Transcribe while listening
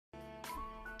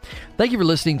Thank you for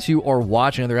listening to or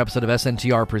watching another episode of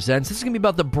SNTR Presents. This is going to be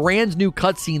about the brand new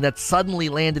cutscene that suddenly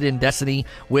landed in Destiny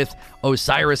with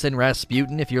Osiris and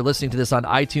Rasputin. If you're listening to this on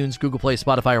iTunes, Google Play,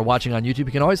 Spotify, or watching on YouTube,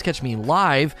 you can always catch me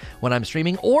live when I'm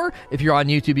streaming. Or if you're on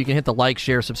YouTube, you can hit the like,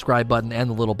 share, subscribe button and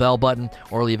the little bell button,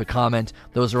 or leave a comment.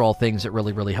 Those are all things that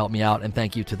really, really help me out. And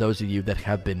thank you to those of you that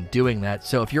have been doing that.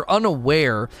 So if you're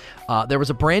unaware, there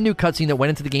was a brand new cutscene that went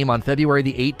into the game on February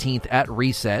the 18th at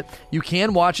Reset. You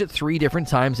can watch it 3 different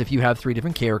times if you have 3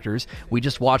 different characters. We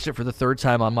just watched it for the 3rd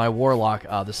time on my Warlock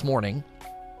this morning.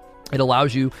 It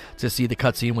allows you to see the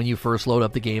cutscene when you first load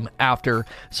up the game after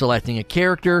selecting a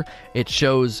character. It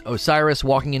shows Osiris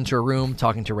walking into a room,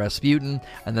 talking to Rasputin,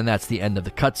 and then that's the end of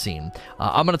the cutscene.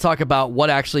 I'm going to talk about what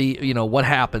actually, what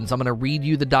happens. I'm going to read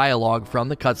you the dialogue from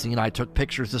the cutscene. I took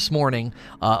pictures this morning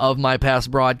of my past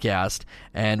broadcast,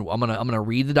 and I'm gonna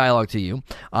read the dialogue to you.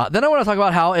 Then I want to talk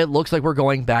about how it looks like we're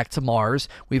going back to Mars.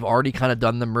 We've already kind of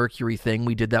done the Mercury thing.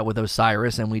 We did that with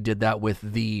Osiris, and we did that with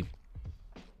the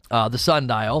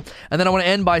sundial. And then I want to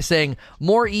end by saying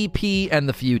more EP and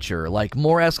the future, like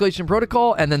more Escalation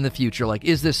Protocol and then the future. Like,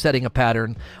 is this setting a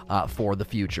pattern for the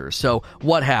future? So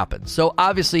what happens? So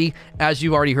obviously, as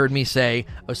you've already heard me say,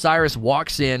 Osiris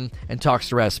walks in and talks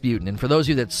to Rasputin. And for those of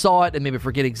you that saw it and maybe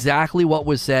forget exactly what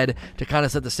was said, to kind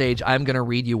of set the stage, I'm going to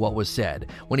read you what was said.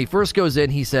 When he first goes in,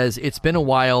 he says, "It's been a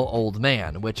while, old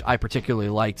man," which I particularly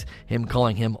liked him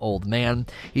calling him old man.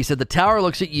 He said, "The tower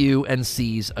looks at you and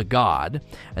sees a god."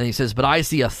 And he says, "But I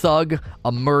see a thug,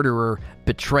 a murderer,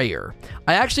 betrayer."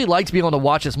 I actually liked being able to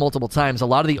watch this multiple times. A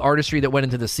lot of the artistry that went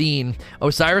into the scene,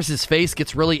 Osiris's face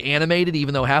gets really animated,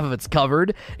 even though half of it's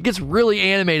covered. It gets really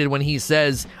animated when he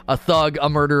says a thug, a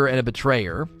murderer, and a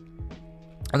betrayer.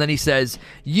 And then he says,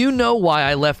 "You know why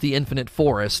I left the Infinite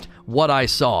Forest, what I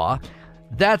saw."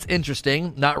 That's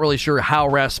interesting. Not really sure how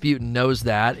Rasputin knows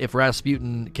that, if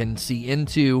Rasputin can see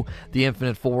into the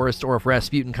Infinite Forest or if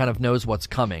Rasputin kind of knows what's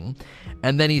coming.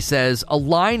 And then he says, "A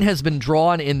line has been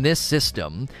drawn in this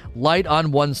system, light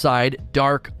on one side,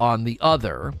 dark on the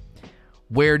other.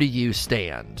 Where do you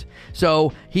stand?"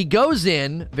 So he goes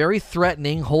in, very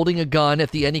threatening, holding a gun.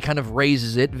 At the end, he kind of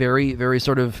raises it, very, very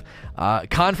sort of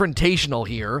confrontational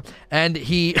here. And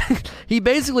he he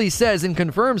basically says and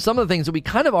confirms some of the things that we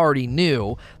kind of already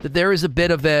knew, that there's a bit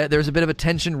of a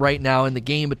tension right now in the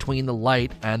game between the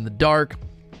light and the dark.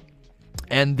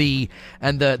 And the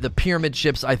pyramid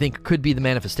ships, I think, could be the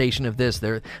manifestation of this.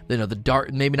 They're, the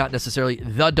dark, maybe not necessarily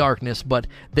the darkness, but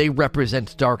they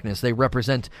represent darkness. They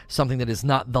represent something that is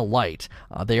not the light.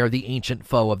 They are the ancient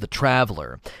foe of the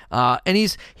traveler. And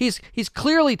he's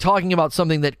clearly talking about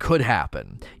something that could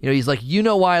happen. He's like, "You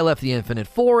know why I left the Infinite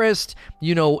Forest.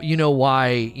 You know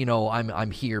why,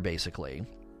 I'm here," basically.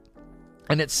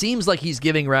 And it seems like he's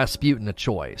giving Rasputin a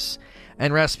choice.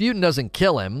 And Rasputin doesn't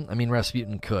kill him. I mean,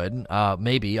 Rasputin could,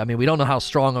 maybe. I mean, we don't know how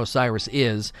strong Osiris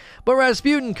is, but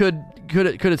Rasputin could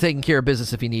have taken care of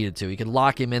business if he needed to. He could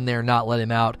lock him in there, not let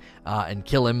him out, and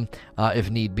kill him if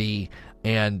need be.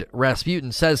 And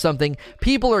Rasputin says something.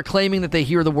 People are claiming that they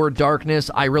hear the word darkness.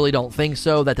 I really don't think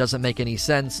so. That doesn't make any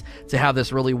sense to have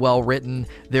this really well-written,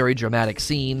 very dramatic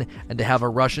scene, and to have a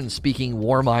Russian-speaking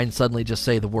Warmind suddenly just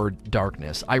say the word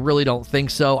darkness. I really don't think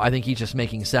so. I think he's just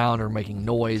making sound or making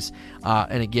noise.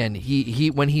 And again, he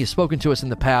when he has spoken to us in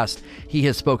the past, he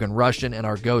has spoken Russian, and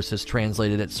our ghost has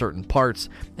translated at certain parts,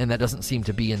 and that doesn't seem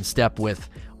to be in step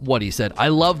with what he said. I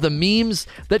love the memes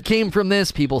that came from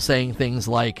this, people saying things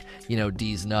like,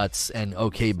 D's nuts and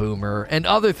okay boomer and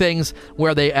other things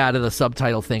where they added a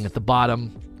subtitle thing at the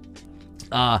bottom.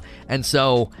 And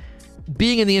so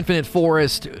being in the Infinite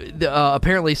Forest,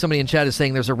 apparently somebody in chat is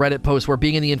saying there's a Reddit post where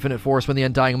being in the Infinite Forest when the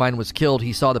Undying Mind was killed,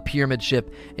 he saw the pyramid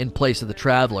ship in place of the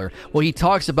Traveler. Well, he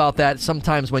talks about that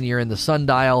sometimes when you're in the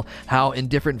Sundial, how in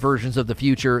different versions of the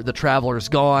future, the Traveler's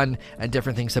gone and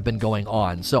different things have been going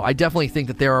on. So I definitely think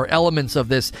that there are elements of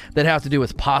this that have to do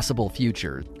with possible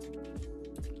futures.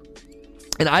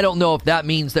 And I don't know if that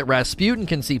means that Rasputin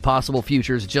can see possible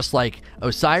futures just like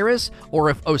Osiris, or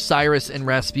if Osiris and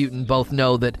Rasputin both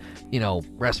know that,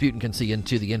 Rasputin can see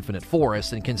into the Infinite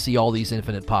Forest and can see all these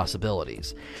infinite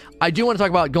possibilities. I do want to talk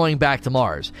about going back to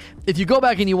Mars. If you go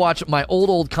back and you watch my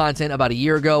old content about a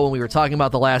year ago when we were talking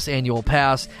about the last annual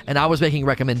pass, and I was making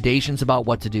recommendations about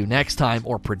what to do next time,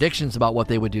 or predictions about what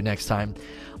they would do next time,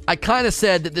 I kind of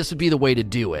said that this would be the way to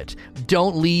do it.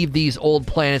 Don't leave these old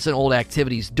planets and old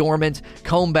activities dormant.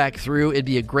 Comb back through. It'd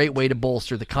be a great way to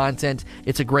bolster the content.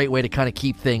 It's a great way to kind of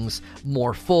keep things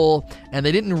more full. And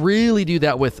they didn't really do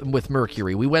that with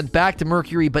Mercury. We went back to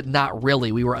Mercury, but not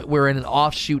really. We're in an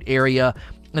offshoot area,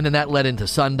 and then that led into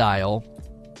Sundial.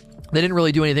 They didn't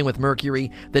really do anything with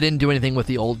Mercury. They didn't do anything with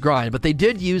the old grind, but they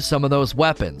did use some of those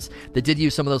weapons. They did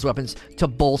use some of those weapons to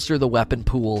bolster the weapon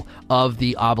pool of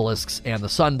the obelisks and the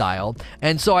sundial.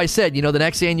 And so I said, the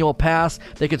next annual pass,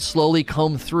 they could slowly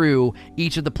comb through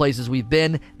each of the places we've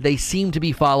been. They seem to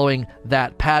be following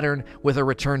that pattern with a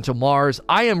return to Mars.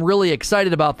 I am really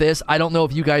excited about this. I don't know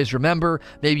if you guys remember.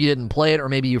 Maybe you didn't play it, or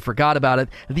maybe you forgot about it.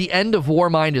 The end of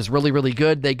Warmind is really, really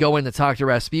good. They go in to talk to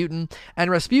Rasputin,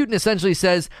 and Rasputin essentially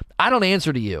says, I don't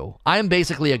answer to you. I am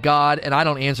basically a god, and I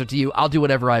don't answer to you. I'll do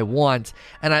whatever I want.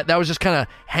 And that was just kind of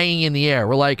hanging in the air.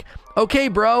 We're like, okay,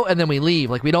 bro, and then we leave.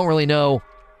 Like, we don't really know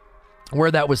where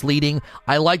that was leading.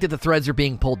 I like that the threads are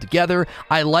being pulled together.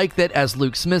 I like that, as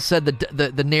Luke Smith said,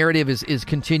 the narrative is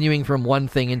continuing from one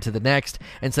thing into the next,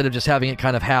 instead of just having it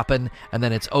kind of happen and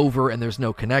then it's over and there's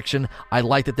no connection. I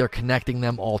like that they're connecting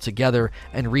them all together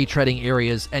and retreading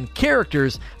areas and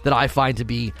characters that I find to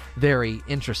be very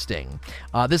interesting.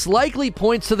 This likely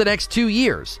points to the next 2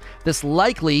 years. This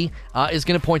likely is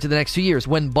going to point to the next 2 years.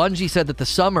 When Bungie said that the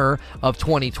summer of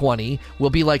 2020 will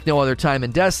be like no other time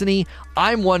in Destiny,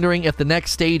 I'm wondering if the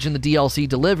next stage in the DLC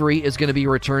delivery is going to be a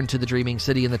return to the Dreaming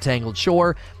City and the Tangled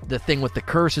Shore. The thing with the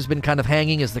curse has been kind of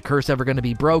hanging. Is the curse ever going to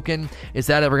be broken? Is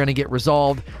that ever going to get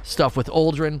resolved? Stuff with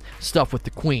Uldren, stuff with the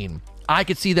Queen. I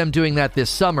could see them doing that this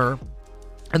summer.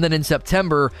 And then in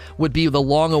September would be the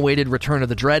long-awaited return of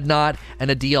the Dreadnought and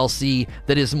a DLC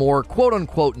that is more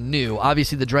quote-unquote new.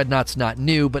 Obviously, the Dreadnought's not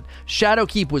new, but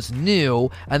Shadowkeep was new.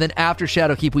 And then after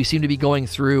Shadowkeep, we seem to be going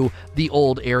through the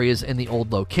old areas and the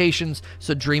old locations.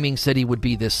 So Dreaming City would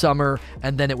be this summer,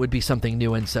 and then it would be something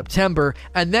new in September.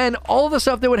 And then all of the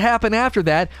stuff that would happen after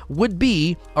that would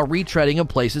be a retreading of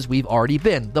places we've already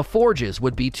been. The Forges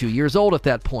would be 2 years old at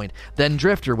that point. Then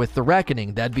Drifter with the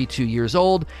Reckoning, that'd be 2 years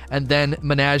old. And then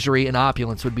Menagerie and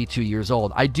Opulence would be 2 years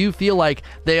old. I do feel like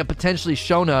they have potentially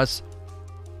shown us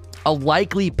a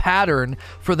likely pattern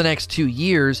for the next 2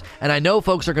 years, and I know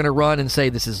folks are going to run and say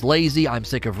this is lazy, I'm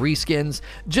sick of reskins.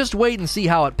 Just wait and see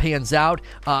how it pans out.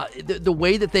 The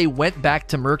way that they went back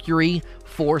to Mercury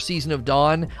for Season of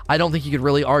Dawn, I don't think you could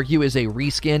really argue is a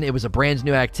reskin. It was a brand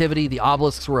new activity. The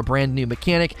obelisks were a brand new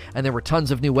mechanic, and there were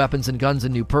tons of new weapons and guns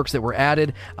and new perks that were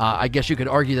added. I guess you could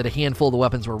argue that a handful of the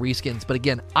weapons were reskins, but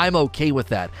again, I'm okay with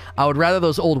that. I would rather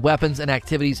those old weapons and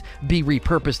activities be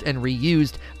repurposed and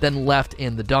reused than left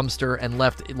in the dumpster and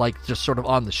left like just sort of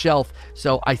on the shelf.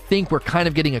 So I think we're kind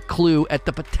of getting a clue at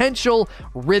the potential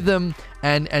rhythm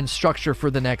and structure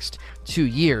for the next 2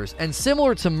 years. And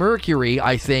similar to Mercury,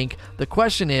 I think the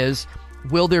question is,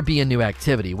 will there be a new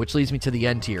activity? Which leads me to the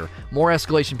end here. More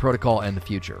Escalation Protocol and the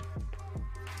future.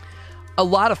 A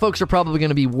lot of folks are probably going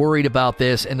to be worried about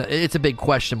this, and it's a big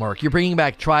question mark. You're bringing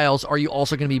back Trials. Are you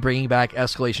also going to be bringing back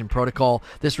Escalation Protocol?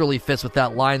 This really fits with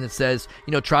that line that says,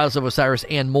 Trials of Osiris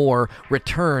and more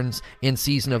returns in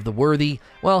Season of the Worthy.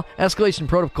 Well, Escalation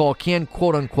Protocol can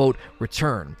quote-unquote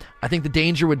return. I think the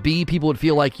danger would be people would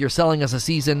feel like you're selling us a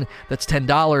season that's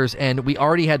 $10 and we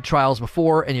already had Trials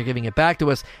before and you're giving it back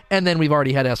to us, and then we've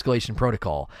already had Escalation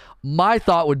Protocol. My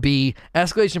thought would be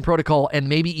Escalation Protocol and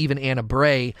maybe even Anna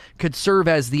Bray could serve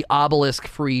as the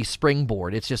obelisk-free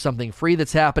springboard. It's just something free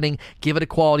that's happening. Give it a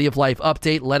quality of life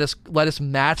update. Let us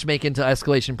matchmake into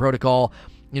Escalation Protocol,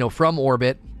 from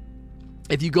orbit.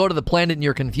 If you go to the planet and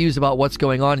you're confused about what's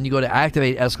going on and you go to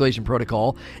activate Escalation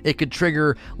Protocol, it could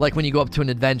trigger, like when you go up to an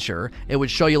adventure, it would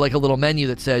show you like a little menu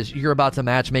that says you're about to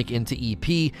matchmake into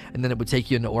EP, and then it would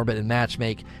take you into orbit and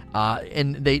matchmake.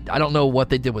 And I don't know what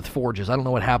they did with forges. I don't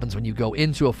know what happens when you go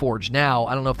into a forge now.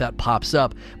 I don't know if that pops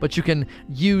up, but you can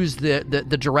use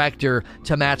the director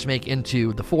to matchmake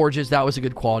into the forges. That was a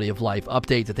good quality of life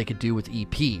update that they could do with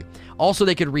EP. Also,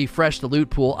 they could refresh the loot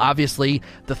pool. Obviously,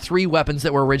 the 3 weapons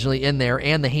that were originally in there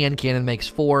and the hand cannon makes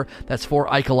 4. That's 4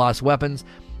 Ikelos weapons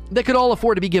that could all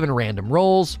afford to be given random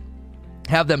rolls.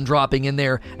 Have them dropping in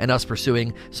there and us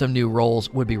pursuing some new roles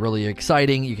would be really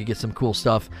exciting. You could get some cool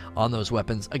stuff on those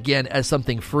weapons, again, as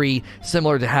something free,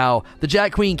 similar to how the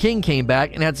Jack Queen King came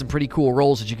back and had some pretty cool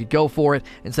rolls that you could go for it,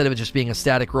 instead of it just being a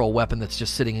static roll weapon that's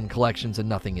just sitting in collections and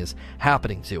nothing is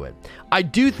happening to it. I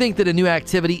do think that a new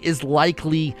activity is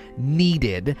likely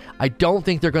needed. I don't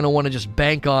think they're going to want to just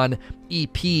bank on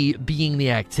EP being the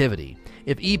activity.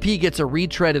 If EP gets a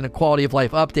retread and a quality of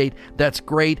life update, that's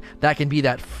great. That can be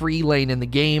that free lane in the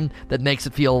game that makes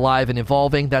it feel alive and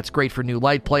evolving. That's great for new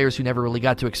light players who never really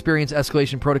got to experience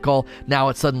Escalation Protocol. Now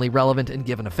it's suddenly relevant and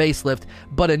given a facelift.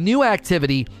 But a new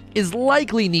activity is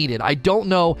likely needed. I don't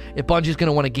know if Bungie's going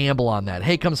to want to gamble on that.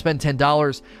 Hey, come spend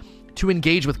 $10 to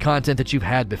engage with content that you've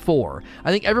had before.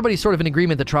 I think everybody's sort of in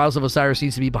agreement that Trials of Osiris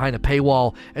needs to be behind a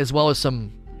paywall, as well as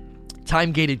some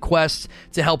time-gated quests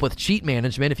to help with cheat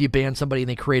management. If you ban somebody and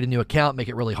they create a new account, make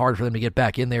it really hard for them to get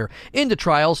back in there into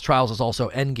Trials. Trials is also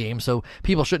endgame, so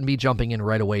people shouldn't be jumping in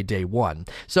right away day one.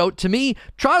 So to me,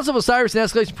 Trials of Osiris and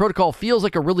Escalation Protocol feels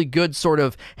like a really good sort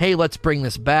of, hey, let's bring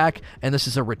this back, and this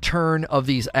is a return of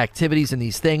these activities and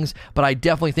these things, but I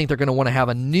definitely think they're going to want to have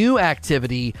a new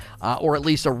activity, or at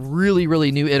least a really,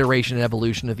 really new iteration and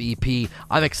evolution of EP.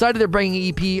 I'm excited they're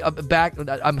bringing EP back.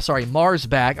 Mars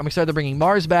back. I'm excited they're bringing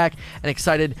Mars back, and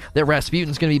excited that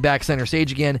Rasputin's going to be back center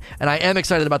stage again, and I am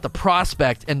excited about the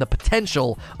prospect and the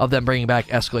potential of them bringing back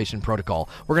Escalation Protocol.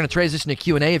 We're going to transition to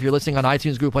Q&A. If you're listening on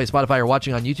iTunes, Google Play, Spotify, or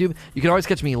watching on YouTube, you can always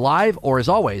catch me live, or as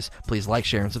always, please like,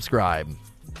 share, and subscribe.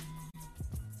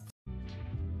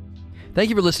 Thank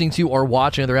you for listening to or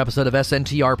watching another episode of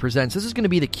SNTR Presents. This is going to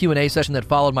be the Q&A session that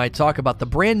followed my talk about the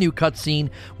brand new cutscene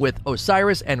with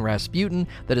Osiris and Rasputin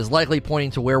that is likely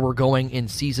pointing to where we're going in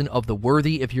Season of the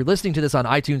Worthy. If you're listening to this on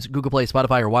iTunes, Google Play,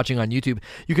 Spotify, or watching on YouTube,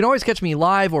 you can always catch me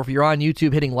live, or if you're on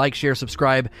YouTube, hitting like, share,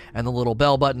 subscribe, and the little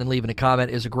bell button and leaving a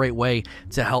comment is a great way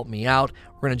to help me out.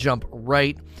 We're going to jump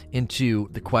right into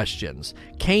the questions.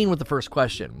 Kane with the first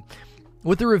question.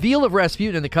 With the reveal of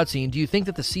Rasputin in the cutscene, do you think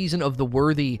that the Season of the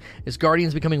Worthy is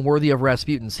Guardians becoming worthy of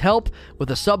Rasputin's help, with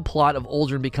a subplot of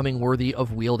Uldren becoming worthy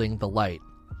of wielding the light?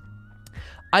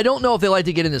 I don't know if they like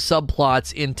to get into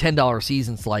subplots in $10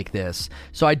 seasons like this,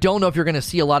 so I don't know if you're going to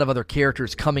see a lot of other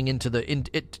characters coming into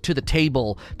to the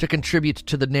table to contribute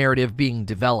to the narrative being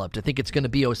developed. I think it's going to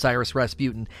be Osiris,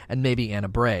 Rasputin, and maybe Ana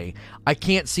Bray. I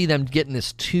can't see them getting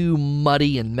this too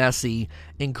muddy and messy,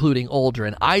 including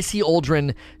Uldren. I see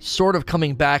Uldren sort of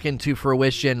coming back into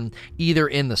fruition either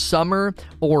in the summer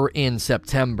or in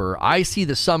September. I see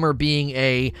the summer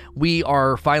being we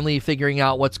are finally figuring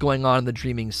out what's going on in the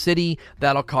Dreaming City.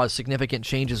 That'll cause significant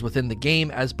changes within the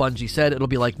game. As Bungie said, it'll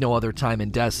be like no other time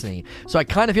in Destiny. So I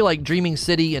kind of feel like Dreaming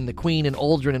City and the Queen and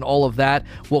Uldren and all of that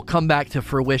will come back to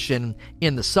fruition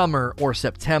in the summer or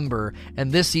September,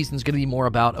 and this season's going to be more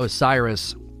about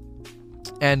Osiris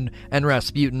and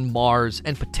Rasputin, Mars,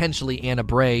 and potentially Ana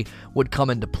Bray would come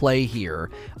into play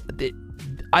here.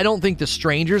 I don't think the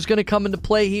Stranger's going to come into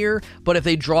play here, but if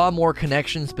they draw more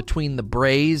connections between the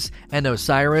Brays and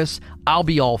Osiris, I'll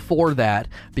be all for that,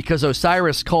 because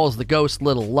Osiris calls the ghost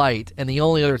Little Light, and the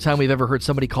only other time we've ever heard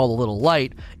somebody call the Little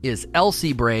Light is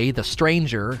Elsie Bray, the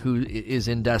Stranger, who is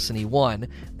in Destiny 1,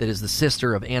 that is the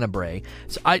sister of Ana Bray.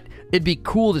 So it'd be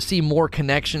cool to see more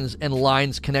connections and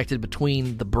lines connected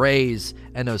between the Brays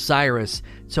and Osiris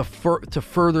to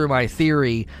further my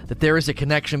theory that there is a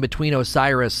connection between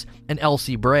Osiris and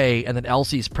Elsie Bray, and that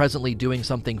Elsie's presently doing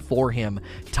something for him,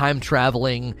 time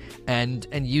traveling and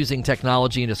using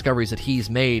technology and discoveries that he's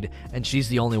made, and she's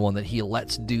the only one that he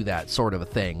lets do that sort of a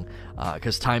thing,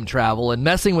 because time travel and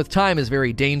messing with time is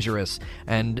very dangerous,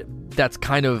 and that's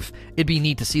it'd be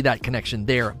neat to see that connection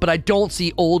there. But I don't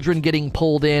see Uldren getting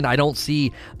pulled in. I don't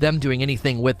see them doing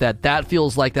anything with that. That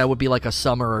feels like that would be like a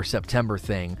summer or September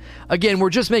thing. Again, we're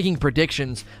just making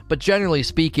predictions, but generally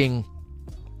speaking,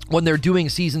 when they're doing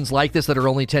seasons like this that are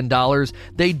only $10,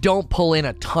 they don't pull in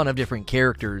a ton of different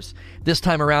characters. This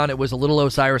time around, it was a little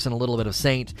Osiris and a little bit of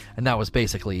Saint, and that was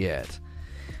basically it.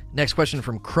 Next question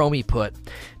from Chromie Put.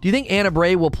 Do you think Ana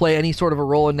Bray will play any sort of a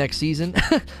role in next season?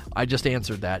 I just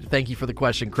answered that. Thank you for the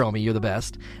question, Chromie. You're the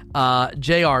best.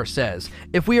 JR says,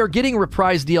 if we are getting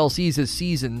reprised DLCs as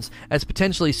seasons, as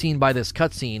potentially seen by this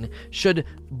cutscene, should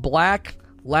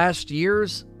last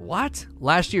year's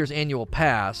annual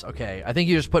pass, okay, I think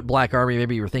you just put Black Armory,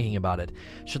 maybe you were thinking about it.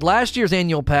 Should last year's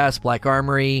annual pass, Black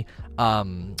Armory,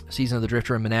 Season of the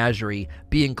Drifter, and Menagerie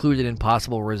be included in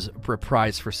possible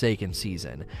reprise Forsaken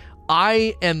season?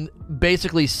 I am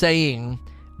basically saying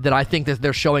that I think that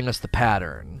they're showing us the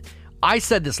pattern. I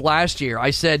said this last year. I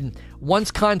said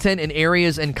once content in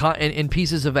areas and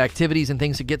pieces of activities and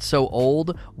things that get so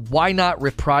old, why not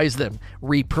reprise them,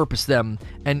 repurpose them,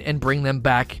 and bring them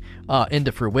back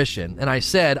into fruition? And I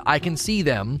said, I can see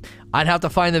them. I'd have to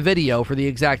find the video for the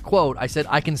exact quote. I said,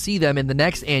 I can see them in the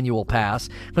next annual pass,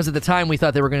 because at the time we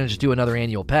thought they were going to just do another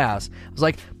annual pass. I was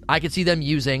like, I could see them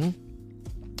using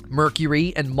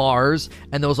Mercury and Mars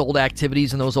and those old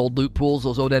activities and those old loot pools,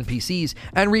 those old NPCs,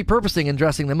 and repurposing and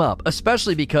dressing them up,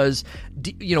 especially because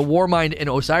Warmind and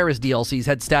Osiris DLCs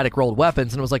had static rolled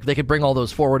weapons, and it was like they could bring all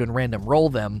those forward and random roll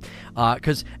them,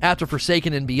 because after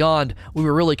Forsaken and Beyond, we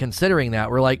were really considering that.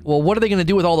 We're like, well, what are they going to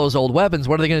do with all those old weapons?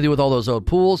 What are they going to do with all those old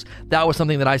pools? That was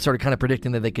something that I started kind of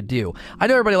predicting that they could do. I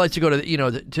know everybody likes to go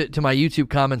to my YouTube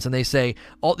comments and they say,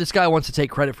 oh, this guy wants to take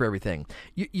credit for everything.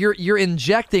 You're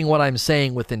injecting what I'm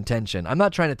saying with intention. I'm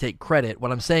not trying to take credit.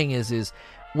 What I'm saying is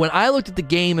when I looked at the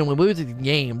game and when we looked at the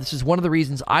game, this is one of the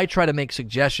reasons I try to make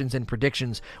suggestions and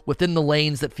predictions within the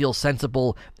lanes that feel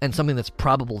sensible and something that's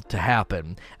probable to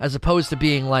happen, as opposed to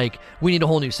being like, we need a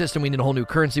whole new system, we need a whole new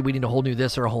currency, we need a whole new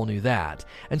this or a whole new that.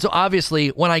 And so obviously,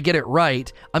 when I get it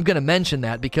right, I'm going to mention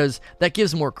that because that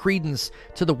gives more credence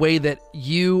to the way that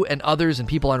you and others and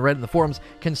people on Reddit and the forums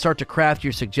can start to craft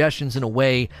your suggestions in a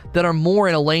way that are more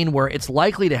in a lane where it's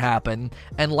likely to happen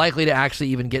and likely to actually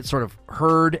even get sort of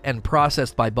heard and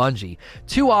processed by Bungie.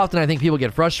 Too often, I think people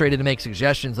get frustrated and make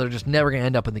suggestions that are just never going to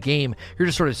end up in the game. You're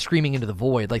just sort of screaming into the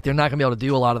void. Like, they're not going to be able to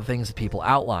do a lot of the things that people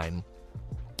outline.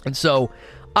 And so,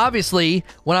 obviously,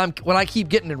 when I keep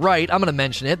getting it right, I'm going to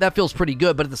mention it. That feels pretty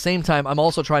good. But at the same time, I'm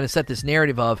also trying to set this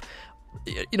narrative of,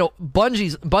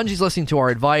 Bungie's listening to our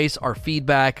advice, our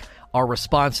feedback, our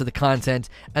response to the content,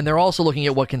 and they're also looking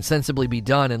at what can sensibly be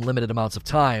done in limited amounts of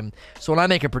time. So when I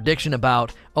make a prediction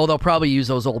about, they'll probably use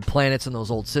those old planets and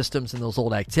those old systems and those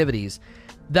old activities,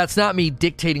 that's not me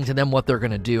dictating to them what they're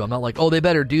going to do. I'm not like, they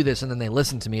better do this, and then they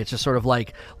listen to me. It's just sort of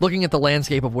like looking at the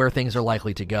landscape of where things are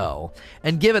likely to go.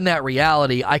 And given that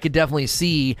reality, I could definitely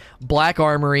see Black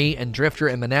Armory and Drifter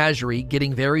and Menagerie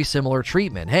getting very similar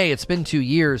treatment. Hey, it's been 2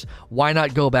 years. Why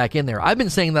not go back in there? I've been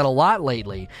saying that a lot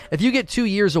lately. If you get 2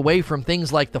 years away from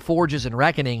things like the Forges and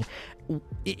Reckoning,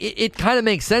 it kind of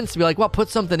makes sense to be like, put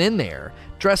something in there.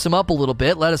 Dress them up a little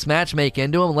bit, let us matchmake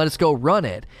into them, and let us go run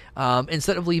it,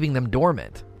 instead of leaving them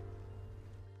dormant.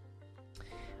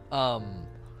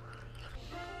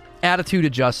 Attitude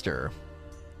Adjuster.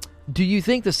 Do you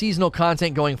think the seasonal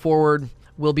content going forward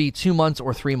will be 2 months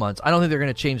or 3 months? I don't think they're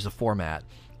going to change the format.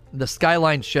 The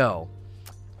Skyline Show.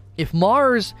 If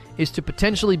Mars is to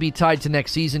potentially be tied to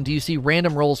next season, do you see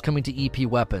random rolls coming to EP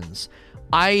weapons?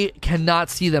 I cannot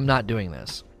see them not doing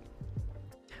this.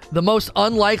 The most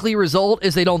unlikely result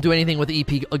is they don't do anything with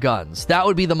EP guns. That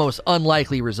would be the most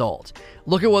unlikely result.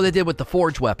 Look at what they did with the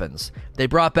Forge weapons. They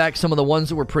brought back some of the ones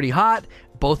that were pretty hot,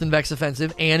 both in Vex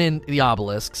Offensive and in the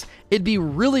Obelisks. It'd be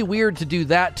really weird to do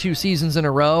that 2 seasons in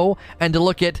a row and to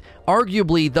look at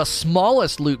arguably the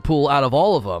smallest loot pool out of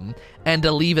all of them and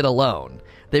to leave it alone.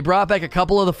 They brought back a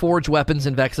couple of the Forge weapons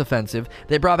in Vex Offensive.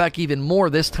 They brought back even more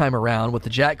this time around with the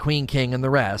Jack Queen King and the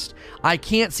rest. I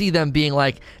can't see them being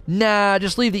like, nah,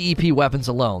 just leave the EP weapons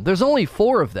alone. There's only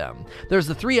 4 of them. There's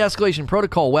the 3 Escalation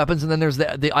Protocol weapons, and then there's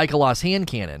the Ikelos hand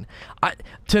cannon.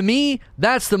 To me,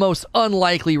 that's the most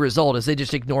unlikely result, is they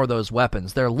just ignore those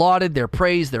weapons. They're lauded, they're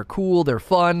praised, they're cool, they're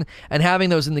fun, and having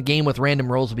those in the game with random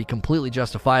rolls would be completely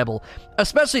justifiable,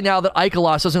 especially now that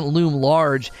Ikelos doesn't loom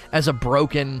large as a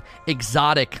broken,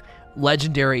 exotic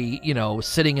legendary,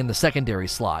 sitting in the secondary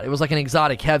slot. It was like an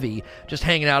exotic heavy just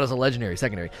hanging out as a legendary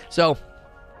secondary. So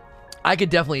I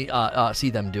could definitely see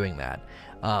them doing that.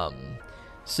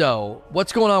 So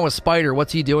what's going on with Spider?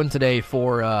 What's he doing today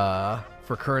for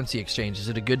currency exchange? Is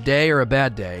it a good day or a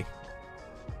bad day?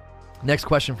 Next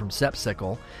question from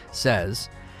Sepsicle says,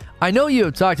 I know you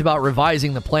have talked about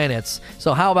revising the planets,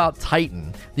 so how about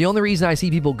Titan? The only reason I see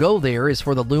people go there is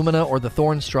for the Lumina or the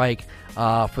Thorn Strike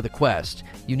for the quest.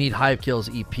 You need Hive Kills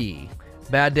EP.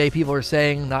 Bad day, people are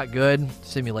saying. Not good.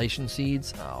 Simulation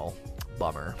Seeds. Oh,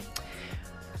 bummer.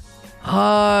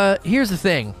 Here's the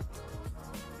thing.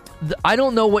 I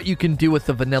don't know what you can do with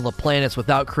the vanilla planets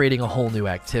without creating a whole new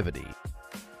activity.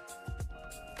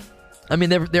 I mean,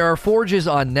 there are forges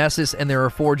on Nessus and there are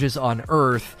forges on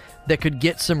Earth that could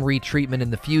get some retreatment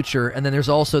in the future, and then there's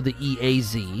also the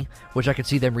EAZ, which I could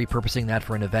see them repurposing that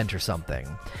for an event or something.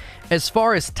 As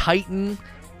far as Titan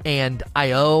and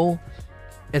IO,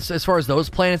 as far as those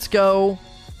planets go,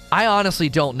 I honestly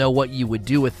don't know what you would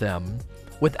do with them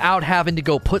without having to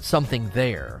go put something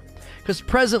there. Because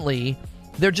presently,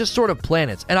 they're just sort of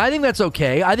planets, and I think that's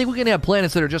okay. I think we can have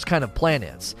planets that are just kind of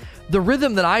planets. The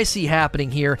rhythm that I see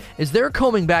happening here is they're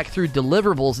combing back through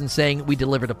deliverables and saying, we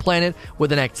delivered a planet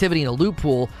with an activity in a loot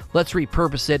pool, let's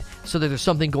repurpose it so that there's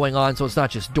something going on so it's not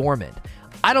just dormant.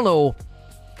 I don't know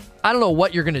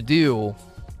what you're going to do.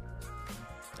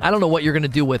 I don't know what you're going to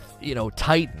do with,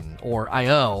 Titan or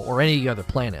IO or any other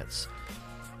planets.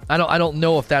 I don't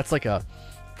know if that's like a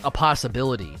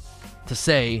possibility to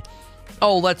say,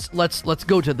 oh, let's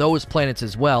go to those planets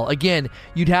as well. Again,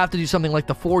 you'd have to do something like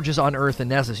the Forges on Earth and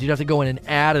Nessus. You'd have to go in and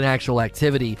add an actual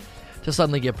activity to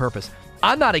suddenly give purpose.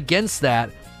 I'm not against that,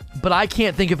 but I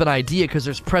can't think of an idea because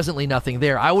there's presently nothing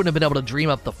there. I wouldn't have been able to dream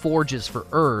up the Forges for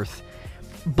Earth.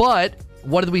 But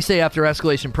what did we say after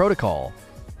Escalation Protocol?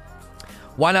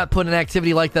 Why not put an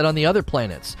activity like that on the other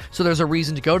planets? So there's a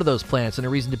reason to go to those planets and a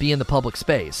reason to be in the public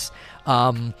space.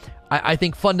 I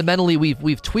think fundamentally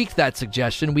we've tweaked that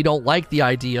suggestion. We don't like the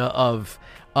idea of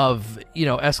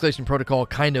Escalation Protocol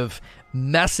kind of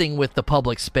messing with the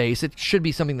public space. It should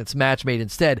be something that's match made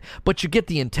instead, but you get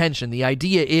the intention. The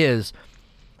idea is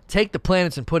take the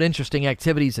planets and put interesting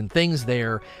activities and things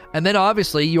there, and then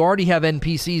obviously you already have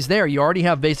NPCs there. You already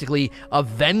have basically a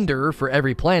vendor for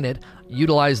every planet.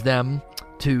 Utilize them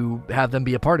to have them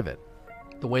be a part of it,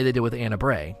 the way they did with Ana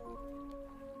Bray.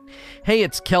 Hey,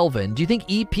 it's Kelvin. Do you think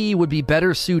EP would be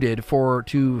better suited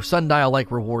to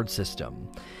Sundial-like reward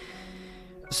system?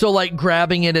 So, like,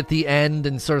 grabbing it at the end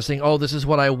and sort of saying, oh, this is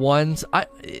what I want.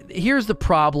 Here's the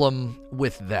problem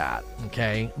with that,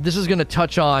 okay? This is going to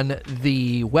touch on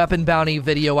the weapon bounty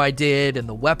video I did and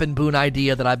the weapon boon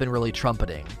idea that I've been really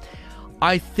trumpeting.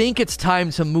 I think it's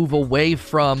time to move away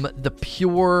from the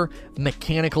pure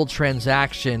mechanical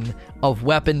transaction of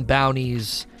weapon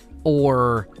bounties,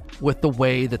 or with the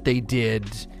way that they did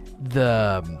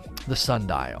the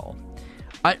Sundial.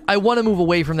 I want to move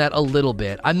away from that a little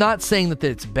bit. I'm not saying that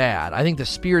it's bad. I think the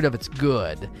spirit of it's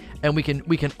good, and we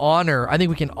can honor. I think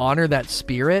we can honor that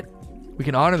spirit. We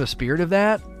can honor the spirit of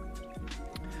that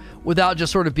without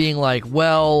just sort of being like,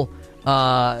 well,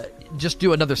 just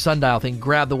do another Sundial thing,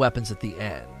 grab the weapons at the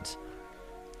end.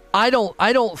 I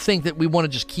don't think that we want to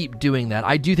just keep doing that.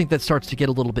 I do think that starts to get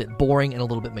a little bit boring and a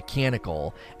little bit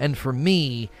mechanical. And for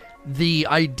me, the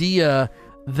idea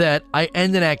that I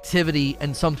end an activity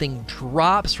and something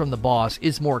drops from the boss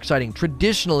is more exciting.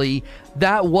 Traditionally,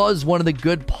 that was one of the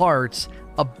good parts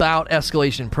about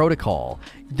Escalation Protocol.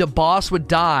 The boss would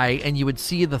die and you would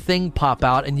see the thing pop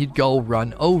out and you'd go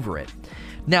run over it.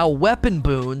 Now, weapon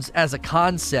boons as a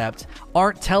concept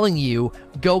aren't telling you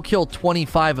go kill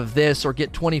 25 of this or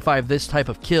get 25 this type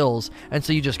of kills, and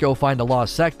so you just go find a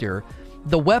lost sector.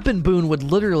 The weapon boon would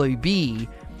literally be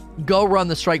go run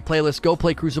the Strike playlist, go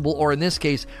play Crucible, or in this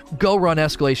case, go run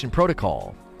Escalation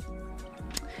Protocol.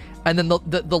 And then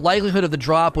the likelihood of the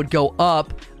drop would go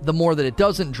up the more that it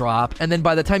doesn't drop, and then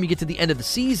by the time you get to the end of the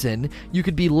season, you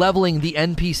could be leveling the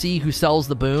NPC who sells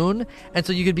the boon, and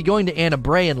so you could be going to Ana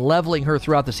Bray and leveling her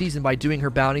throughout the season by doing her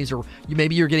bounties, or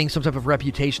maybe you're getting some type of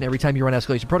reputation every time you run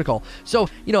Escalation Protocol. So,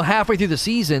 halfway through the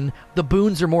season, the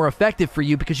boons are more effective for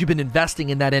you because you've been investing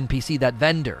in that NPC, that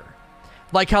vendor.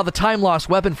 Like how the time lost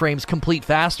weapon frames complete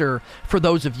faster for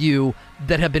those of you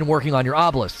that have been working on your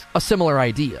obelisks. A similar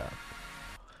idea.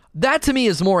 That to me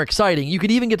is more exciting. You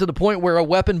could even get to the point where a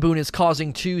weapon boon is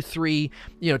causing 2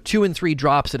 and 3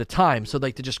 drops at a time, so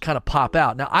like to just kind of pop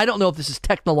out. Now, I don't know if this is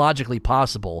technologically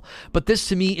possible, but this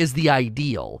to me is the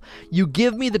ideal. You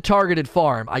give me the targeted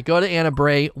farm. I go to Ana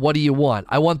Bray. What do you want?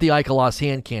 I want the Ikelos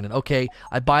hand cannon. Okay,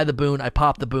 I buy the boon. I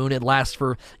pop the boon. It lasts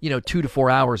for 2 to 4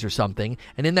 hours or something,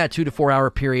 and in that 2 to 4 hour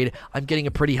period, I'm getting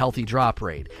a pretty healthy drop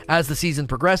rate. As the season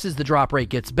progresses, the drop rate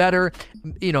gets better.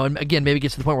 And again, maybe it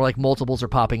gets to the point where like multiples are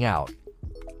popping out.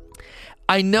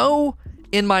 I know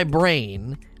in my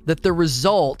brain that the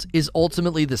result is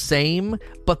ultimately the same,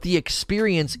 but the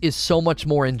experience is so much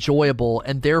more enjoyable,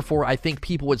 and therefore I think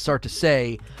people would start to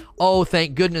say, oh,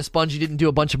 thank goodness Bungie didn't do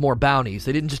a bunch of more bounties.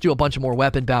 They didn't just do a bunch of more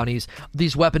weapon bounties.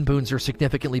 These weapon boons are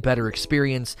significantly better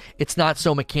experience. It's not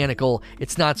so mechanical.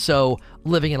 It's not so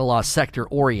living in a lost sector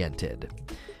oriented.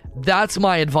 That's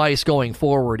my advice going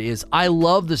forward. Is I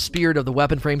love the spirit of the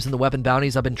weapon frames and the weapon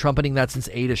bounties. I've been trumpeting that since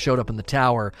Ada showed up in the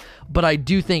tower, but I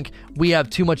do think we have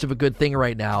too much of a good thing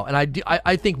right now, and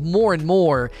I think more and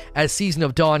more as Season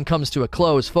of Dawn comes to a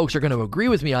close, folks are going to agree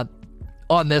with me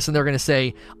on this, and they're going to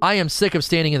say, I am sick of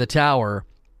standing in the tower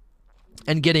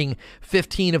and getting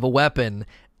 15 of a weapon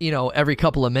every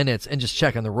couple of minutes and just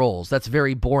checking the rolls. That's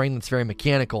very boring. That's very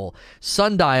mechanical.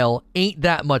 Sundial ain't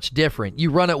that much different.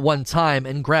 You run it one time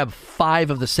and grab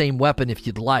 5 of the same weapon if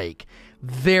you'd like.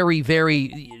 Very, very...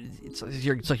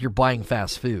 It's like you're buying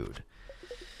fast food.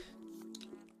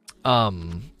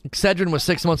 Excedrin with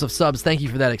 6 months of subs. Thank you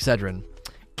for that, Excedrin.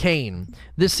 Kane.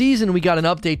 This season, we got an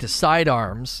update to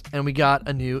sidearms, and we got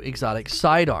a new exotic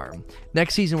sidearm.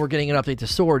 Next season, we're getting an update to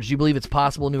swords. Do you believe it's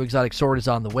possible a new exotic sword is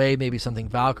on the way? Maybe something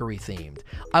Valkyrie-themed.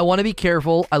 I want to be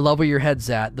careful. I love where your head's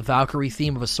at. The Valkyrie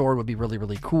theme of a sword would be really,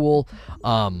 really cool.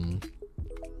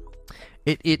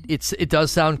 It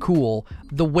does sound cool.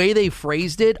 The way they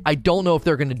phrased it, I don't know if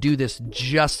they're going to do this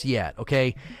just yet,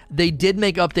 okay? They did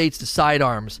make updates to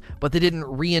sidearms, but they didn't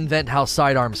reinvent how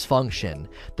sidearms function.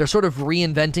 They're sort of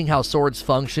reinventing how swords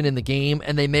function in the game,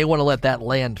 and they may want to let that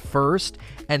land first,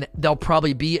 and there'll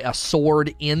probably be a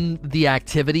sword in the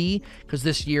activity, because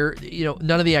this year,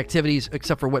 none of the activities,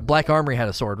 except for what Black Armory had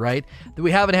a sword, right? We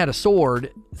haven't had a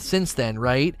sword since then,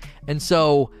 right? And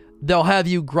so they'll have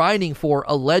you grinding for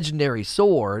a legendary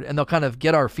sword, and they'll kind of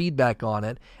get our feedback on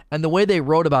it. And the way they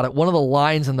wrote about it, one of the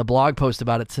lines in the blog post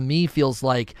about it, to me feels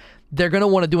like they're going to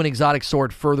want to do an exotic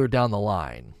sword further down the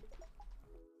line.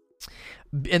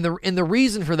 And the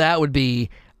reason for that would be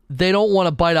they don't want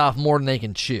to bite off more than they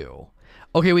can chew.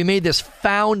 Okay, we made this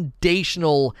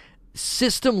foundational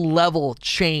system-level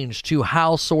change to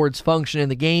how swords function in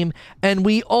the game, and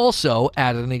we also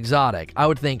added an exotic. I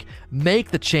would think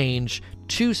make the change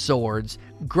to swords,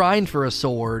 grind for a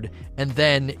sword, and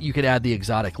then you could add the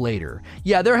exotic later.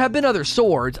 Yeah, there have been other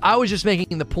swords. I was just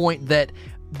making the point that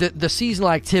the seasonal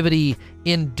activity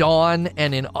in Dawn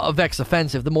and in Vex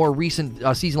Offensive, the more recent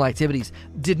seasonal activities,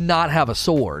 did not have a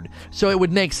sword. So it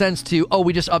would make sense to,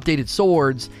 we just updated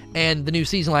swords, and the new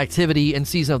seasonal activity in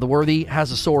Season of the Worthy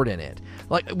has a sword in it.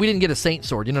 Like, we didn't get a Saint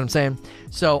sword, you know what I'm saying?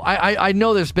 So I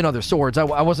know there's been other swords.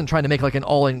 I wasn't trying to make like an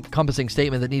all-encompassing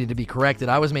statement that needed to be corrected.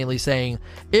 I was mainly saying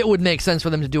it would make sense for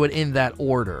them to do it in that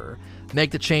order.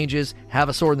 Make the changes, have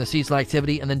a sword in the seasonal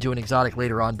activity, and then do an exotic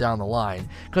later on down the line.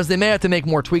 Because they may have to make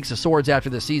more tweaks to swords after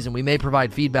this season. We may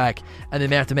provide feedback, and they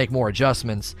may have to make more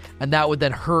adjustments, and that would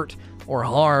then hurt or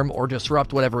harm or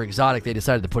disrupt whatever exotic they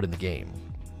decided to put in the game.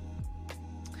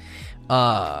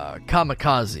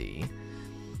 Kamikaze.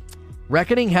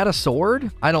 Reckoning had a sword?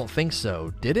 I don't think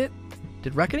so. Did it?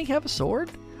 Did Reckoning have a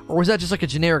sword? Or was that just like a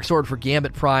generic sword for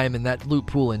Gambit Prime and that loot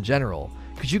pool in general?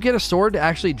 Could you get a sword to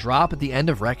actually drop at the end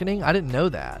of Reckoning? I didn't know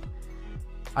that.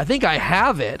 I think I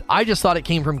have it. I just thought it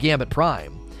came from Gambit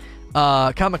Prime.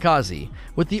 Kamikaze.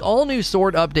 With the all-new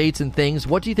sword updates and things,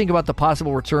 what do you think about the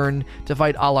possible return to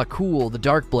fight Ala Kul, the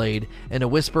Darkblade, in a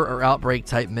Whisper or Outbreak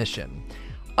type mission?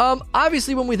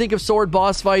 Obviously, when we think of sword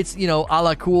boss fights,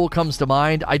 Ala Kul comes to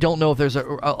mind. I don't know if there's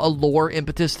a lore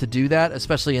impetus to do that,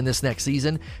 especially in this next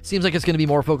season. Seems like it's going to be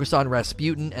more focused on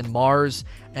Rasputin and Mars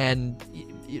and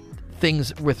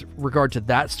things with regard to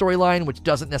that storyline, which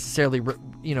doesn't necessarily,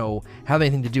 have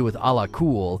anything to do with Ala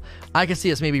Kul. I can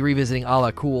see us maybe revisiting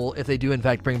Ala Kul if they do, in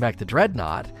fact, bring back the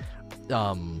Dreadnought.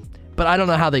 But I don't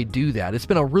know how they do that. It's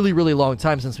been a really, really long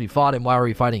time since we fought him. Why are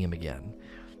we fighting him again?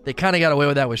 They kind of got away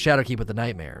with that with Shadowkeep with the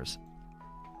Nightmares.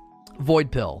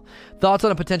 Void Pill. Thoughts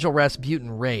on a potential Rasputin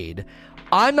raid?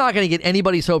 I'm not going to get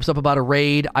anybody's hopes up about a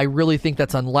raid. I really think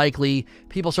that's unlikely.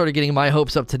 People started getting my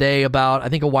hopes up today about, I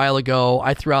think a while ago,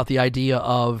 I threw out the idea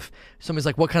of, somebody's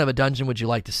like, what kind of a dungeon would you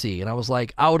like to see? And I was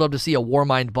like, I would love to see a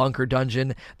Warmind bunker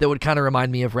dungeon that would kind of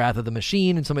remind me of Wrath of the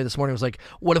Machine. And somebody this morning was like,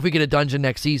 what if we get a dungeon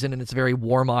next season and it's very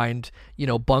Warmind,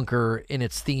 bunker in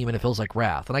its theme and it feels like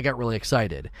Wrath? And I got really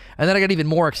excited. And then I got even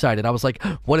more excited. I was like,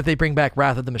 what if they bring back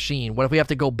Wrath of the Machine? What if we have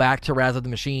to go back to Wrath of the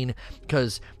Machine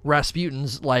because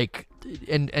Rasputin's like,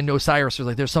 and Osiris are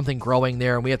like, there's something growing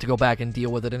there and we have to go back and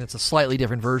deal with it, and it's a slightly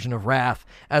different version of Wrath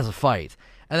as a fight.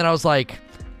 And then I was like,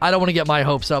 I don't want to get my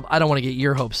hopes up. I don't want to get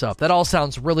your hopes up. That all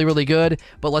sounds really, really good,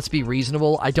 but let's be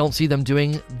reasonable. I don't see them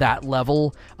doing that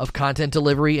level of content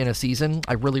delivery in a season.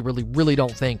 I really, really, really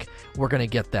don't think we're going to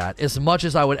get that. As much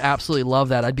as I would absolutely love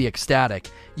that, I'd be ecstatic.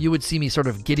 You would see me sort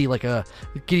of giddy like a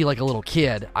little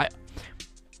kid.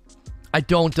 I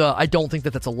don't think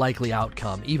that that's a likely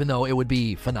outcome, even though it would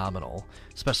be phenomenal,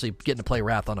 especially getting to play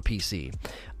Wrath on a PC.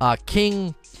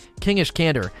 Kingish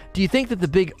Candor. Do you think that the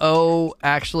Big O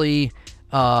actually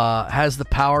has the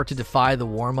power to defy the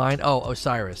Warmind? Oh,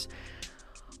 Osiris.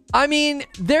 I mean,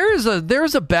 there's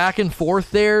a back and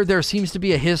forth there. There seems to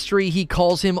be a history. He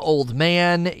calls him old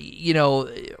man.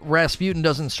 Rasputin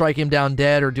doesn't strike him down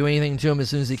dead or do anything to him as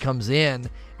soon as he comes in.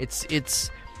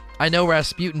 It's. I know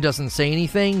Rasputin doesn't say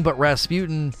anything, but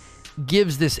Rasputin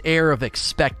gives this air of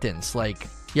expectance. Like,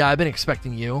 yeah, I've been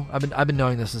expecting you. I've been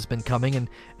knowing this has been coming,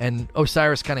 and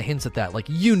Osiris kind of hints at that. Like,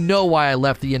 why I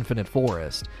left the Infinite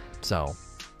Forest. So,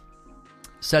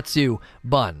 Setsu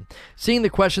Bun. Seeing the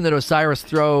question that Osiris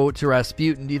throw to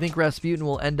Rasputin, do you think Rasputin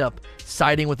will end up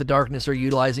siding with the darkness or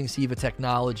utilizing Siva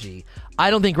technology?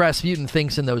 I don't think Rasputin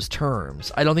thinks in those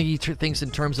terms. I don't think he thinks in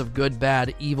terms of good,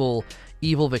 bad, evil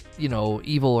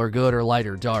or good or light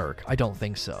or dark. I don't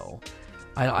think so.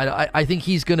 I think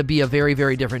he's going to be a very,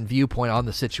 very different viewpoint on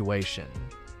the situation.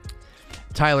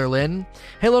 Tyler Lynn.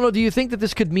 Hey, Lono, do you think that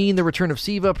this could mean the return of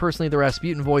Siva? Personally, the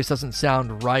Rasputin voice doesn't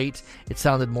sound right. It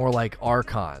sounded more like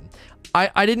Archon.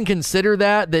 I didn't consider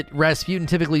that Rasputin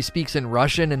typically speaks in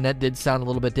Russian, and that did sound a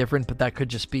little bit different, but that could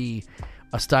just be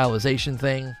a stylization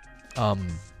thing.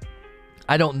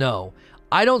 I don't know.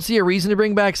 I don't see a reason to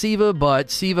bring back Siva,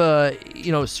 but Siva,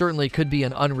 certainly could be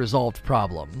an unresolved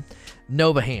problem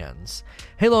Nova Hands.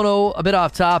 Hey Lono, a bit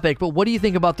off topic, but what do you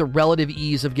think about the relative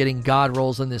ease of getting god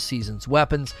rolls in this season's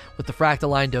weapons? With the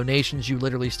Fractaline donations, you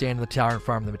literally stand in the tower and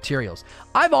farm the materials.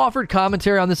 I've offered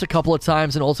commentary on this a couple of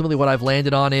times, and ultimately what I've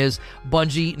landed on is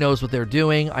Bungie knows what they're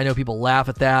doing. I know people laugh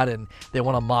at that, and they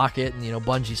want to mock it, and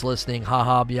Bungie's listening.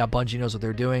 Haha, yeah, Bungie knows what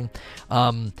they're doing.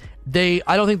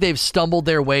 I don't think they've stumbled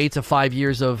their way to 5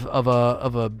 years of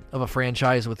a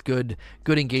franchise with good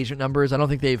engagement numbers. I don't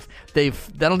think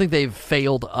they've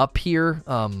failed up here,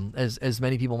 as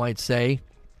many people might say.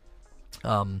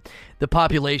 The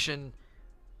population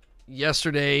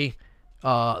yesterday,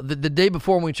 the day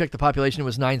before when we checked the population, it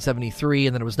was 973,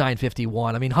 and then it was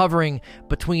 951. I mean, hovering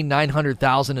between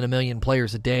 900,000 and 1 million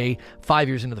players a day, 5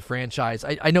 years into the franchise.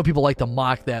 I know people like to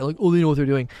mock that, like, oh, they know what they're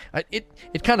doing.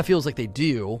 It kind of feels like they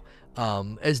do,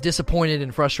 as disappointed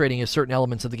and frustrating as certain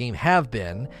elements of the game have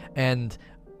been,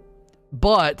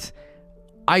 but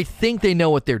I think they know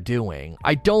what they're doing.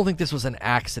 I don't think this was an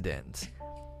accident.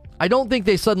 I don't think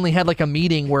they suddenly had like a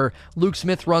meeting where Luke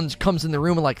Smith comes in the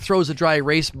room and like throws a dry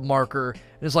erase marker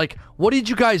and is like, what did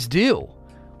you guys do?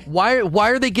 Why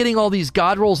are they getting all these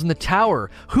god rolls in the tower?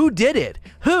 Who did it?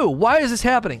 Why is this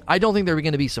happening? I don't think they're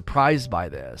going to be surprised by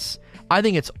this. I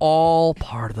think it's all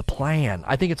part of the plan.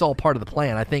 I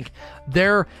think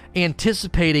they're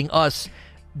anticipating us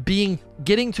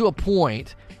getting to a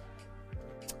point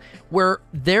where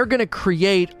they're going to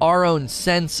create our own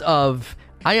sense of,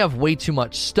 I have way too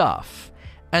much stuff,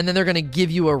 and then they're going to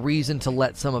give you a reason to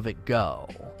let some of it go.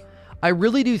 I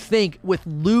really do think with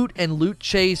loot and loot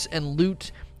chase and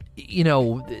loot,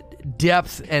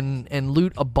 depth and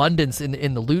loot abundance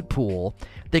in the loot pool,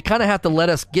 they kind of have to let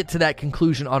us get to that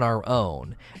conclusion on our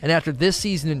own. And after this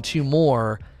season and 2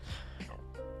 more,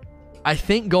 I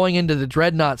think going into the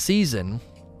Dreadnought season,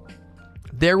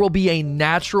 there will be a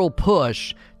natural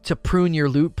push to prune your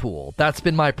loot pool. That's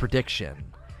been my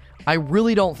prediction. I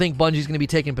really don't think Bungie's going to be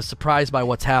taken by surprise by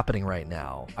what's happening right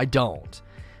now. I don't.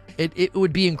 It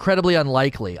would be incredibly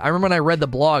unlikely. I remember when I read the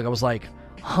blog, I was like,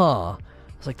 I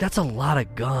was like, that's a lot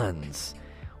of guns.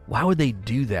 Why would they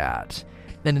do that?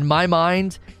 And in my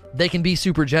mind, they can be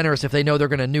super generous if they know they're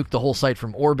going to nuke the whole site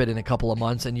from orbit in a couple of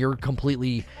months, and you're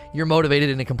motivated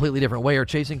in a completely different way, or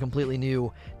chasing completely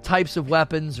new types of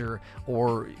weapons,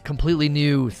 or completely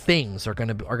new things are going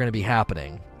to be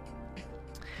happening.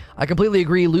 I completely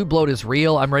agree. Loot bloat is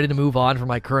real. I'm ready to move on from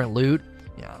my current loot.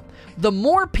 Yeah. The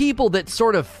more people that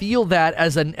sort of feel that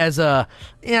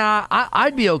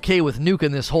I'd be okay with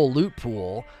nuking this whole loot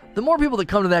pool. The more people that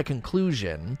come to that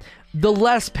conclusion, the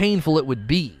less painful it would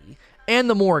be, and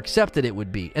the more accepted it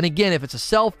would be. And again, if it's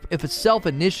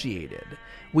self-initiated,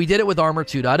 we did it with Armor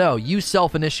 2.0. You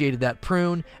self-initiated that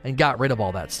prune and got rid of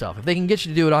all that stuff. If they can get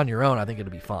you to do it on your own, I think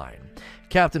it'll be fine.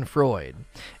 Captain Freud,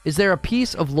 is there a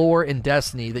piece of lore in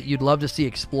Destiny that you'd love to see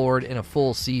explored in a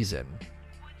full season?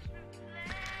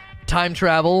 Time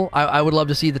travel. I would love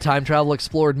to see the time travel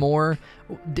explored more.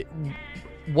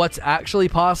 What's actually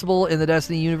possible in the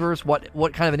Destiny universe? What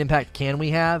kind of an impact can we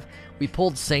have? We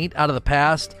pulled Saint out of the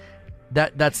past.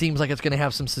 That seems like it's going to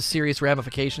have some serious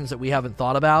ramifications that we haven't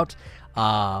thought about.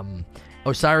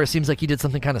 Osiris seems like he did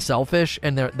something kind of selfish,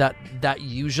 and that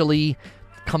usually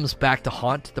comes back to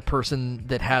haunt the person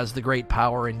that has the great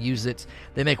power and use it.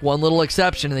 They make one little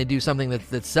exception and they do something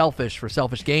that's selfish for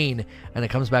selfish gain, and it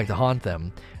comes back to haunt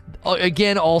them.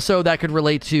 Again, also that could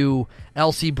relate to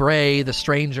Elsie Bray, the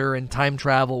stranger, and time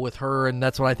travel with her, and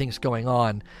that's what I think is going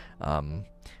on. I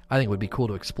think it would be cool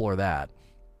to explore that.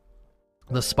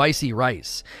 The spicy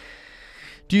rice.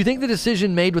 Do you think the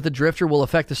decision made with the Drifter will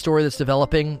affect the story that's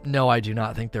developing? No, I do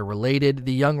not think they're related.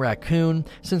 The young raccoon.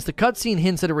 Since the cutscene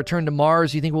hints at a return to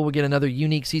Mars, you think we'll get another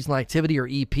unique seasonal activity or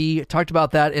EP? I talked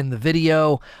about that in the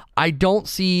video. I don't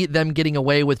see them getting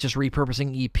away with just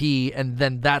repurposing EP and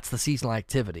then that's the seasonal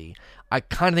activity. I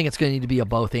kind of think it's going to need to be a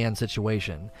both-and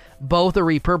situation. Both a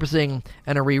repurposing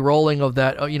and a re-rolling of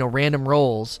that, random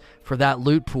rolls for that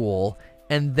loot pool,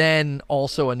 and then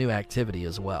also a new activity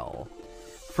as well.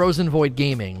 Frozen Void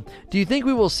Gaming. Do you think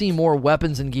we will see more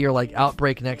weapons and gear like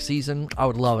Outbreak next season? I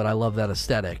would love it. I love that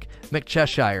aesthetic.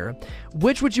 McCheshire.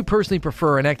 Which would you personally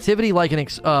prefer? An activity like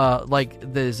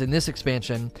like there's in this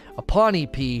expansion, a pawn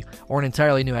EP, or an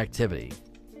entirely new activity?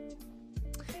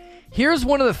 Here's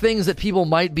one of the things that people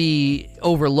might be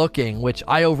overlooking, which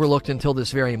I overlooked until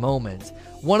this very moment.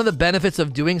 One of the benefits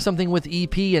of doing something with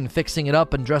EP and fixing it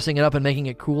up and dressing it up and making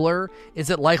it cooler is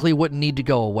it likely wouldn't need to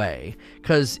go away,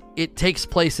 because it takes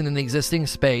place in an existing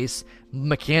space,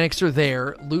 mechanics are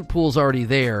there, loot pool's already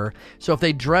there, so if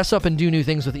they dress up and do new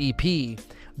things with EP,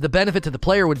 the benefit to the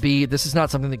player would be this is not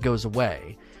something that goes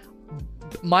away.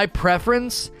 My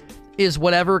preference is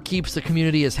whatever keeps the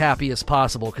community as happy as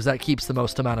possible, because that keeps the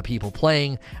most amount of people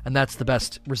playing, and that's the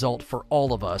best result for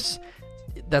all of us.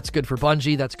 That's good for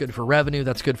Bungie, that's good for revenue,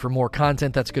 that's good for more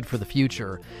content, that's good for the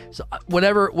future. So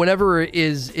whatever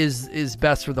is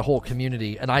best for the whole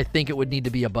community, and I think it would need to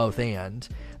be a both and,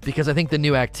 because I think the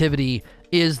new activity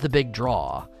is the big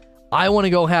draw. I want to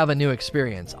go have a new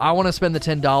experience. I want to spend the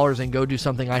 $10 and go do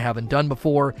something I haven't done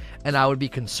before, and I would be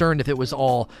concerned if it was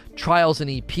all Trials and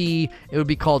EP. It would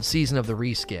be called Season of the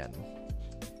Reskin.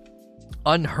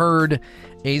 Unheard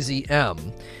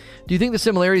AZM. Do you think the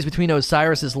similarities between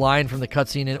Osiris' line from the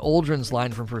cutscene and Uldren's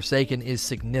line from Forsaken is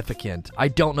significant? I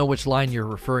don't know which line you're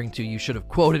referring to. You should have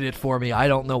quoted it for me. I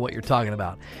don't know what you're talking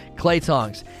about. Clay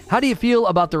Tongs. How do you feel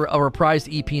about a reprised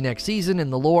EP next season?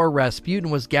 In the lore, Rasputin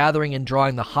was gathering and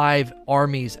drawing the Hive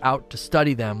armies out to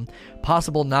study them.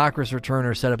 Possible Nokris return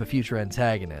or set up a future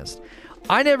antagonist.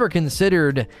 I never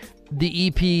considered the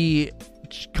EP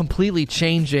completely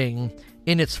changing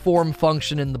in its form,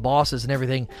 function, and the bosses and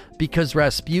everything, because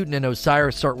Rasputin and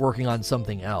Osiris start working on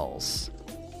something else.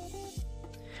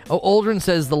 Oh, Uldren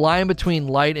says the line between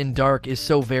light and dark is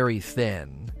so very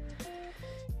thin.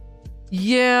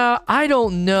 Yeah, I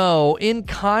don't know. In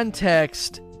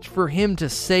context, for him to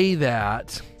say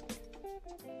that,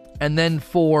 and then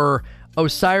for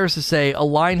Osiris to say, a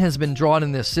line has been drawn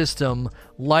in this system,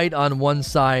 light on one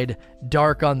side,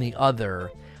 dark on the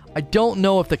other. I don't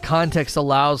know if the context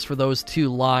allows for those two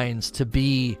lines to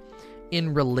be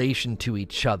in relation to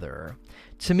each other.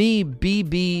 To me,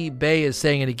 BB Bay is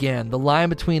saying it again. The line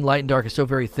between light and dark is so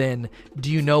very thin.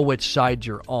 Do you know which side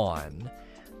you're on?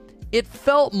 It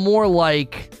felt more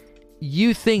like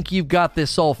you think you've got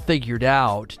this all figured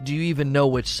out. Do you even know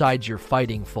which side you're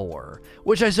fighting for?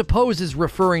 Which I suppose is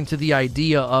referring to the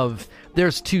idea of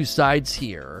there's two sides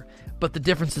here, but the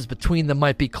differences between them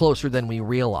might be closer than we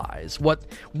realize. What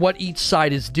each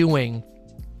side is doing,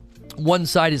 one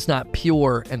side is not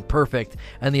pure and perfect,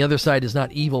 and the other side is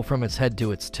not evil from its head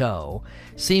to its toe.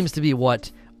 Seems to be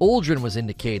what Uldren was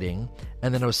indicating,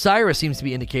 and then Osiris seems to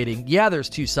be indicating, yeah, there's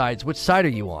two sides. Which side are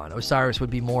you on? Osiris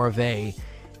would be more of an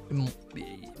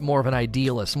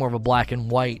idealist, more of a black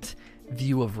and white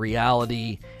view of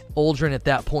reality. Uldren at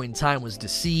that point in time was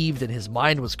deceived and his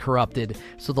mind was corrupted,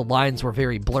 so the lines were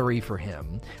very blurry for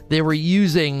him. They were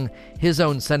using his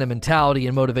own sentimentality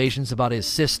and motivations about his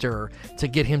sister to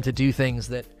get him to do things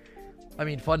that, I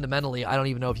mean, fundamentally, I don't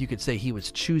even know if you could say he was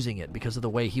choosing it because of the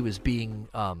way he was being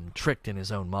tricked in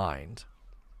his own mind.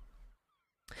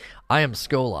 I am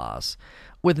Skolas.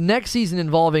 With next season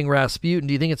involving Rasputin,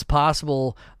 do you think it's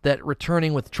possible that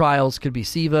returning with Trials could be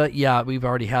Siva? Yeah, we've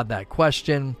already had that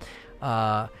question.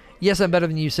 Yes, I'm Better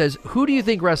Than You says, who do you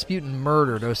think Rasputin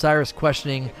murdered? Osiris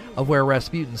questioning of where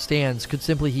Rasputin stands. Could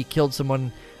simply he killed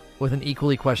someone with an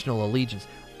equally questionable allegiance?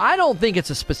 I don't think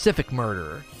it's a specific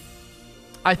murder.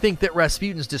 I think that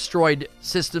Rasputin's destroyed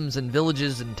systems and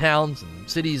villages and towns and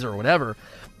cities or whatever.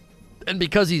 And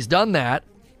because he's done that,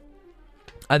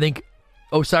 I think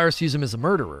Osiris views him as a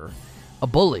murderer, a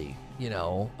bully,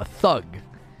 a thug.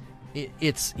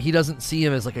 He doesn't see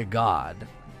him as like a god.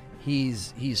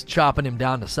 He's chopping him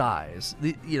down to size.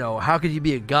 How could you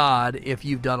be a god if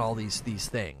you've done all these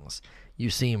things? You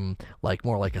seem like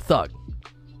more like a thug.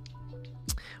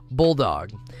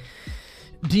 Bulldog.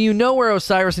 Do you know where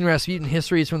Osiris and Rasputin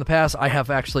history is from the past? I have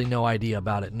actually no idea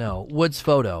about it, no. Woods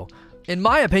Photo. In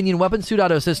my opinion, Weapons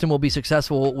 2.0 system will be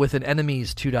successful with an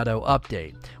Enemies 2.0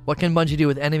 update. What can Bungie do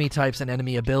with enemy types and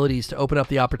enemy abilities to open up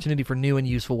the opportunity for new and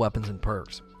useful weapons and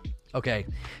perks? Okay,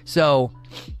 so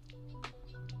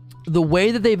the way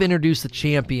that they've introduced the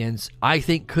champions, I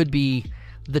think, could be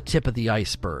the tip of the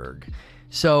iceberg.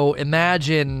 So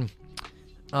imagine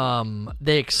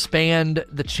they expand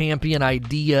the champion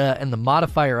idea and the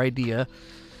modifier idea,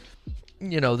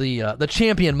 the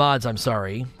champion mods, I'm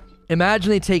sorry. Imagine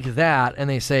they take that and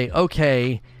they say,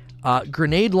 okay,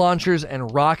 grenade launchers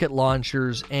and rocket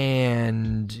launchers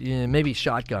and maybe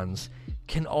shotguns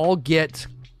can all get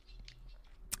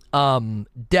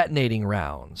detonating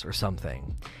rounds or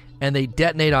something. And they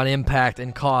detonate on impact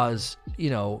and cause, they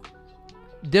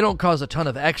don't cause a ton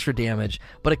of extra damage,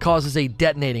 but it causes a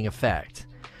detonating effect.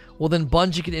 Well, then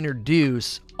Bungie could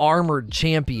introduce armored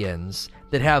champions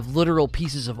that have literal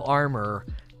pieces of armor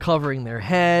covering their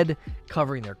head,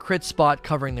 covering their crit spot,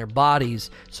 covering their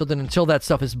bodies, so that until that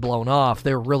stuff is blown off,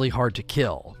 they're really hard to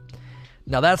kill.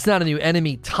 Now, that's not a new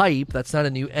enemy type, that's not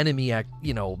a new enemy,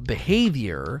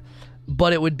 behavior,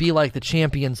 but it would be like the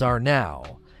champions are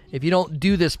now. If you don't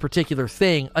do this particular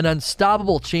thing, an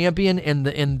unstoppable champion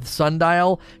in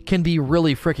Sundial can be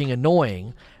really freaking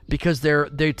annoying because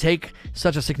they take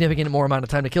such a significant more amount of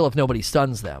time to kill if nobody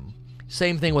stuns them.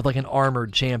 Same thing with like an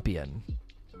armored champion.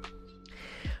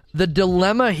 The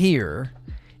dilemma here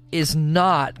is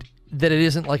not that it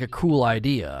isn't like a cool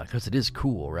idea, because it is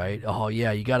cool, right? Oh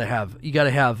yeah, you gotta have,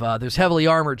 there's heavily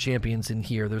armored champions in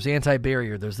here, there's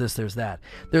anti-barrier, there's this, there's that.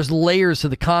 There's layers to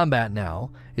the combat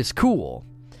now. It's cool.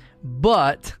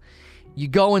 But you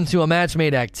go into a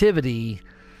match-made activity,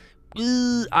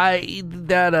 I think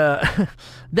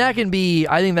that can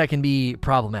be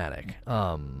problematic.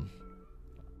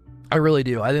 I really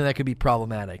do. I think that could be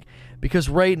problematic. Because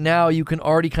right now you can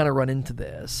already kind of run into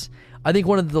this. I think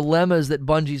one of the dilemmas that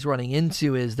Bungie's running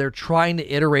into is they're trying to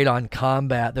iterate on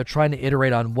combat. They're trying to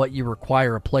iterate on what you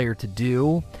require a player to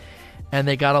do. And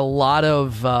they got a lot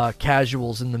of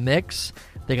casuals in the mix.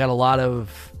 They got a lot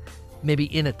of maybe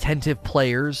inattentive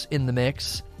players in the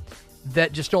mix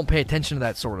that just don't pay attention to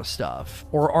that sort of stuff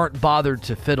or aren't bothered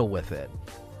to fiddle with it.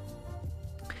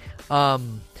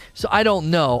 So I don't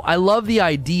know. I love the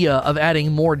idea of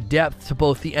adding more depth to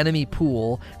both the enemy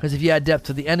pool, because if you add depth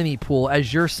to the enemy pool,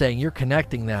 as you're saying, you're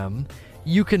connecting them.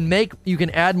 You can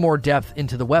add more depth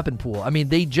into the weapon pool. I mean,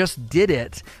 they just did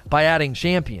it by adding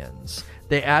champions.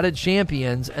 They added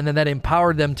champions, and then that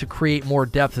empowered them to create more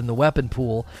depth in the weapon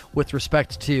pool with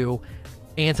respect to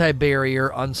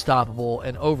anti-barrier, unstoppable,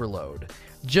 and overload.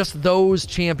 Just those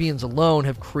champions alone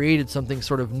have created something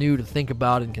sort of new to think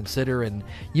about and consider, and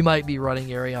you might be running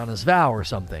Ariana's Vow or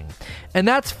something. And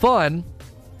that's fun.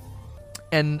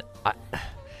 And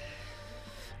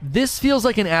this feels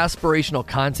like an aspirational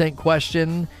content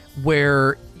question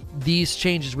where these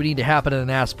changes would need to happen at an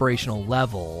aspirational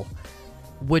level,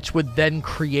 which would then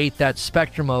create that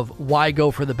spectrum of why go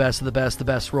for the best of the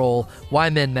best role, why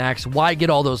min-max, why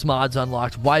get all those mods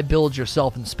unlocked, why build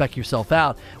yourself and spec yourself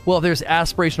out. Well, if there's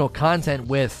aspirational content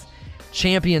with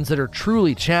champions that are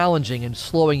truly challenging and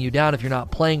slowing you down if you're not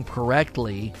playing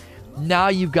correctly, now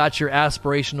you've got your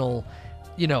aspirational,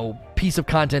 piece of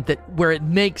content that where it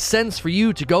makes sense for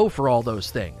you to go for all those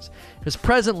things. Because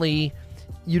presently,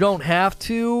 you don't have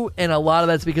to, and a lot of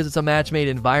that's because it's a match-made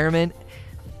environment.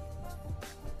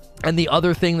 And the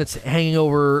other thing that's hanging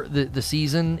over the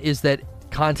season is that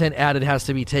content added has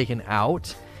to be taken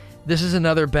out. This is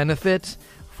another benefit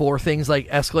for things like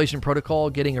Escalation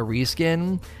Protocol getting a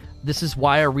reskin. This is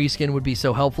why a reskin would be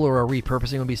so helpful, or a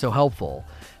repurposing would be so helpful.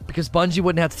 Because Bungie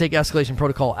wouldn't have to take Escalation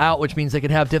Protocol out, which means they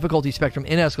could have difficulty spectrum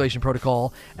in Escalation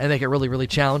Protocol and make it really, really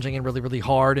challenging and really, really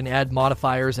hard, and add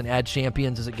modifiers and add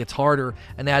champions as it gets harder,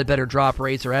 and add better drop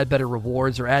rates or add better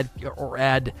rewards or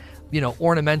add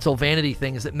ornamental vanity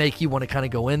things that make you want to kind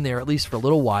of go in there, at least for a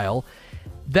little while.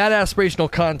 That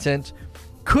aspirational content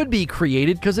could be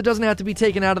created because it doesn't have to be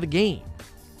taken out of the game.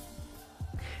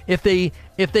 If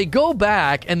they go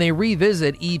back and they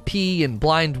revisit EP and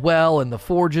Blind Well and the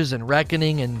Forges and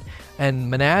Reckoning and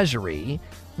Menagerie,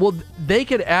 well, they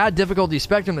could add difficulty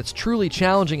spectrum that's truly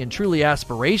challenging and truly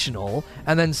aspirational,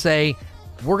 and then say,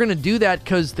 we're going to do that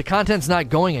because the content's not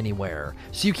going anywhere.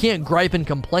 So you can't gripe and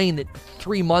complain that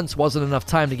 3 months wasn't enough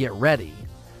time to get ready.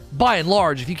 By and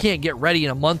large, if you can't get ready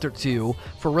in a month or two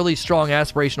for really strong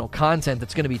aspirational content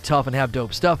that's going to be tough and have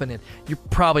dope stuff in it, you're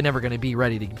probably never going to be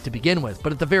ready to begin with.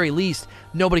 But at the very least,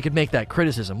 nobody could make that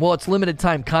criticism. Well, it's limited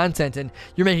time content, and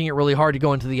you're making it really hard to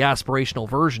go into the aspirational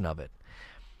version of it.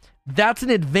 That's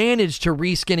an advantage to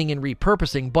reskinning and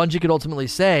repurposing. Bungie could ultimately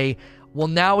say, well,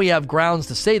 now we have grounds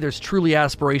to say there's truly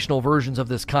aspirational versions of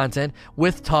this content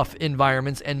with tough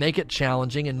environments, and make it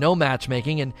challenging and no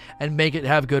matchmaking, and make it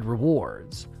have good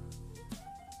rewards.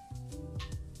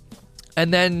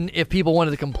 And then if people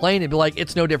wanted to complain, it'd be like,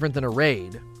 it's no different than a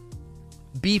raid.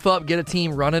 Beef up, get a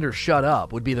team, run it, or shut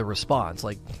up would be the response.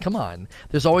 Like, come on.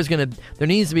 There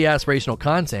needs to be aspirational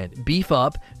content. Beef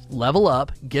up, level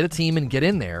up, get a team, and get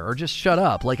in there, or just shut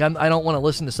up. Like, I don't want to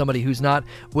listen to somebody who's not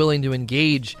willing to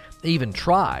engage, even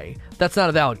try. That's not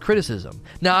a valid criticism.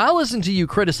 Now, I'll listen to you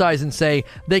criticize and say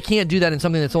they can't do that in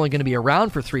something that's only going to be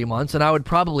around for 3 months, and I would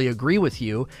probably agree with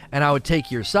you, and I would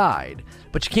take your side.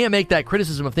 But you can't make that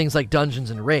criticism of things like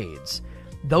dungeons and raids.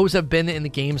 Those have been in the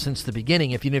game since the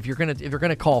beginning. If you're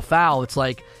gonna call foul, it's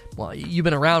like, well, you've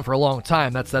been around for a long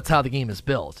time. That's how the game is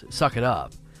built. Suck it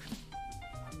up.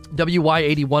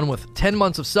 WY81 with 10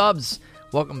 months of subs.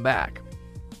 Welcome back.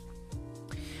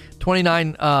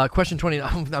 29 question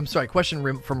 29. I'm sorry.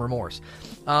 Question from Remorse.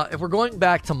 If we're going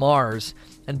back to Mars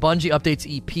and Bungie updates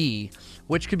EP,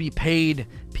 which could be paid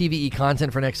PvE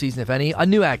content for next season, if any, a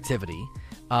new activity.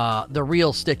 The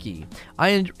real sticky.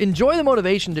 I enjoy the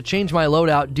motivation to change my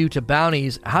loadout due to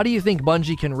bounties. How do you think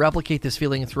Bungie can replicate this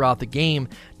feeling throughout the game,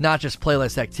 not just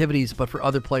playlist activities, but for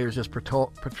other players just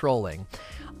patrolling?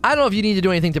 I don't know if you need to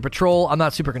do anything to patrol. I'm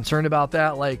not super concerned about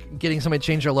that. Like, getting somebody to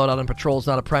change their loadout on patrol is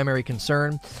not a primary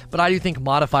concern. But I do think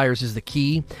modifiers is the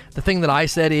key. The thing that I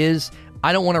said is,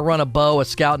 I don't want to run a bow, a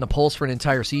scout, and a pulse for an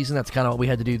entire season. That's kind of what we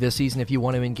had to do this season. If you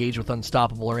want to engage with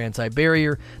unstoppable or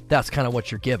anti-barrier, that's kind of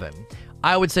what you're given.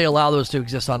 I would say allow those to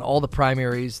exist on all the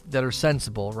primaries that are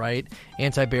sensible, right?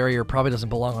 Anti-barrier probably doesn't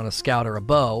belong on a scout or a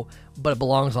bow, but it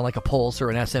belongs on like a pulse or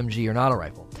an SMG or an auto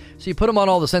rifle. So you put them on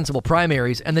all the sensible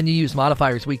primaries, and then you use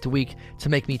modifiers week to week to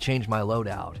make me change my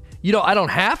loadout. You know, I don't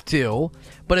have to,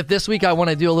 but if this week I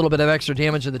want to do a little bit of extra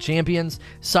damage to the champions,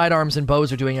 sidearms and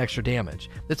bows are doing extra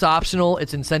damage. It's optional.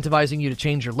 It's incentivizing you to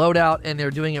change your loadout, and they're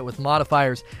doing it with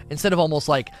modifiers instead of almost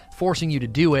like forcing you to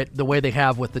do it the way they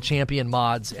have with the champion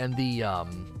mods and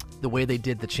the way they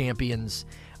did the champions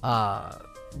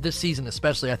this season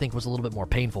especially, I think was a little bit more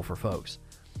painful for folks.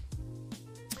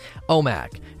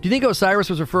 OMAC. Do you think Osiris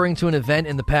was referring to an event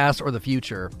in the past or the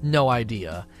future? No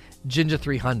idea. Jinja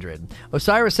 300.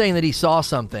 Osiris saying that he saw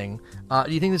something.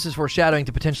 Do you think this is foreshadowing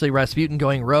to potentially Rasputin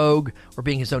going rogue or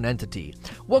being his own entity?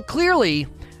 Well, clearly,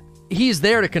 he's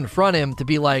there to confront him to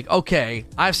be like, okay,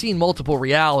 I've seen multiple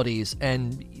realities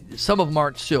and some of them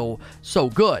aren't so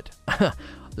good.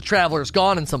 The Traveler's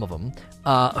gone in some of them.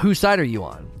 Whose side are you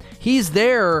on? He's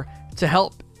there to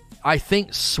help, I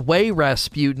think, sway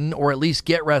Rasputin, or at least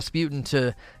get Rasputin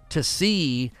to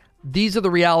see these are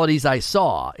the realities I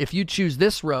saw. If you choose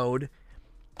this road,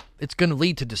 it's going to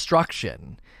lead to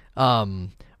destruction.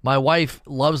 My wife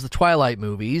loves the Twilight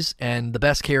movies, and the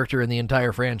best character in the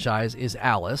entire franchise is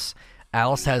Alice.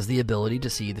 Alice has the ability to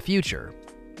see the future.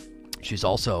 She's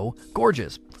also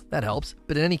gorgeous. That helps.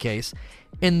 But in any case,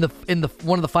 in the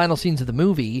one of the final scenes of the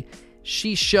movie,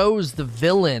 she shows the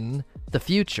villain the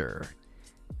future.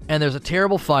 And there's a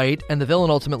terrible fight, and the villain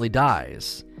ultimately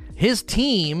dies. His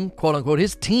team, quote unquote,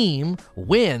 his team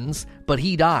wins, but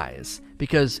he dies.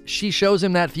 Because she shows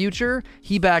him that future,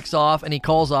 he backs off, and he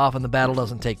calls off, and the battle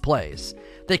doesn't take place.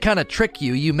 They kind of trick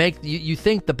you. You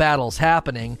think the battle's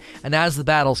happening, and as the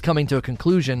battle's coming to a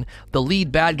conclusion, the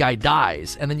lead bad guy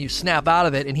dies, and then you snap out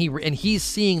of it, and he's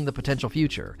seeing the potential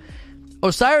future.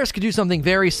 Osiris could do something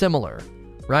very similar,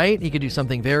 right? He could do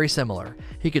something very similar.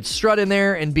 He could strut in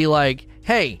there and be like,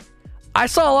 hey, I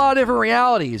saw a lot of different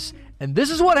realities, and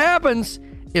this is what happens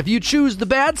if you choose the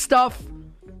bad stuff,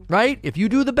 right? If you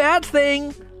do the bad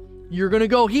thing, you're going to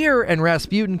go here, and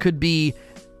Rasputin could be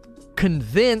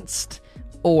convinced,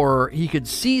 or he could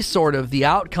see sort of the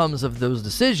outcomes of those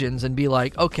decisions and be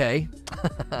like, okay,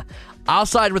 I'll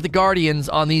side with the Guardians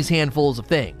on these handfuls of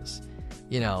things.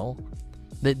 You know,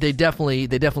 they definitely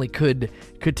could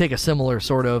take a similar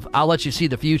sort of, I'll let you see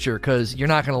the future because you're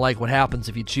not going to like what happens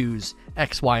if you choose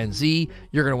X, Y, and Z.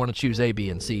 You're going to want to choose A, B,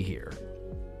 and C here.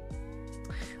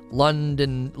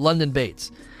 London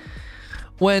Bates.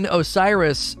 When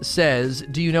Osiris says,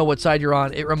 do you know what side you're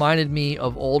on? It reminded me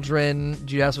of Aldrin.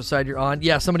 Did you ask what side you're on?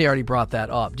 Yeah, somebody already brought that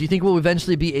up. Do you think we'll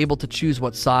eventually be able to choose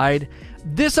what side?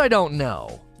 This I don't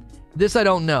know.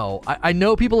 I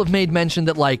know people have made mention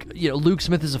that, like, you know, Luke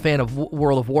Smith is a fan of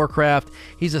World of Warcraft.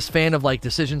 He's a fan of, like,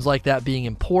 decisions like that being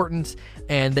important,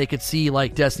 and they could see,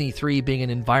 like, Destiny 3 being an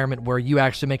environment where you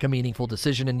actually make a meaningful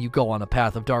decision and you go on a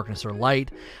path of darkness or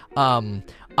light.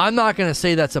 I'm not going to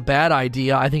say that's a bad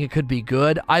idea. I think it could be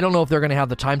good. I don't know if they're going to have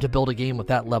the time to build a game with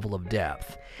that level of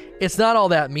depth. It's not all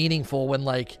that meaningful when,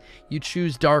 like, you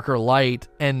choose dark or light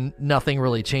and nothing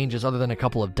really changes other than a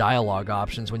couple of dialogue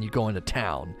options when you go into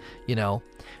town, you know?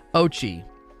 Ochi.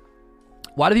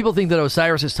 Why do people think that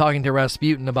Osiris is talking to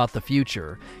Rasputin about the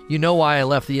future? You know why I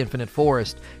left the Infinite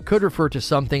Forest could refer to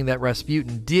something that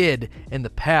Rasputin did in the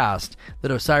past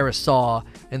that Osiris saw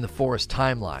in the forest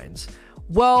timelines.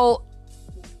 Well,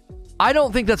 I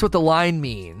don't think that's what the line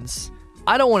means.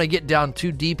 I don't want to get down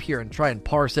too deep here and try and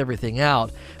parse everything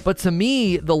out, but to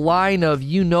me, the line of,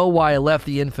 you know why I left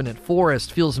the Infinite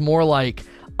Forest, feels more like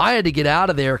I had to get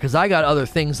out of there because I got other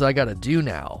things that I got to do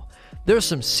now. There's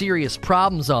some serious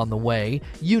problems on the way.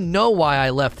 You know why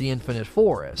I left the Infinite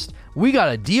Forest. We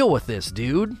got to deal with this,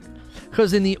 dude.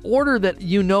 Because in the order that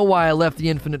you know why I left the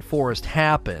Infinite Forest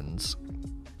happens,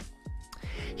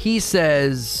 he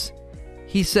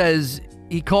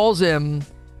calls him,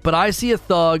 but I see a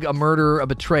thug, a murderer, a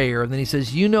betrayer, and then he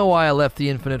says, you know why I left the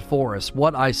Infinite Forest,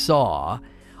 what I saw.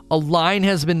 A line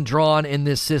has been drawn in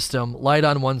this system, light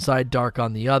on one side, dark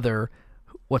on the other.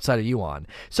 What side are you on?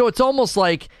 So it's almost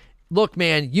like, look,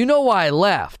 man, you know why I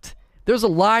left. There's a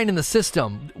line in the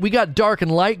system. We got dark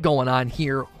and light going on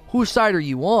here. Whose side are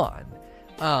you on?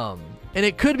 And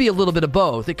it could be a little bit of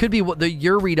both. It could be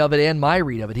your read of it and my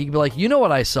read of it. He could be like, you know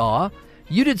what I saw?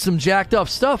 You did some jacked up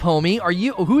stuff, homie.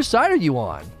 Whose side are you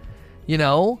on? You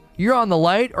know, You're on the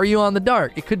light or you on the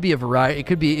dark? It could be a variety. It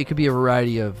could be a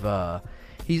variety of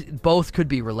both could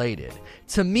be related.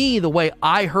 To me, the way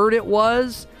I heard it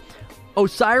was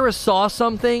Osiris saw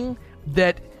something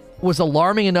that was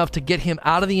alarming enough to get him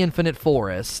out of the Infinite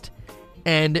Forest,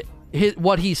 and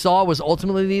what he saw was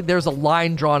ultimately there's a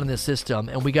line drawn in the system,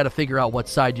 and we got to figure out what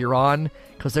side you're on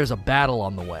because there's a battle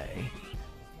on the way.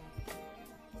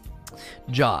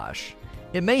 Josh,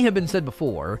 it may have been said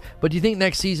before, but do you think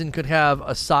next season could have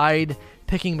a side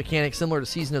picking mechanic similar to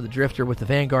Season of the Drifter with the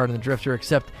Vanguard and the Drifter,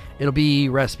 except it'll be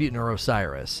Rasputin or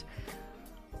Osiris?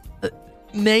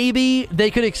 Maybe they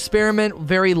could experiment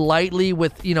very lightly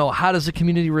with, how does the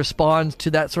community respond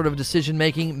to that sort of decision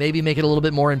making? Maybe make it a little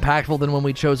bit more impactful than when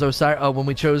we chose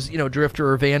Drifter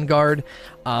or Vanguard.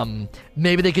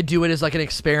 Maybe they could do it as like an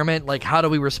experiment, like how do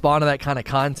we respond to that kind of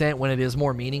content when it is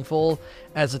more meaningful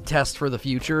as a test for the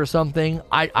future or something.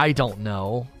 I don't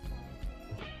know.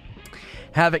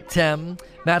 Havoc Tem,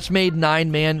 match made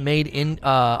 9-man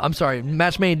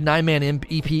match made 9-man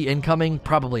EP incoming?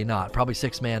 Probably not. Probably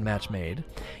 6-man match made.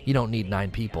 You don't need 9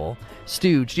 people.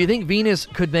 Stooge, do you think Venus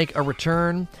could make a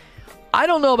return? I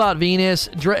don't know about Venus.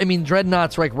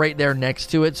 Dreadnought's like right there next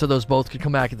to it, so those both could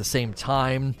come back at the same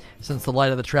time since the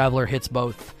Light of the Traveler hits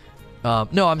both.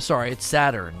 No, I'm sorry. It's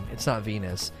Saturn. It's not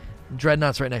Venus.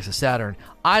 Dreadnought's right next to Saturn.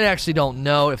 I actually don't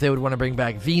know if they would want to bring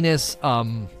back Venus.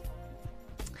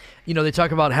 They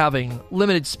talk about having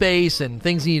limited space and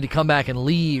things need to come back and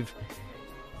leave.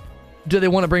 Do they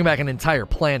want to bring back an entire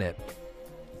planet?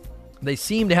 They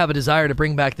seem to have a desire to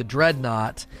bring back the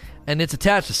Dreadnought, and it's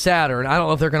attached to Saturn. I don't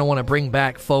know if they're going to want to bring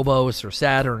back Phobos or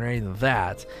Saturn or anything of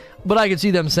that, but I could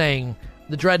see them saying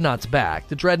the Dreadnought's back.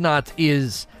 The Dreadnought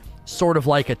is sort of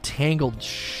like a Tangled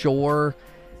Shore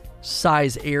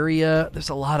size area. There's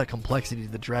a lot of complexity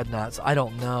to the Dreadnoughts. I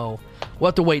don't know. We'll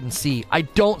have to wait and see. I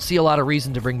don't see a lot of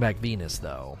reason to bring back Venus,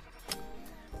 though.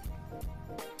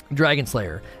 Dragon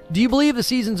Slayer, do you believe the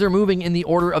seasons are moving in the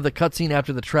order of the cutscene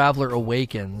after the Traveler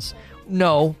awakens?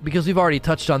 No, because we've already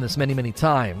touched on this many, many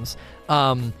times.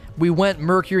 We went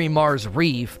Mercury, Mars,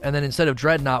 Reef, and then instead of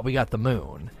Dreadnought, we got the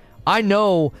Moon. I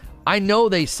know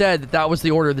they said that was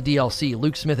the order of the DLC.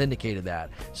 Luke Smith indicated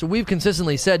that. So we've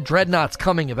consistently said Dreadnought's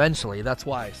coming eventually. That's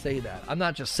why I say that. I'm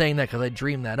not just saying that because I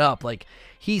dreamed that up. Like,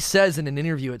 he says in an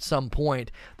interview at some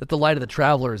point that the Light of the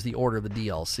Traveler is the order of the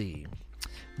DLC.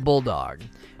 Bulldog, do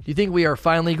you think we are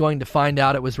finally going to find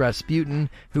out it was Rasputin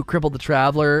who crippled the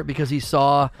Traveler because he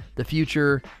saw the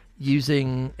future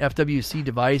using FWC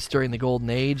device during the Golden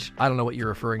Age? I don't know what you're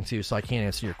referring to, so I can't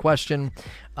answer your question.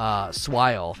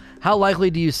 Swile, how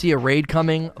likely do you see a raid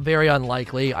coming? Very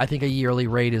unlikely. I think a yearly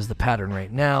raid is the pattern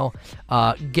right now.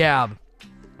 Gab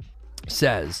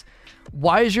says,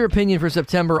 why is your opinion for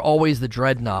September always the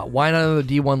Dreadnought? Why not another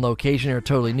D1 location or a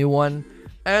totally new one?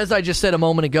 As I just said a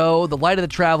moment ago, the Light of the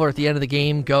Traveler at the end of the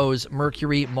game goes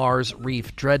Mercury, Mars,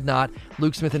 Reef, Dreadnought.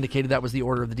 Luke Smith indicated that was the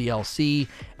order of the DLC,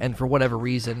 and for whatever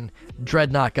reason,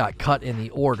 Dreadnought got cut in the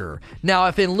order. Now,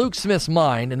 if in Luke Smith's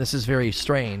mind, and this is very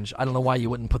strange, I don't know why you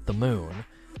wouldn't put the Moon,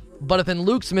 but if in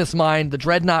Luke Smith's mind, the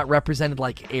Dreadnought represented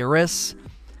like Eris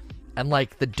and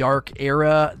like the Dark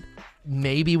Era,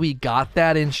 maybe we got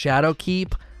that in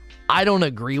Shadowkeep. I don't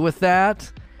agree with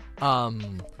that.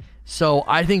 So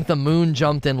I think the Moon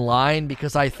jumped in line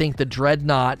because I think the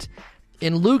Dreadnought,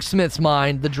 in Luke Smith's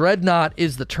mind, the Dreadnought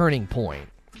is the turning point.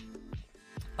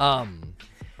 I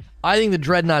think the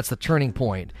Dreadnought's the turning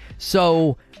point.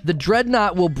 So the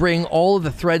Dreadnought will bring all of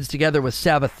the threads together with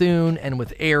Savathun and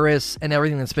with Eris and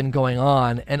everything that's been going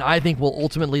on, and I think will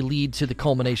ultimately lead to the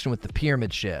culmination with the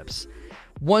Pyramid ships.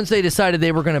 Once they decided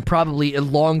they were going to probably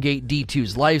elongate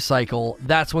D2's life cycle,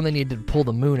 that's when they needed to pull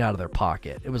the Moon out of their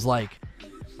pocket. It was like,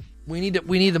 we need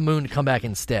the Moon to come back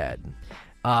instead.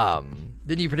 Didn't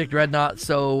you predict Dreadnought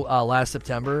last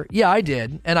September? Yeah, I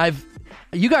did. And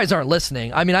you guys aren't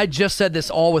listening. I mean, I just said this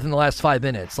all within the last 5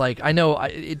 minutes. Like, I know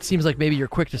it seems like maybe you're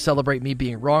quick to celebrate me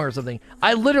being wrong or something.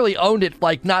 I literally owned it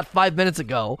like not 5 minutes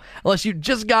ago, unless you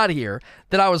just got here,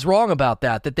 that I was wrong about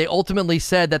that they ultimately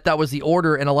said that was the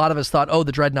order, and a lot of us thought, oh,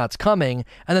 the Dreadnought's coming,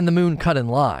 and then the Moon cut in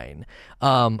line.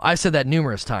 I've said that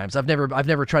numerous times. I've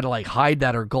never tried to like hide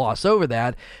that or gloss over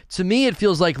that. To me, it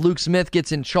feels like Luke Smith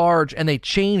gets in charge and they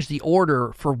change the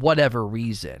order for whatever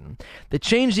reason. They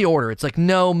change the order. It's like,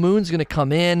 no, Moon's going to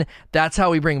come in. That's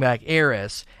how we bring back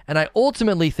Eris. And I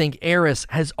ultimately think Eris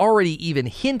has already even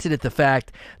hinted at the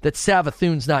fact that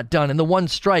Savathun's not done. In the one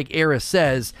strike, Eris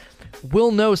says,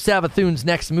 we'll know Savathun's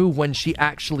next move when she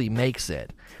actually makes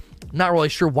it. Not really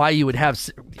sure why you would have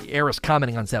Eris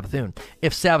commenting on Savathûn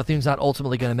if Savathûn's not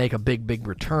ultimately going to make a big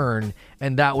return,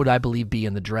 and that would, I believe, be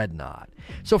in the Dreadnought.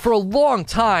 So for a long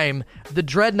time, the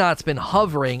Dreadnought's been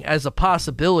hovering as a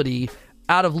possibility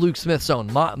out of Luke Smith's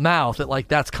own mouth that, like,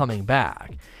 that's coming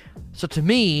back. So to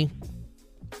me,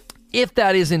 if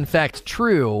that is in fact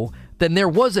true, then there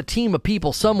was a team of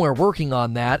people somewhere working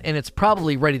on that, and it's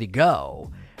probably ready to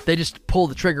go. They just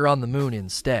pulled the trigger on the Moon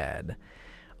instead.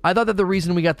 I thought that the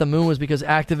reason we got the Moon was because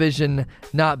Activision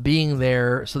not being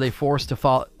there, so they aren't forced to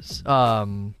follow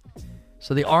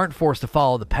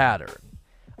the pattern.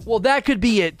 Well, that could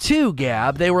be it too,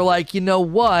 Gab. They were like, you know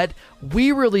what?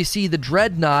 We really see the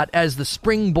Dreadnought as the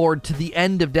springboard to the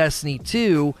end of Destiny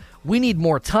 2. We need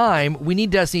more time. We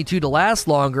need Destiny 2 to last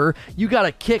longer. You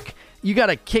gotta kick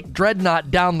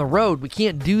Dreadnought down the road. We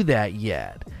can't do that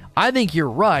yet. I think you're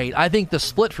right. I think the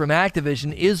split from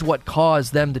Activision is what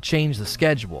caused them to change the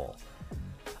schedule.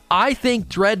 I think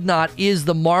Dreadnought is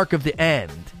the mark of the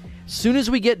end. Soon as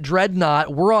we get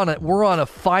Dreadnought, we're on a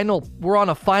final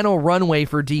runway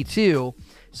for D2.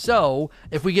 So,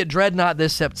 if we get Dreadnought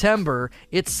this September,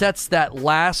 it sets that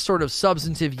last sort of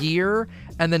substantive year,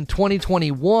 and then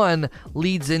 2021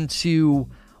 leads into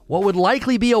what would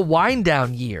likely be a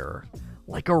wind-down year,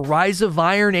 like a Rise of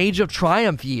Iron, Age of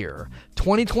Triumph year.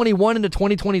 2021 into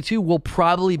 2022 will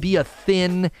probably be a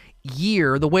thin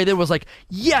year, the way that it was like,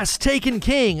 yes, Taken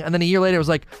King, and then a year later it was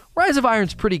like, Rise of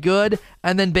Iron's pretty good,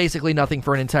 and then basically nothing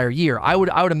for an entire year. I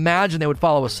would imagine they would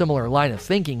follow a similar line of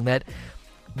thinking, that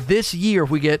this year,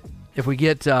 if we get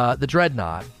the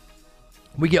Dreadnought,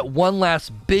 we get one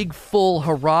last big full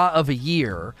hurrah of a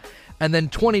year, and then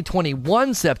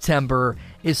 2021 September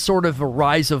is sort of a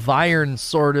Rise of Iron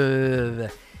sort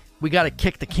of, we got to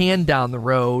kick the can down the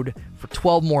road for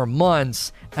 12 more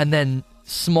months, and then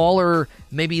smaller,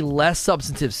 maybe less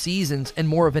substantive seasons, and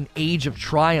more of an Age of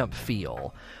Triumph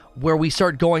feel, where we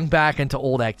start going back into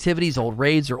old activities, old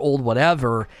raids, or old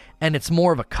whatever, and it's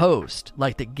more of a coast.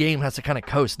 Like, the game has to kind of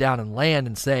coast down and land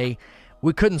and say,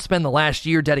 we couldn't spend the last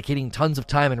year dedicating tons of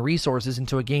time and resources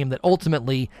into a game that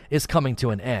ultimately is coming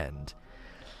to an end.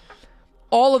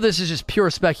 All of this is just pure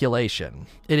speculation.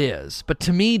 It is. But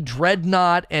to me,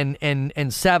 Dreadnought and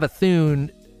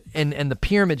Savathûn and the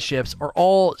pyramid ships are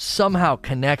all somehow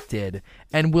connected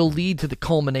and will lead to the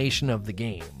culmination of the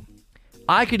game.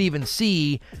 I could even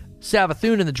see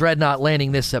Savathûn and the Dreadnought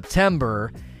landing this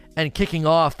September and kicking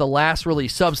off the last really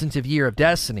substantive year of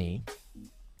Destiny.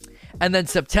 And then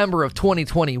September of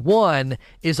 2021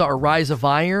 is our Rise of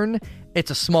Iron.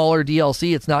 It's a smaller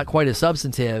DLC. It's not quite as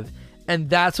substantive. And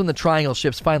that's when the Triangle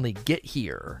ships finally get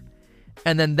here.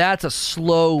 And then that's a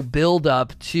slow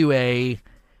build-up to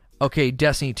okay,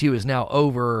 Destiny 2 is now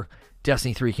over.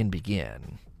 Destiny 3 can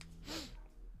begin.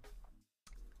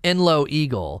 Enlow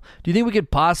Eagle. Do you think we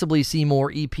could possibly see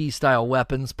more EP-style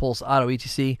weapons, Pulse Auto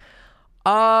ETC?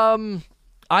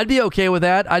 I'd be okay with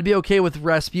that. I'd be okay with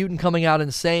Rasputin coming out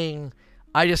and saying,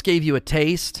 I just gave you a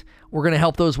taste. We're going to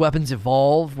help those weapons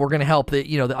evolve. We're going to help the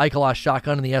Ikelos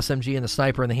shotgun and the SMG and the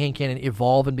sniper and the hand cannon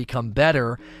evolve and become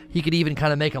better. He could even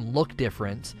kind of make them look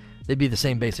different. They'd be the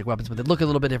same basic weapons, but they'd look a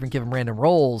little bit different, give them random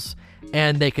rolls,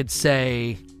 and they could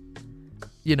say,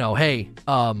 hey,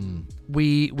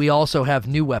 we also have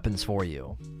new weapons for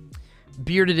you.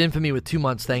 Bearded Infamy with 2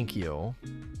 months, thank you.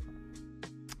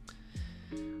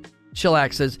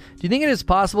 Chillax says, do you think it is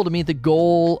possible to meet the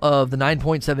goal of the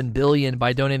 $9.7 billion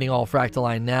by donating all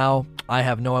Fractaline now? I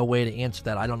have no way to answer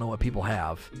that. I don't know what people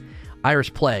have.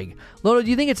 Irish Plague. Lono, do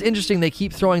you think it's interesting they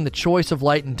keep throwing the choice of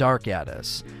light and dark at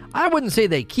us? I wouldn't say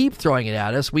they keep throwing it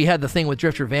at us. We had the thing with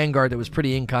Drifter Vanguard that was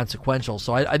pretty inconsequential,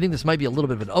 so I think this might be a little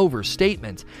bit of an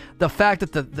overstatement. The fact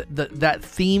that that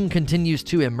theme continues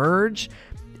to emerge,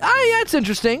 yeah, it's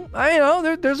interesting.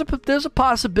 There's a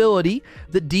possibility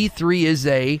that D3 is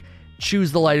a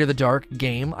choose the light or the dark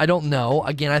game. I don't know.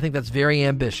 Again, I think that's very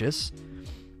ambitious.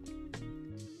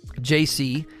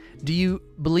 JC, do you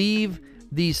believe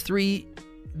these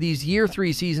year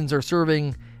 3 seasons are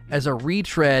serving as a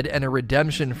retread and a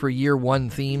redemption for year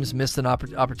 1 themes missed an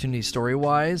opportunity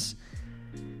story-wise?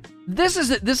 This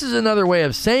is another way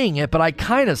of saying it, but I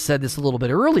kind of said this a little bit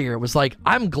earlier. It was like,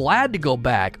 I'm glad to go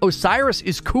back. Osiris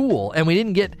is cool, and we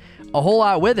didn't get a whole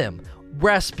lot with him.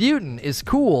 Rasputin is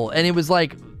cool, and it was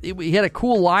like, he had a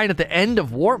cool line at the end of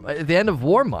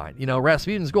Warmind.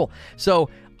 Rasputin's cool. So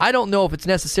I don't know if it's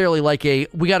necessarily like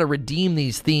we got to redeem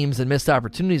these themes and missed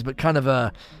opportunities, but kind of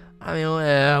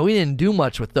we didn't do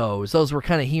much with those. Those were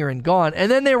kind of here and gone. And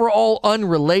then they were all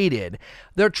unrelated.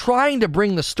 They're trying to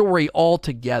bring the story all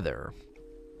together.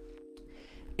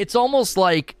 It's almost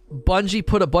like Bungie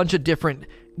put a bunch of different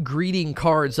greeting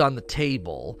cards on the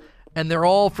table, and they're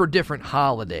all for different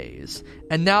holidays.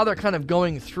 And now they're kind of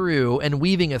going through and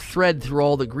weaving a thread through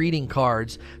all the greeting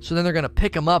cards. So then they're going to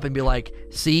pick them up and be like,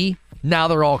 see, now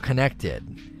they're all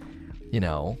connected. You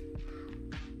know,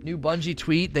 new Bungie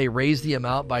tweet, they raised the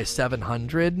amount by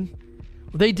 700.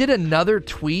 They did another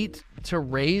tweet to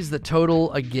raise the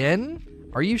total again.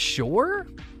 Are you sure?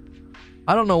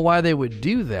 I don't know why they would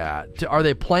do that. Are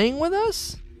they playing with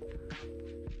us?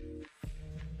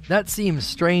 That seems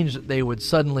strange that they would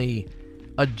suddenly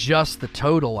adjust the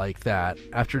total like that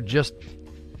after just...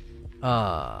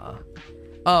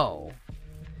 Oh.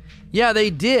 Yeah, they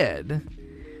did.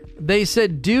 They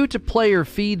said, due to player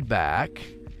feedback,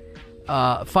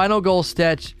 final goal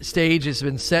stage has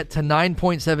been set to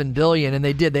 9.7 billion, and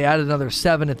they did. They added another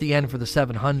 7 at the end for the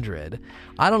 700.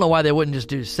 I don't know why they wouldn't just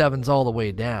do 7s all the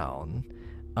way down.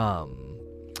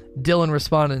 Dylan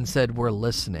responded and said, we're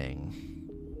listening.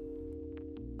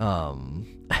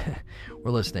 We're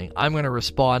listening. I'm going to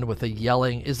respond with a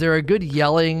yelling. Is there a good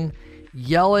yelling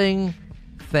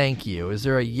thank you? Is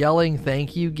there a yelling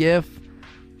thank you gif?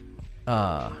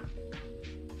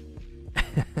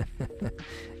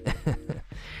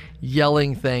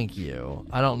 Yelling thank you.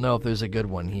 I don't know if there's a good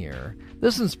one here.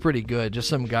 This one's pretty good. Just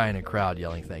some guy in a crowd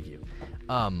yelling thank you.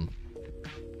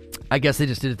 I guess they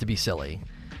just did it to be silly.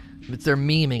 But they're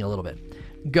memeing a little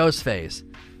bit. Ghostface.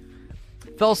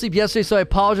 Fell asleep yesterday, so I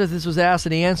apologize if this was asked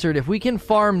and answered. If we can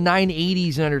farm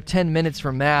 980s in under 10 minutes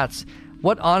from mats,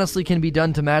 what honestly can be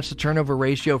done to match the turnover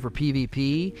ratio for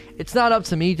PvP? It's not up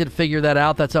to me to figure that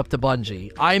out. That's up to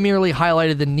Bungie. I merely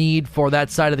highlighted the need for that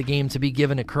side of the game to be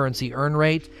given a currency earn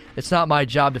rate. It's not my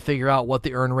job to figure out what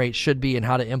the earn rate should be and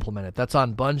how to implement it. That's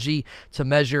on Bungie to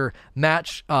measure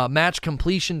match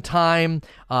completion time.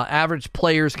 Average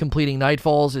players completing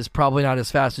Nightfalls is probably not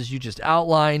as fast as you just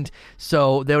outlined.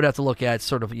 So they would have to look at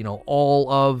sort of,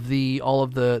 all of the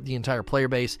entire player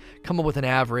base, come up with an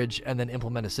average, and then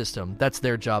implement a system. That's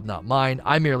their job, not mine.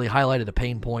 I merely highlighted a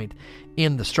pain point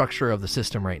in the structure of the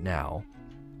system right now.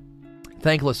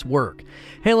 Thankless work.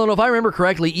 Hey, Lono, if I remember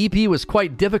correctly, EP was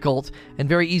quite difficult and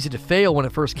very easy to fail when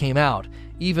it first came out,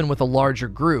 even with a larger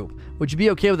group. Would you be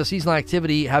okay with a seasonal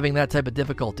activity having that type of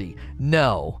difficulty?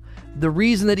 No. The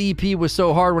reason that EP was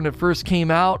so hard when it first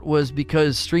came out was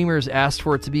because streamers asked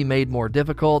for it to be made more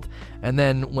difficult, and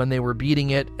then when they were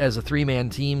beating it as a 3-man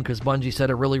team, because Bungie said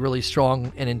a really, really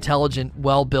strong and intelligent,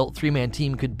 well-built 3-man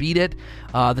team could beat it,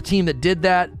 the team that did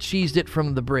that cheesed it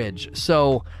from the bridge.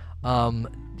 So,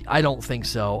 I don't think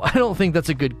so. I don't think that's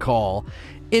a good call.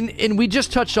 And we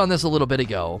just touched on this a little bit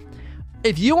ago.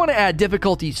 If you want to add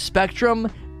difficulty spectrum,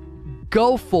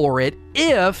 go for it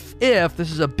if,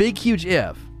 this is a big, huge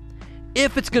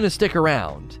if it's going to stick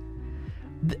around.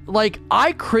 Like,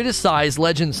 I criticize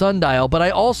Legend Sundial, but I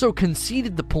also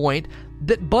conceded the point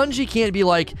that Bungie can't be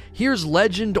like, here's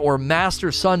Legend or Master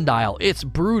Sundial. It's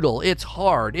brutal, it's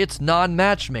hard, it's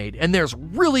non-match made, and there's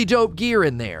really dope gear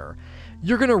in there.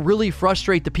 You're going to really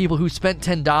frustrate the people who spent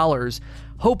 $10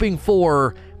 hoping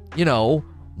for,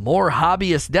 more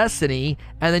hobbyist Destiny,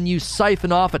 and then you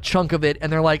siphon off a chunk of it,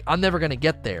 and they're like, I'm never going to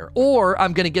get there. Or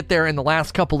I'm going to get there in the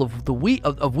last couple of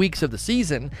weeks of the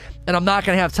season, and I'm not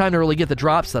going to have time to really get the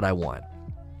drops that I want.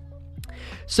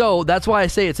 So that's why I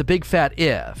say it's a big fat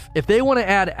if. If they want to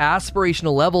add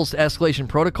aspirational levels to Escalation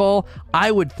Protocol,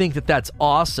 I would think that that's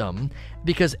awesome,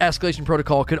 because Escalation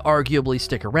Protocol could arguably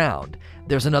stick around.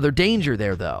 There's another danger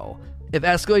there, though. If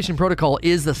Escalation Protocol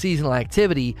is the seasonal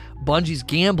activity, Bungie's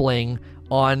gambling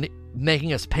on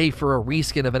making us pay for a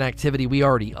reskin of an activity we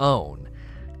already own.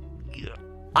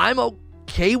 I'm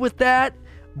okay with that,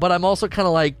 but I'm also kind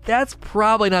of like, that's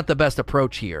probably not the best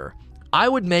approach here. I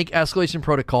would make Escalation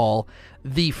Protocol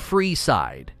the free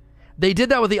side. They did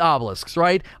that with the obelisks,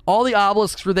 right? All the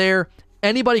obelisks were there.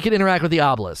 Anybody could interact with the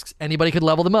obelisks. Anybody could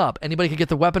level them up. Anybody could get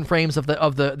the weapon frames of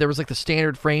the there was like the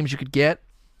standard frames you could get,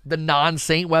 the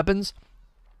non-saint weapons.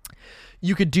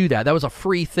 You could do that. That was a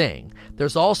free thing.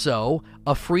 There's also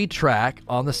a free track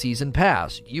on the season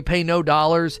pass. You pay no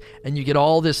dollars and you get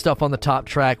all this stuff on the top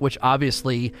track, which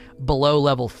obviously below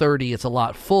level 30, it's a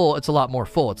lot more full. It's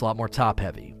a lot more top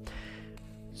heavy.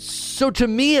 So to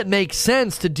me, it makes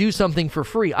sense to do something for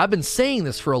free. I've been saying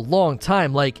this for a long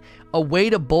time. Like, a way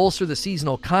to bolster the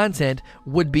seasonal content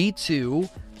would be to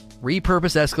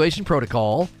repurpose Escalation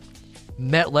Protocol,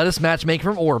 let us matchmake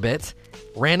from orbit,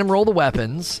 random roll the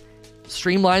weapons,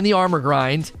 streamline the armor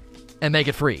grind, and make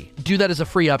it free. Do that as a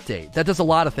free update. That does a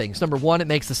lot of things. Number one, it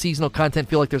makes the seasonal content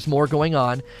feel like there's more going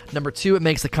on. Number two, it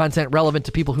makes the content relevant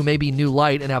to people who may be new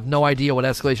light and have no idea what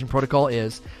Escalation Protocol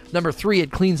is. Number three,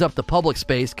 it cleans up the public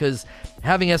space, because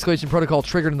having Escalation Protocol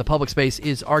triggered in the public space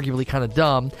is arguably kind of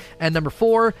dumb. And number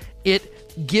 4,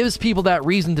 it gives people that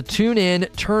reason to tune in,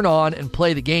 turn on, and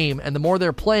play the game. And the more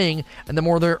they're playing and the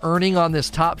more they're earning on this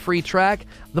top free track,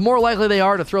 the more likely they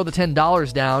are to throw the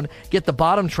 $10 down, get the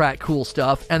bottom track cool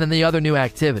stuff, and then the other new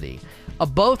activity. A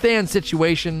both-and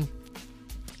situation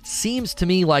seems to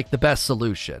me like the best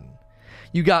solution.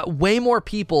 You got way more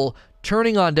people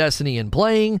turning on Destiny and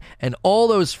playing, and all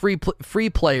those free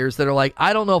players that are like,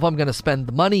 I don't know if I'm going to spend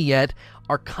the money yet,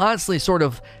 are constantly sort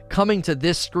of coming to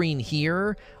this screen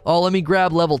here. Oh, let me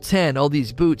grab level 10. Oh,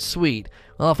 these boots, sweet.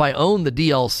 Well, if I own the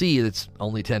DLC that's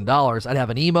only $10, I'd have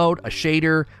an emote, a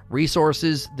shader,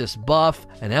 resources, this buff,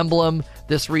 an emblem,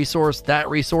 this resource,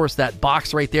 that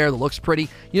box right there that looks pretty.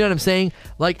 You know what I'm saying?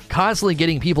 Like, constantly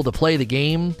getting people to play the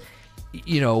game,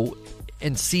 you know,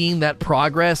 and seeing that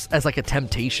progress as like a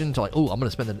temptation to like, oh, I'm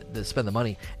going to spend the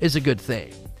money is a good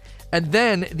thing. And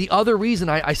then the other reason,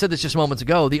 I said this just moments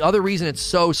ago, the other reason it's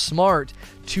so smart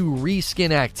to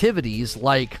reskin activities,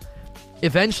 like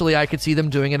eventually I could see them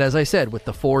doing it, as I said, with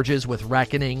the Forges, with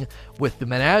Reckoning, with the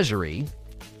Menagerie.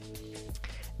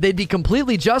 They'd be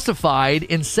completely justified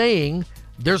in saying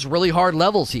there's really hard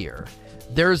levels here.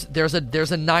 There's a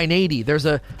 980. There's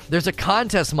a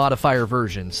contest modifier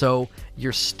version. So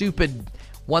your stupid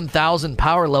 1000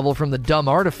 power level from the dumb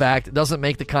artifact doesn't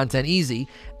make the content easy.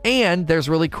 And there's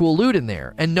really cool loot in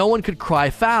there. And no one could cry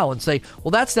foul and say,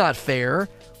 well, that's not fair.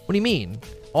 What do you mean?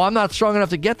 Oh, I'm not strong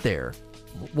enough to get there.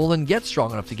 Well, then get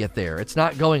strong enough to get there. It's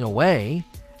not going away.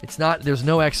 There's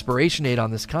no expiration date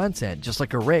on this content, just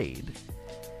like a raid.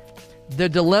 The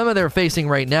dilemma they're facing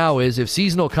right now is if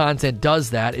seasonal content does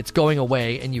that, it's going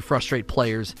away and you frustrate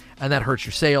players, and that hurts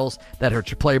your sales, that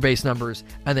hurts your player base numbers,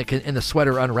 and the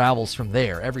sweater unravels from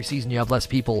there. Every season you have less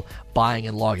people buying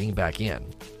and logging back in.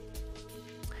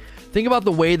 Think about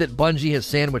the way that Bungie has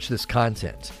sandwiched this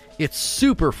content. It's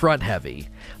super front heavy.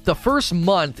 The first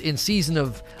month in Season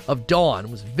of Dawn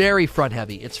was very front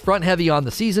heavy. It's front heavy on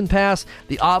the season pass,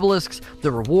 the obelisks,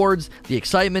 the rewards, the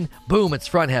excitement. Boom, it's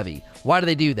front heavy. Why do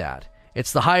they do that?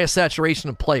 It's the highest saturation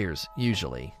of players,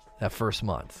 usually, that first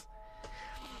month.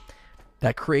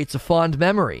 That creates a fond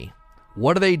memory.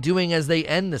 What are they doing as they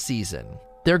end the season?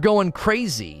 They're going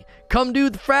crazy. Come do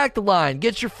the fractal line.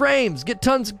 Get your frames. Get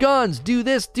tons of guns. Do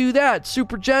this, do that.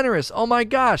 Super generous. Oh my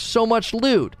gosh, so much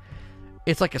loot.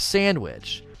 It's like a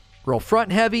sandwich. Real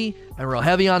front heavy and real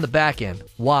heavy on the back end.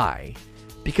 Why?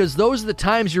 Because those are the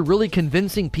times you're really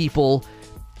convincing people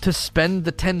to spend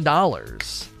the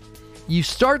 $10. You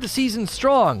start the season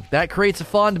strong. That creates a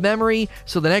fond memory.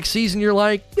 So the next season you're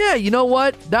like, yeah, you know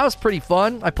what? That was pretty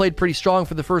fun. I played pretty strong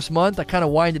for the first month. I kind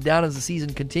of winded down as the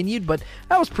season continued, but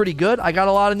that was pretty good. I got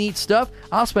a lot of neat stuff.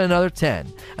 I'll spend another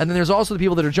 10. And then there's also the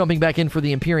people that are jumping back in for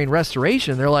the Empyrean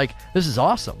Restoration. They're like, this is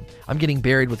awesome. I'm getting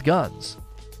buried with guns.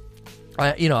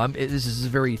 This is a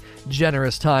very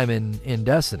generous time in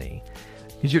Destiny.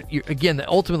 Because you're again,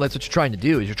 ultimately that's what you're trying to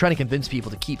do, is you're trying to convince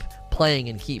people to keep playing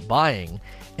and keep buying.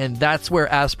 And that's where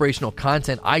aspirational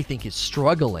content, I think, is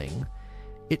struggling.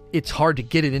 It's hard to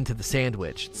get it into the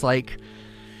sandwich. It's like,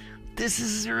 this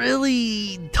is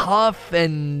really tough,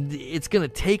 and it's going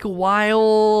to take a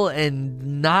while,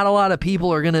 and not a lot of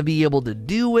people are going to be able to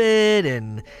do it.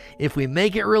 And if we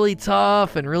make it really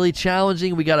tough and really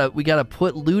challenging, we gotta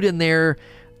put loot in there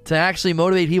to actually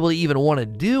motivate people to even want to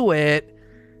do it.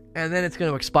 And then it's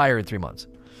going to expire in 3 months.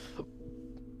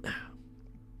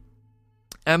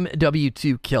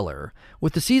 MW2 Killer.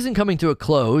 With the season coming to a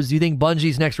close, do you think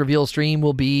Bungie's next reveal stream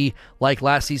will be like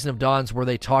last season of Dawn's, where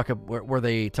they talk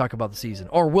about the season?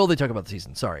 Or will they talk about the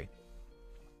season? Sorry.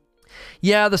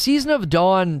 Yeah, the Season of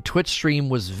Dawn Twitch stream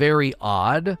was very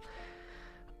odd.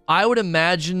 I would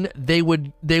imagine they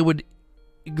would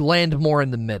land more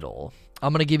in the middle.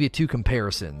 I'm going to give you 2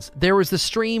 comparisons. There was the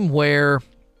stream where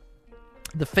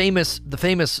the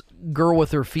famous girl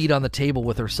with her feet on the table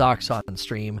with her socks on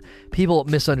stream, people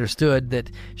misunderstood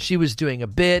that she was doing a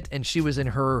bit and she was in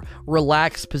her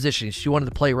relaxed position. She wanted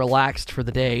to play relaxed for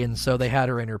the day, and so they had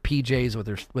her in her PJs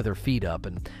with her feet up,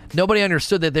 and nobody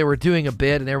understood that they were doing a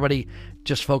bit, and everybody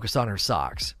just focused on her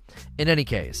socks. In any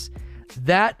case,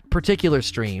 that particular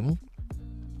stream,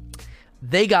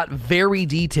 they got very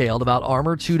detailed about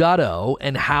Armor 2.0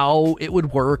 and how it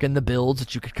would work and the builds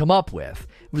that you could come up with.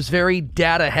 It was very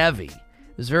data heavy.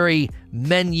 It was very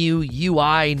menu,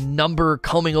 UI, number,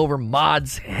 combing over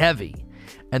mods heavy.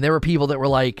 And there were people that were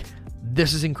like,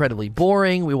 this is incredibly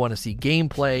boring. We want to see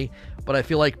gameplay. But I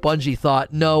feel like Bungie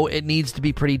thought, no, it needs to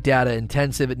be pretty data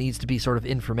intensive. It needs to be sort of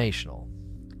informational.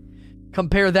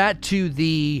 Compare that to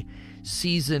the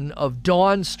Season of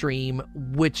Dawn stream,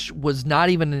 which was not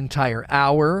even an entire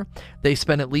hour. They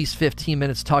spent at least 15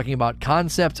 minutes talking about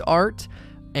concept art,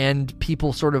 and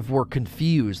people sort of were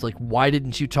confused. Like, why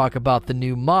didn't you talk about the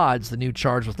new mods, the new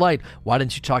Charged with Light? Why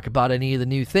didn't you talk about any of the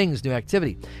new things, new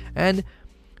activity? And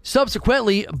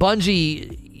subsequently,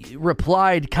 Bungie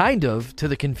replied kind of to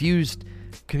the confused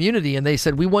community, and they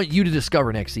said, we want you to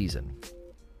discover next season.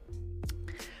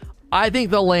 I think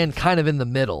they'll land kind of in the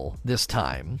middle this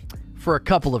time for a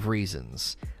couple of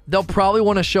reasons. They'll probably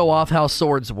want to show off how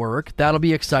swords work. That'll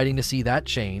be exciting to see that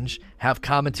change. Have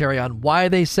commentary on why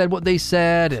they said what they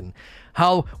said and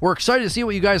how we're excited to see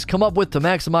what you guys come up with to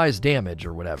maximize damage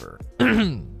or whatever.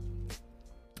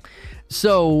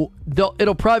 So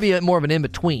it'll probably be more of an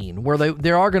in-between where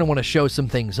they are going to want to show some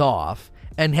things off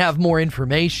and have more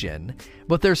information,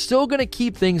 but they're still going to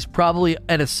keep things probably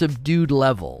at a subdued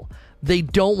level. They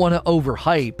don't want to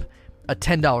overhype a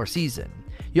 $10 season.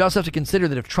 You also have to consider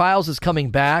that if Trials is coming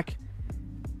back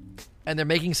and they're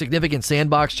making significant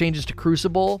sandbox changes to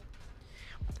Crucible,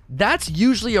 that's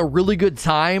usually a really good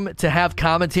time to have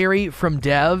commentary from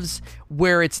devs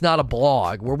where it's not a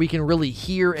blog, where we can really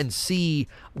hear and see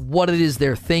what it is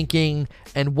they're thinking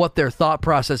and what their thought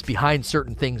process behind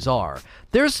certain things are.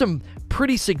 There's some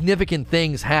pretty significant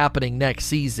things happening next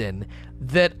season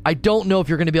that I don't know if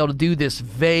you're going to be able to do this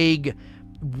vague,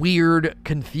 weird,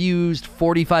 confused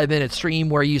 45-minute stream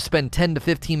where you spend 10 to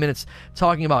 15 minutes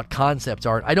talking about concept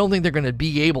art. I don't think they're going to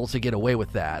be able to get away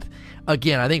with that.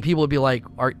 Again, I think people would be like,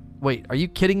 are you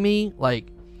kidding me? Like,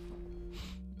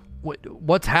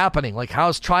 what's happening? Like,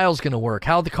 how's Trials going to work?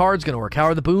 How are the cards going to work? How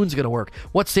are the boons going to work?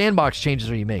 What sandbox changes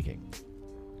are you making?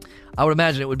 I would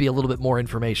imagine it would be a little bit more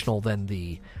informational than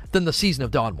the Season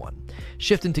of Dawn one.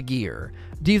 Shift into gear.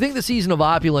 Do you think the Season of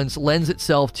Opulence lends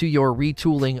itself to your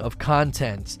retooling of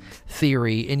content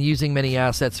theory in using many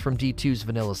assets from D2's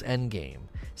Vanilla's Endgame?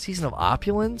 Season of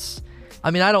Opulence?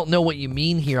 I mean, I don't know what you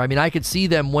mean here. I mean, I could see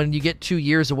them when you get 2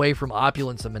 years away from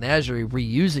Opulence and Menagerie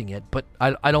reusing it, but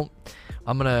I don't...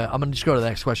 I'm gonna just go to the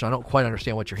next question. I don't quite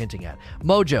understand what you're hinting at.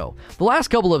 Mojo, the last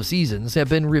couple of seasons have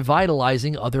been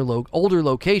revitalizing other older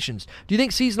locations. Do you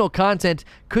think seasonal content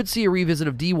could see a revisit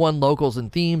of D1 locals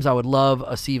and themes? I would love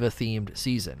a Siva-themed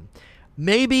season.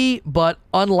 Maybe, but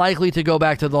unlikely to go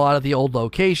back to a lot of the old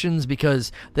locations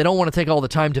because they don't want to take all the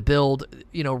time to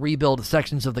rebuild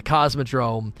sections of the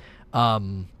Cosmodrome,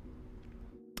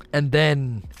 and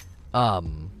then,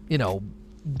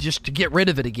 just to get rid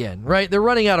of it again, right? They're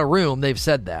running out of room. They've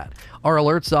said that. Are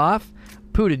alerts off?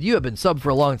 Pooted, you have been subbed for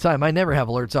a long time. I never have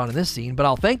alerts on in this scene, but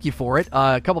I'll thank you for it.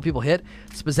 A couple people hit.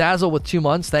 Spazazzle with 2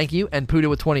 months, thank you. And Pooted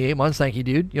with 28 months, thank you,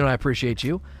 dude. I appreciate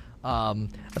you.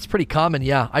 That's pretty common,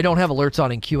 yeah. I don't have alerts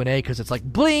on in Q&A because it's like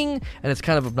bling, and it's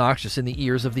kind of obnoxious in the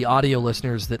ears of the audio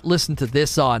listeners that listen to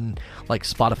this on like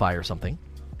Spotify or something.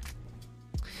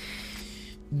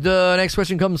 The next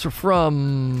question comes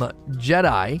from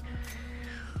Jedi.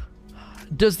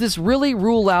 Does this really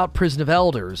rule out Prison of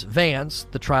Elders? Vance,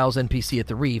 the Trials NPC at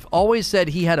the Reef, always said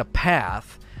he had a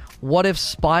path. What if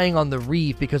spying on the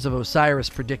Reef because of Osiris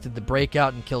predicted the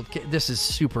breakout and killed... This is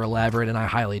super elaborate, and I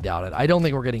highly doubt it. I don't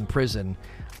think we're getting Prison.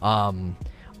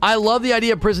 I love the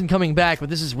idea of Prison coming back, but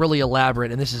this is really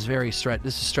elaborate, and this is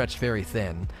stretched very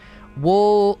thin.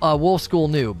 Wolf School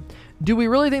Noob. Do we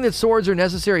really think that swords are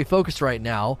necessary focus right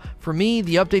now? For me,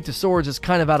 the update to swords is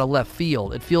kind of out of left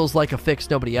field. It feels like a fix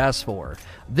nobody asked for.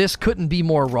 This couldn't be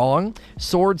more wrong.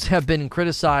 Swords have been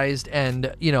criticized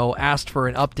and, asked for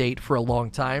an update for a long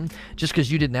time. Just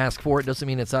because you didn't ask for it doesn't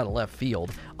mean it's out of left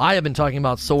field. I have been talking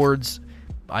about swords,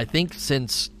 I think,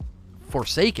 since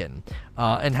Forsaken,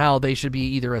 and how they should be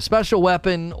either a special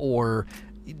weapon or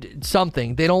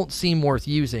something. They don't seem worth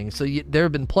using. So there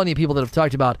have been plenty of people that have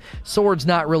talked about swords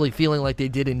not really feeling like they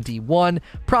did in D1.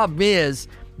 Problem is,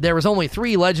 there was only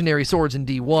 3 legendary swords in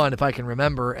D1, if I can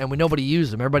remember, and nobody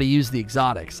used them. Everybody used the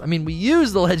exotics. I mean, we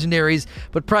used the legendaries,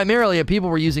 but primarily if people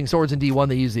were using swords in D1,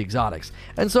 they used the exotics.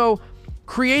 And so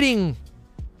creating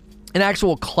an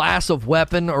actual class of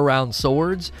weapon around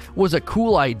swords was a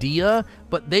cool idea,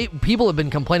 but people have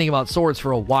been complaining about swords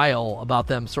for a while, about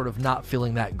them sort of not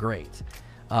feeling that great.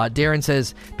 Darren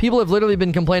says, people have literally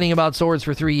been complaining about swords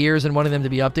for 3 years and wanting them to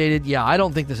be updated. Yeah, I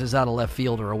don't think this is out of left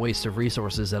field or a waste of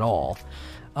resources at all.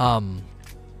 Do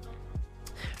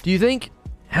you think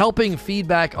helping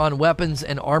feedback on weapons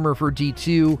and armor for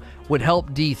D2 would help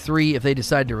D3 if they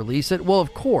decide to release it? Well,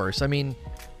 of course. I mean,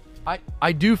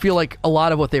 I do feel like a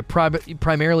lot of what they're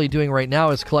primarily doing right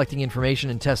now is collecting information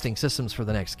and testing systems for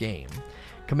the next game.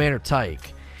 Commander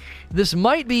Tyke. This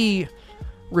might be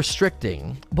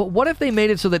restricting, but what if they made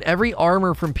it so that every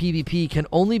armor from PvP can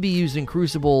only be used in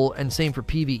Crucible, and same for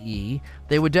PvE?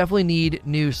 They would definitely need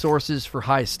new sources for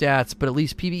high stats, but at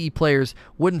least PvE players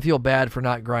wouldn't feel bad for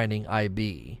not grinding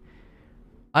IB.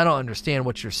 I don't understand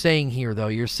what you're saying here, though.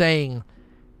 You're saying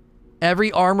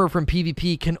every armor from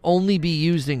PvP can only be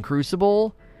used in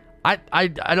Crucible? I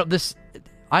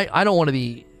don't want to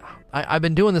be... I've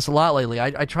been doing this a lot lately.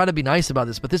 I try to be nice about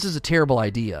this, but this is a terrible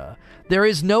idea. There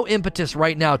is no impetus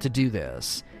right now to do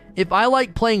this. If I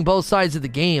like playing both sides of the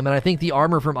game and I think the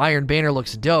armor from Iron Banner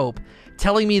looks dope,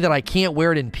 telling me that I can't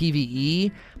wear it in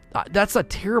PvE, that's a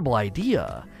terrible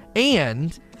idea.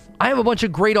 And I have a bunch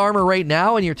of great armor right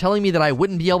now, and you're telling me that I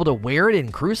wouldn't be able to wear it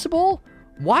in Crucible?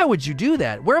 Why would you do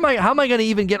that? How am I going to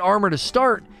even get armor to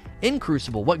start in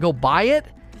Crucible? What, go buy it?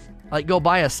 Like, go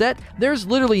buy a set? There's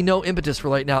literally no impetus for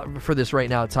this right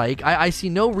now, Tyke. I see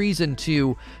no reason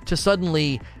to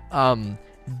suddenly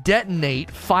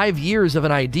detonate 5 years of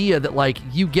an idea that, like,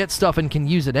 you get stuff and can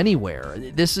use it anywhere.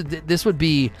 This would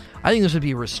be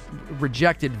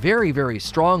rejected very, very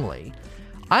strongly.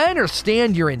 I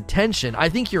understand your intention. I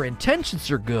think your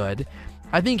intentions are good.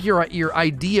 I think your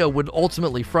idea would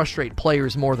ultimately frustrate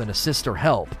players more than assist or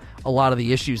help a lot of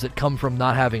the issues that come from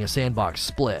not having a sandbox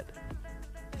split.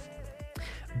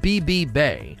 BB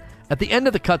Bay. At the end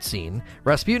of the cutscene,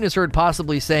 Rasputin is heard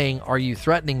possibly saying, "Are you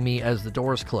threatening me?" as the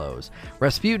doors close.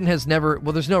 Rasputin has never...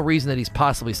 Well, there's no reason that he's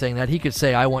possibly saying that. He could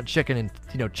say, "I want chicken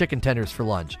and chicken tenders for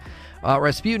lunch."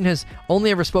 Rasputin has only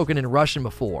ever spoken in Russian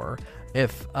before.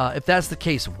 If that's the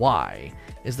case, why?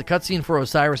 Is the cutscene for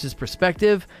Osiris's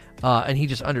perspective, and he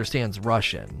just understands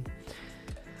Russian?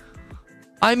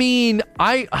 I mean,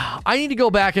 I need to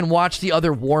go back and watch the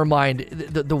other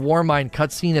Warmind, the Warmind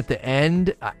cutscene at the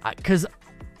end, because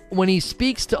when he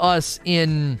speaks to us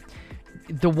in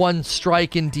the one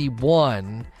strike in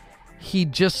D1, he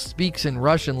just speaks in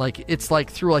Russian, like it's like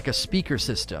through like a speaker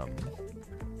system.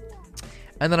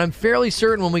 And then I'm fairly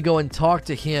certain when we go and talk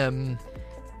to him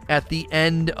at the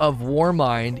end of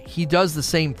Warmind, he does the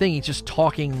same thing. He's just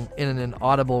talking in an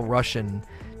audible Russian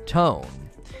tone.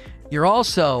 You're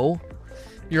also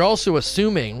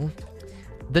assuming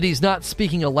that he's not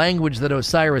speaking a language that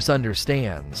Osiris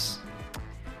understands.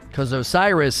 Because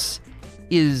Osiris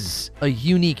is a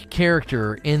unique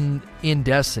character in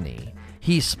Destiny.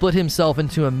 He split himself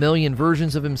into a million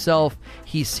versions of himself.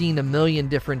 He's seen a million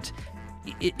different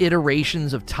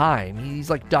iterations of time. He's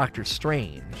like Doctor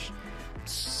Strange.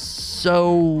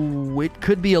 So it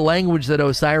could be a language that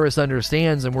Osiris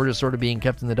understands, and we're just sort of being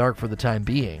kept in the dark for the time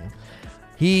being.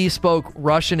 He spoke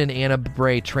Russian and Anna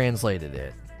Bray translated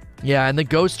it. Yeah, and the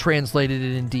Ghost translated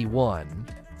it in D1.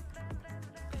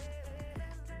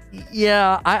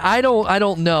 Yeah, I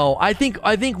don't know. I think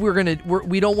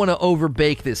we don't want to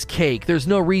overbake this cake. There's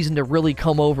no reason to really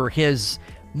come over his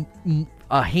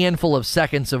a handful of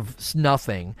seconds of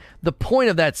nothing. The point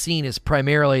of that scene is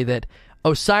primarily that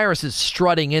Osiris is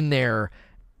strutting in there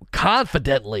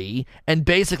confidently and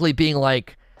basically being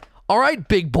like, "All right,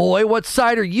 big boy, what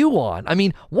side are you on?" I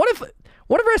mean, what if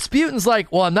Rasputin's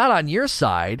like, "Well, I'm not on your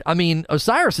side." I mean,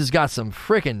 Osiris has got some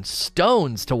freaking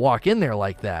stones to walk in there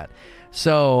like that.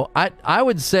 So I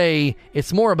would say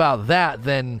it's more about that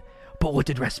than, "But what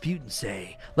did Rasputin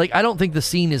say?" Like, I don't think the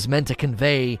scene is meant to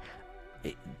convey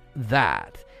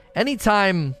that.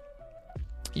 Anytime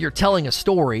you're telling a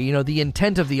story, the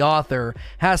intent of the author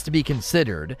has to be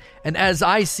considered. And as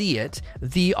I see it,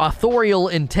 the authorial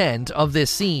intent of this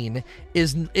scene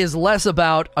is less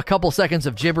about a couple seconds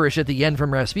of gibberish at the end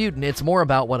from Rasputin. It's more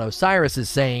about what Osiris is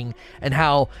saying and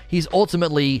how he's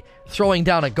ultimately throwing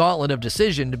down a gauntlet of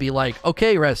decision to be like,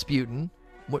 "Okay, Rasputin,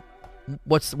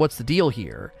 what's the deal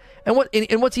here?" And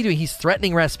what's he doing? He's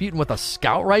threatening Rasputin with a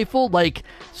scout rifle? Like,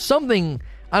 something...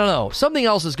 I don't know. Something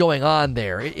else is going on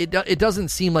there. It doesn't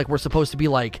seem like we're supposed to be,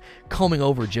 like, combing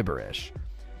over gibberish.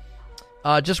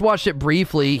 Just watched it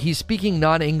briefly. He's speaking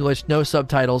non-English, no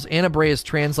subtitles. Anna Bray is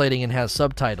translating and has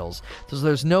subtitles. So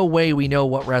there's no way we know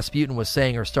what Rasputin was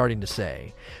saying or starting to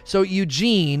say. So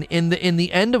Eugene, in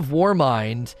the end of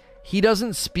Warmind, he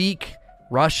doesn't speak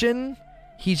Russian.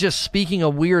 He's just speaking a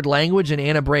weird language and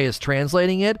Anna Bray is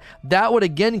translating it. That would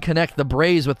again connect the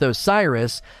Brays with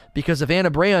Osiris, because if Anna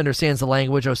Bray understands the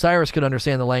language, Osiris could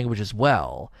understand the language as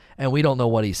well, and we don't know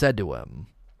what he said to him.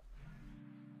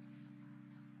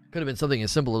 Could have been something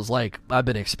as simple as like, "I've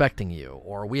been expecting you,"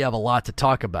 or "We have a lot to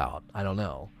talk about." I don't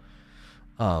know.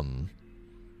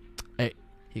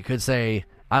 He could say,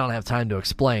 "I don't have time to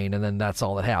explain," and then that's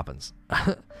all that happens.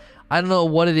 I don't know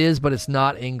what it is, but it's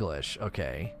not English.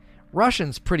 Okay.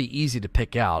 Russian's pretty easy to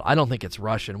pick out. I don't think it's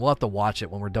Russian. We'll have to watch it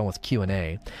when we're done with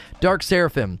Q&A. Dark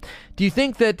Seraphim, do you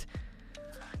think that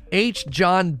H.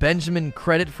 John Benjamin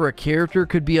credit for a character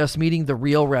could be us meeting the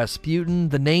real Rasputin.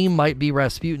 The name might be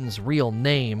Rasputin's real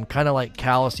name, kind of like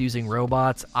Callus using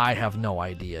robots. I have no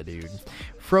idea, dude.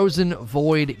 Frozen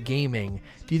Void Gaming.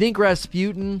 Do you think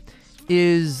Rasputin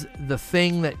is the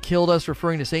thing that killed us,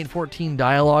 referring to Saint 14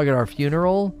 dialogue at our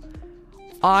funeral?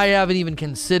 I haven't even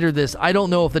considered this. I don't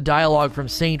know if the dialogue from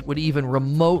Saint would even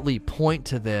remotely point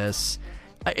to this.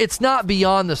 It's not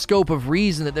beyond the scope of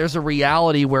reason that there's a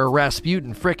reality where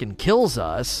Rasputin frickin' kills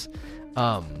us.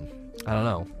 I don't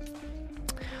know.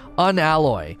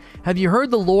 Unalloy. Have you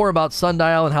heard the lore about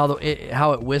Sundial and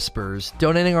how it whispers?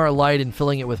 Donating our light and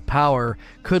filling it with power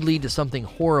could lead to something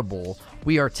horrible.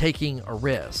 We are taking a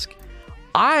risk.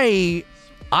 I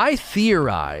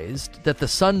theorized that the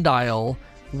Sundial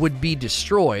would be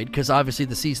destroyed, because obviously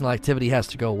the seasonal activity has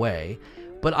to go away.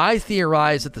 But I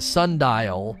theorized that the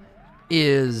Sundial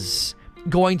is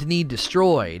going to need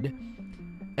destroyed,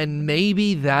 and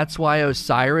maybe that's why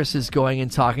Osiris is going and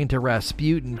talking to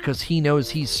Rasputin, because he knows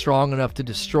he's strong enough to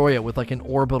destroy it with like an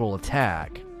orbital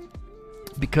attack.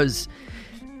 Because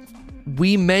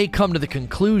we may come to the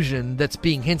conclusion that's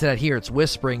being hinted at here. It's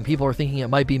whispering. People are thinking it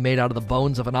might be made out of the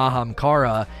bones of an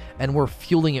Ahamkara, and we're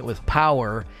fueling it with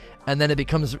power, and then it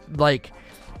becomes like,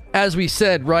 as we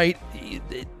said, right,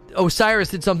 Osiris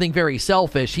did something very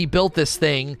selfish. He built this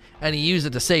thing and he used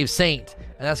it to save Saint,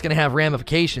 and that's going to have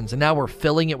ramifications. And now we're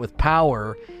filling it with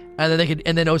power, and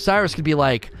then Osiris could be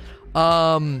like,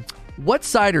 "What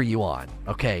side are you on?"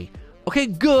 Okay,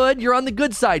 good. You're on the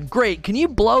good side. Great. Can you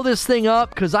blow this thing up?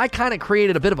 Because I kind of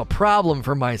created a bit of a problem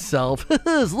for myself. It's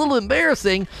a little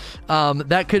embarrassing.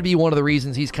 That could be one of the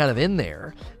reasons he's kind of in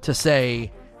there to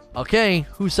say, "Okay,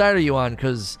 whose side are you on?"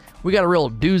 Because we got a real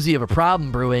doozy of a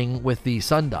problem brewing with the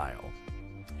Sundial.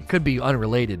 It could be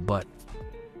unrelated, but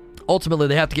ultimately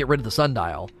they have to get rid of the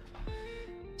Sundial.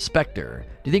 Spectre.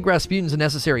 Do you think Rasputin's a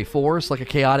necessary force, like a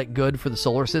chaotic good for the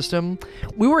solar system?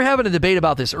 We were having a debate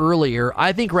about this earlier.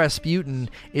 I think Rasputin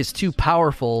is too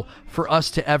powerful for us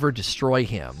to ever destroy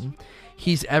him.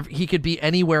 He could be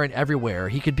anywhere and everywhere.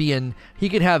 He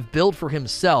could have built for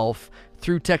himself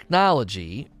through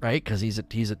technology, right? Because he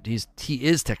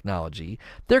is technology.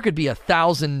 There could be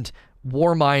 1,000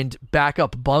 Warmind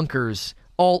backup bunkers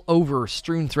all over,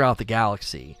 strewn throughout the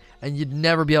galaxy, and you'd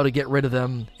never be able to get rid of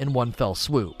them in one fell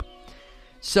swoop.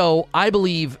 So I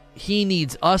believe he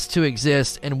needs us to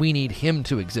exist, and we need him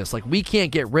to exist. Like, we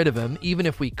can't get rid of him. Even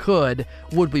if we could,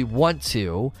 would we want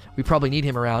to? We probably need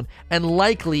him around, and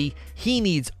likely he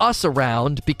needs us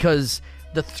around, because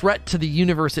the threat to the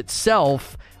universe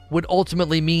itself would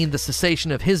ultimately mean the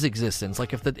cessation of his existence.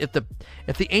 Like, if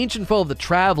the ancient foe of the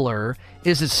Traveler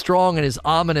is as strong and as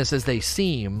ominous as they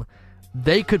seem,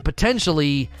 they could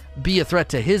potentially be a threat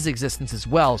to his existence as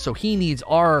well. So he needs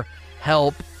our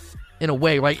help in a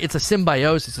way, right? It's a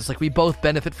symbiosis. It's like we both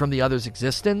benefit from the other's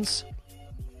existence.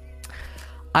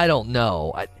 I don't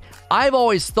know. I've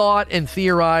always thought and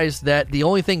theorized that the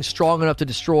only thing strong enough to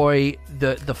destroy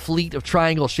the fleet of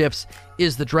Triangle ships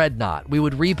is the Dreadnought. We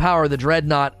would repower the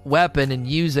Dreadnought weapon and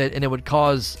use it, and it would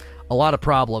cause a lot of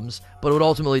problems, but it would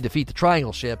ultimately defeat the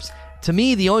Triangle ships. To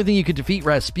me, the only thing you could defeat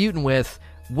Rasputin with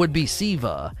would be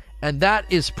Siva, and that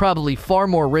is probably far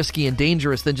more risky and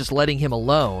dangerous than just letting him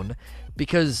alone,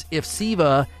 because if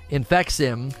Siva infects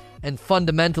him and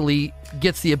fundamentally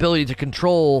gets the ability to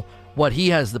control what he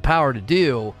has the power to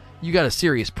do, you got a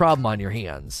serious problem on your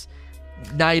hands.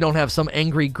 Now you don't have some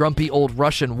angry, grumpy old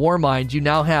Russian Warmind. You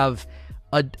now have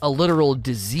a literal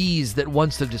disease that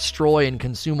wants to destroy and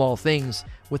consume all things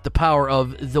with the power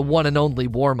of the one and only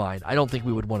Warmind. I don't think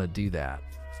we would want to do that.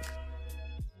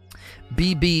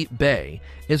 BB Bay.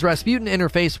 Is Rasputin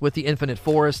interfaced with the Infinite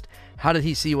Forest? How did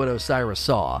he see what Osiris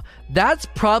saw? That's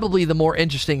probably the more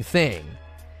interesting thing.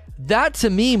 That, to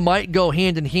me, might go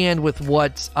hand in hand with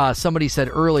what somebody said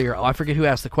earlier. Oh, I forget who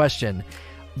asked the question.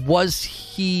 Was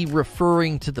he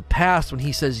referring to the past when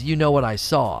he says, "You know what I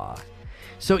saw"?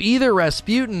 So either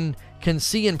Rasputin can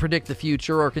see and predict the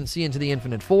future, or can see into the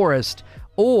Infinite Forest,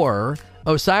 or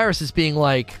Osiris is being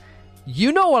like,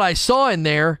 "You know what I saw in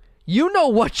there. You know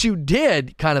what you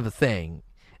did," kind of a thing.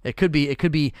 It could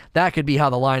be that could be how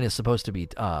the line is supposed to be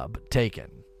taken.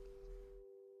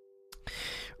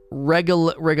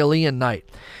 Regalian Knight.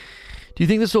 Do you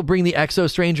think this will bring the Exo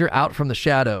Stranger out from the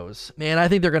shadows? Man, I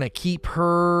think they're going to keep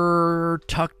her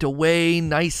tucked away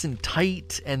nice and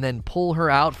tight and then pull her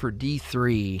out for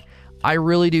D3. I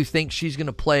really do think she's going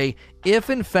to play, if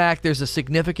in fact there's a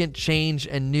significant change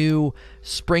and new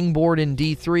springboard in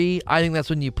D3, I think that's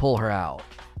when you pull her out.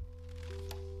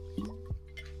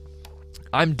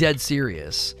 I'm dead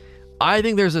serious. I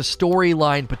think there's a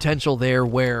storyline potential there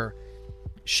where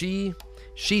she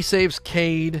She saves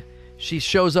Cade. She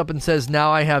shows up and says,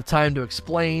 now I have time to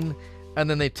explain. And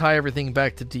then they tie everything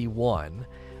back to D1.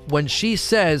 When she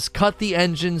says, cut the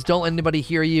engines, don't let anybody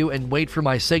hear you, and wait for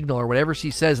my signal, or whatever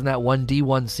she says in that one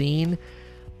D1 scene,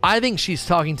 I think she's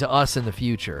talking to us in the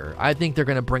future. I think they're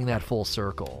going to bring that full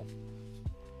circle.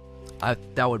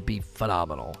 That would be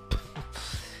phenomenal.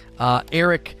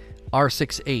 Eric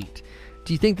R68.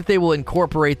 Do you think that they will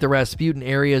incorporate the Rasputin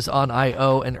areas on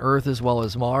Io and Earth as well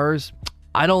as Mars?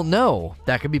 I don't know.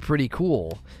 That could be pretty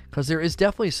cool, because there is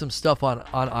definitely some stuff on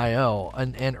Io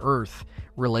and Earth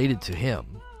related to him.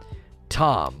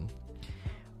 Tom.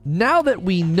 Now that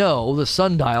we know the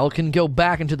Sundial can go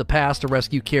back into the past to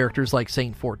rescue characters like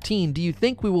Saint 14, do you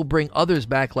think we will bring others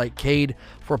back like Cade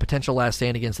for a potential last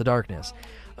stand against the darkness?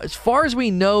 As far as we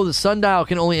know, the Sundial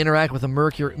can only interact with a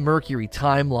Mercury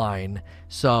timeline,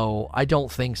 so I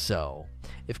don't think so.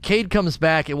 If Cade comes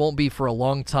back, it won't be for a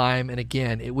long time, and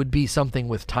again, it would be something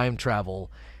with time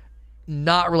travel,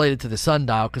 not related to the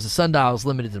Sundial, because the Sundial is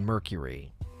limited to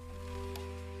Mercury.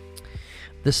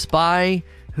 The Spy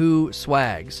Who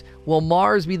Swags. Will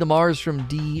Mars be the Mars from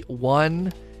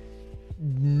D1?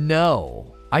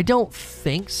 No, I don't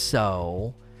think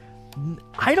so.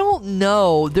 I don't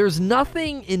know. There's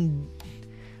nothing in...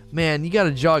 Man, you got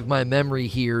to jog my memory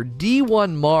here.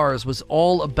 D1 Mars was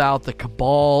all about the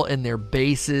Cabal and their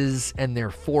bases and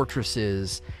their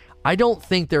fortresses. I don't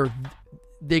think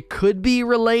they could be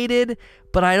related,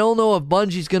 but I don't know if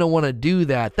Bungie's going to want to do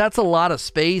that. That's a lot of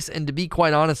space, and to be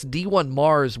quite honest, D1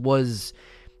 Mars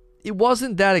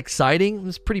wasn't that exciting. It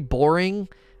was pretty boring.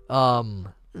 I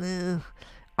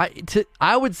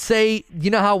would say, you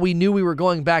know how we knew we were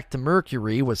going back to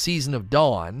Mercury was Season of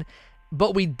Dawn,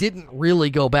 but we didn't really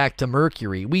go back to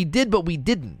Mercury. We did, but we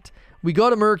didn't. We go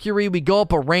to Mercury, we go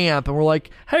up a ramp, and we're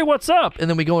like, hey, what's up? And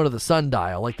then we go into the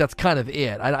Sundial. Like, that's kind of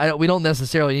it. We don't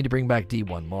necessarily need to bring back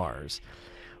D1 Mars.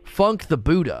 Funk the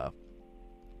Buddha.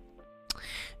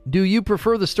 Do you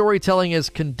prefer the storytelling as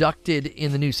conducted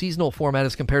in the new seasonal format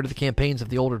as compared to the campaigns of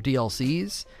the older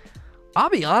DLCs? I'll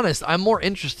be honest, I'm more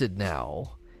interested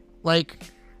now. Like,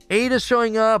 Ada's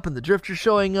showing up and the Drifter's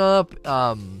showing up.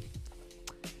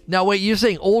 Now, wait, you're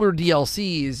saying older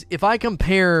DLCs. If I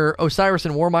compare Osiris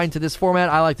and Warmind to this format,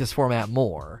 I like this format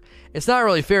more. It's not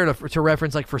really fair to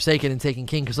reference like Forsaken and Taken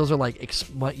King, because those are like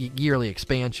yearly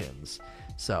expansions.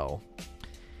 So,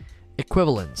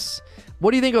 equivalence.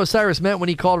 What do you think Osiris meant when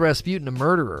he called Rasputin a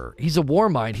murderer? He's a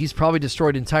Warmind. He's probably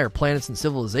destroyed entire planets and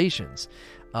civilizations.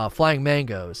 Flying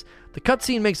Mangoes. The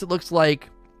cutscene makes it look like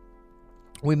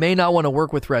we may not want to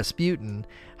work with Rasputin.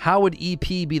 How would EP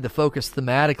be the focus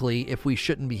thematically if we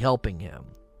shouldn't be helping him?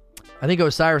 I think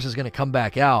Osiris is going to come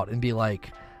back out and be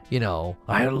like, I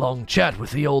had a long chat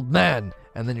with the old man.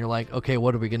 And then you're like, okay,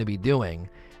 what are we going to be doing?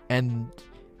 And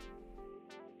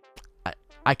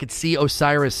I could see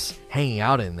Osiris hanging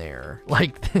out in there.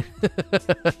 Like,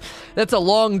 that's a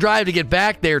long drive to get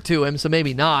back there to him, so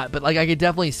maybe not. But, like, I could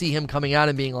definitely see him coming out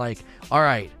and being like, all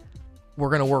right, we're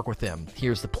going to work with him.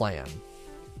 Here's the plan.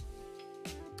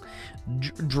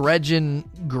 Dredgen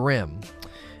Grim.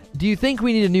 Do you think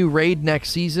we need a new raid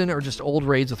next season or just old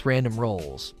raids with random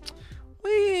rolls?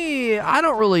 I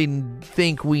don't really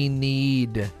think we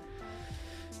need...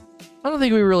 I don't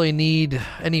think we really need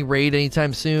any raid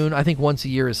anytime soon. I think once a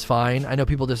year is fine. I know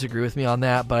people disagree with me on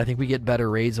that, but I think we get better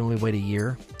raids when we wait a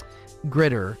year.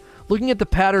 Gritter. Looking at the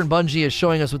pattern Bungie is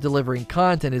showing us with delivering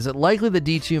content, is it likely that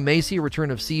D2 may see a return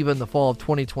of Siva in the fall of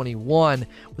 2021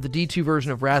 with the D2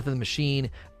 version of Wrath of the Machine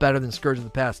better than Scourge of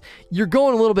the Past? You're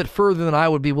going a little bit further than I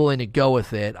would be willing to go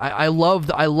with it. I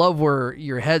love where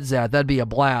your head's at. That'd be a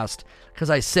blast. Because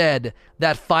I said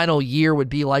that final year would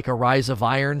be like a Rise of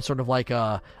Iron, sort of like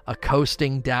a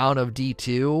coasting down of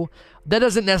D2. That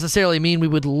doesn't necessarily mean we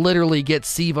would literally get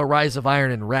Siva, Rise of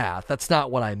Iron, and Wrath. That's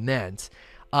not what I meant.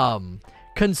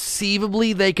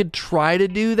 Conceivably, they could try to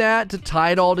do that to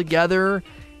tie it all together,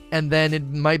 and then it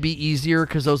might be easier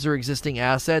because those are existing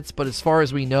assets. But as far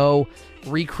as we know,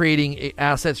 recreating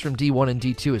assets from D1 and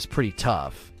D2 is pretty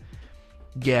tough.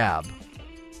 Gab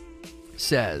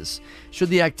says, should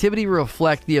the activity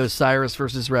reflect the Osiris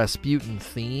versus Rasputin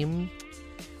theme?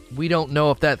 We don't know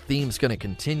if that theme's going to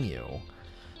continue.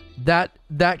 That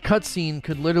cutscene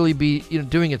could literally be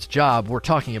doing its job. We're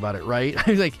talking about it, right?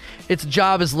 Like, its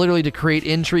job is literally to create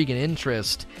intrigue and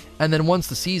interest, and then once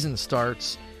the season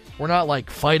starts, we're not like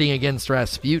fighting against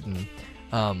Rasputin.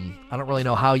 I don't really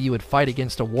know how you would fight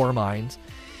against a Warmind,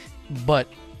 but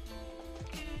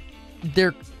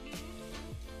there...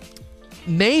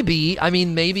 Maybe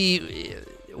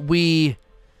we...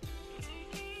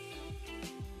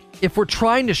 if we're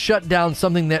trying to shut down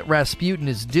something that Rasputin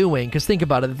is doing, because think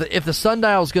about it, if the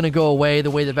sundial is going to go away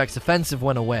the way the Vex Offensive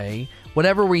went away,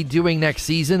 whatever we're doing next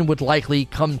season would likely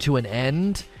come to an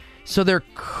end. So there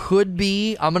could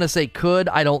be, I'm going to say could,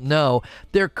 I don't know,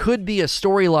 there could be a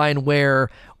storyline where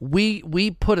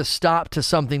we put a stop to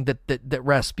something that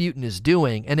Rasputin is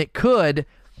doing, and it could,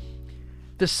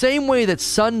 the same way that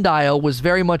Sundial was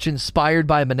very much inspired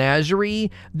by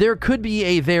Menagerie, there could be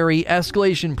a very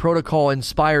Escalation Protocol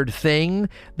inspired thing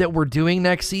that we're doing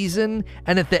next season,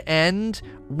 and at the end,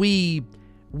 we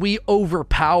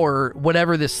overpower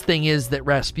whatever this thing is that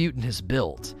Rasputin has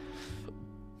built.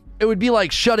 It would be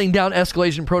like shutting down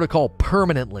Escalation Protocol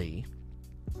permanently,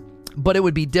 but it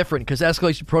would be different because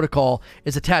Escalation Protocol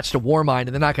is attached to Warmind and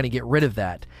they're not going to get rid of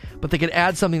that. But they could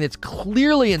add something that's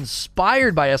clearly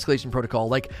inspired by Escalation Protocol.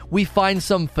 Like we find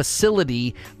some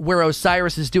facility where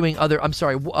Osiris is doing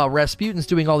Rasputin's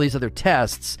doing all these other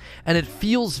tests, and it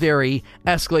feels very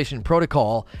Escalation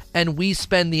Protocol, and we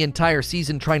spend the entire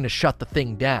season trying to shut the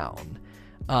thing down.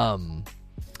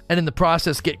 And in the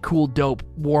process get cool, dope,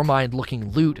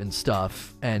 Warmind-looking loot and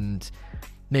stuff, and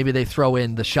maybe they throw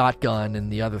in the shotgun and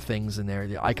the other things in there,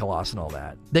 the Ikelos and all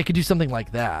that. They could do something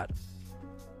like that.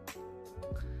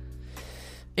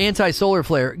 Anti-Solar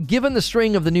Flare. Given the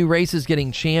string of the new races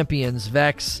getting champions,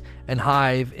 Vex and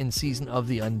Hive in Season of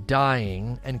the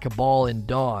Undying, and Cabal in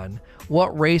Dawn,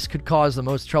 what race could cause the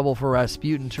most trouble for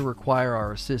Rasputin to require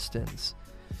our assistance?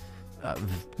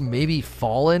 Maybe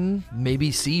Fallen,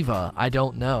 maybe Siva. I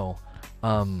don't know.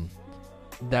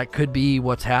 That could be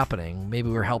what's happening. Maybe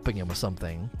we're helping him with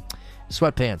something.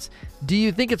 Sweatpants. Do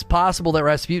you think it's possible that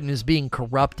Rasputin is being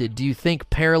corrupted? Do you think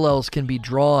parallels can be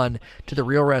drawn to the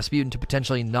real Rasputin to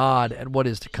potentially nod at what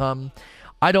is to come?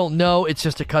 I don't know. It's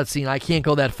just a cutscene. I can't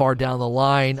go that far down the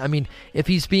line. I mean, if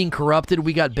he's being corrupted,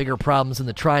 we got bigger problems in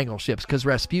the Triangle ships because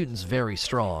Rasputin's very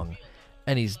strong,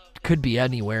 and he's could be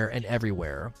anywhere and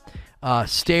everywhere.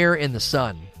 Stare in the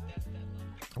sun.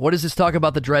 What does this talk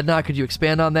about the Dreadnought? Could you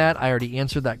expand on that? I already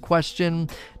answered that question.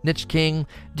 Niche King,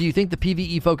 do you think the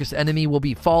PvE-focused enemy will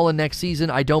be Fallen next season?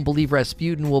 I don't believe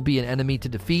Rasputin will be an enemy to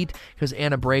defeat, because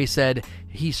Anna Bray said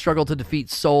he struggled to defeat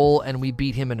Soul, and we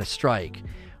beat him in a strike.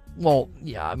 Well,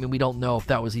 yeah, I mean, we don't know if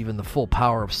that was even the full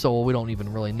power of Soul. We don't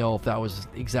even really know if that was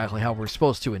exactly how we're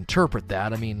supposed to interpret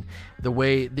that. I mean,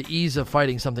 the ease of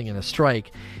fighting something in a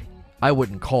strike, I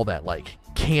wouldn't call that, like,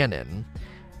 canon.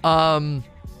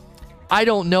 I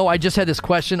don't know. I just had this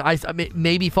question. I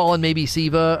maybe Fallen, maybe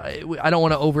Siva. I don't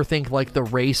want to overthink like the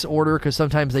race order because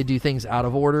sometimes they do things out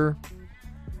of order.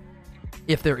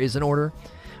 If there is an order.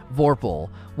 Vorpal.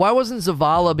 Why wasn't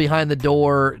Zavala behind the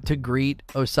door to greet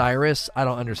Osiris? I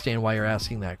don't understand why you're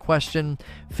asking that question.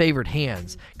 Favorite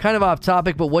hands. Kind of off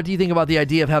topic, but what do you think about the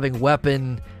idea of having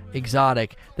weapon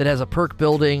exotic that has a perk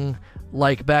building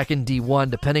like back in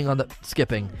D1, depending on the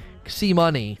skipping? C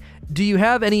Money. Do you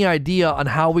have any idea on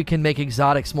how we can make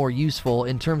exotics more useful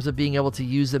in terms of being able to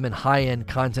use them in high-end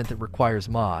content that requires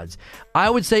mods? I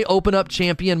would say open up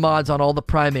champion mods on all the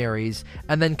primaries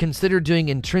and then consider doing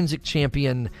intrinsic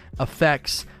champion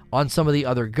effects on some of the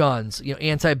other guns. You know,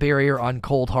 anti-barrier on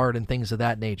Cold Heart and things of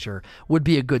that nature would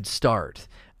be a good start.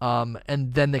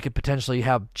 And then they could potentially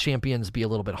have champions be a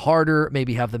little bit harder,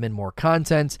 maybe have them in more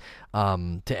content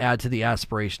to add to the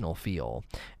aspirational feel.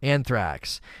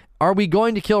 Anthrax. Are we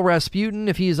going to kill Rasputin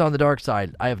if he is on the dark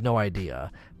side? I have no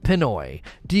idea. Pinoy.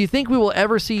 Do you think we will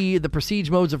ever see the prestige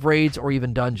modes of raids or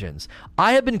even dungeons?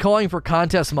 I have been calling for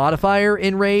contest modifier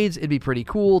in raids. It'd be pretty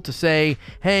cool to say,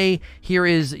 hey, here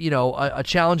is, a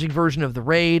challenging version of the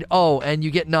raid. Oh, and you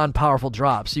get non-powerful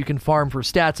drops. You can farm for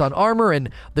stats on armor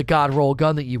and the god roll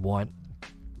gun that you want.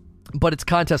 But it's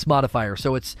contest modifier,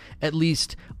 so it's at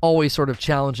least always sort of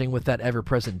challenging with that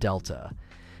ever-present delta.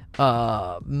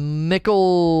 Mikkel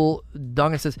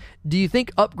Dongan says, do you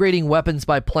think upgrading weapons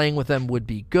by playing with them would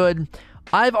be good?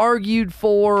 I've argued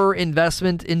for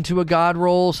investment into a god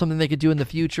roll, something they could do in the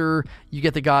future. You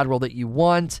get the god roll that you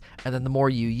want, and then the more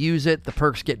you use it, the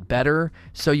perks get better.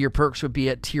 So your perks would be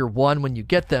at tier 1 when you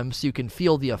get them, so you can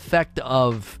feel the effect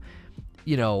of,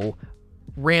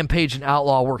 Rampage and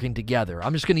Outlaw working together.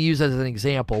 I'm just going to use that as an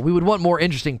example. We would want more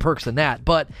interesting perks than that,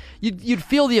 but you'd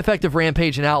feel the effect of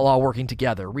Rampage and Outlaw working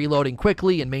together, reloading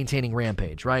quickly and maintaining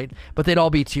Rampage, right? But they'd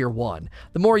all be tier 1.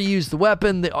 The more you use the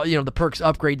weapon, the perks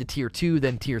upgrade to tier 2,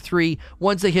 then tier 3.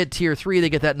 Once they hit tier 3, they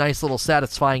get that nice little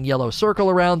satisfying yellow circle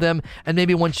around them, and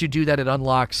maybe once you do that, it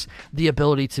unlocks the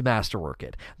ability to masterwork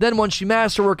it. Then once you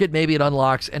masterwork it, maybe it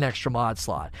unlocks an extra mod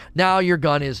slot. Now your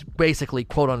gun is basically,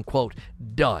 quote-unquote,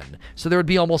 done. So there would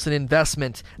be almost an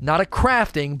investment, not a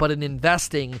crafting, but an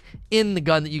investing in the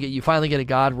gun that you get. You finally get a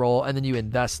god roll, and then you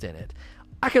invest in it.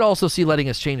 I could also see letting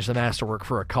us change the masterwork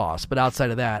for a cost, but outside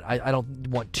of that, I don't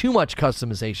want too much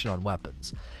customization on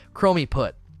weapons. Chromie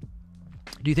put,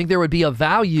 do you think there would be a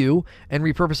value in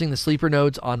repurposing the sleeper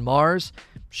nodes on Mars?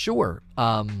 Sure.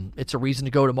 It's a reason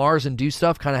to go to Mars and do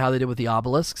stuff, kind of how they did with the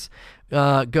obelisks.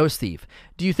 Ghost Thief,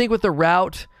 do you think with the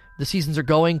route the seasons are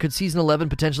going, could season 11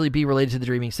 potentially be related to the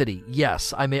Dreaming City?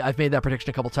 Yes, I've made that prediction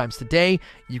a couple times today.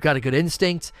 You've got a good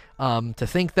instinct to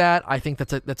think that. I think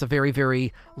that's a very,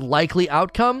 very likely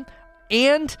outcome.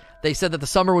 And they said that the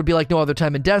summer would be like no other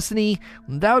time in Destiny.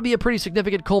 That would be a pretty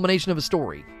significant culmination of a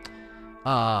story.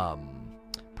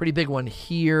 Pretty big one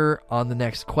here on the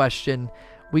next question.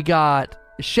 We got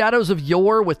Shadows of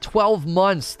Yore with 12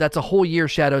 months. That's a whole year,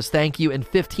 Shadows. Thank you. And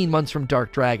 15 months from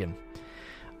Dark Dragon.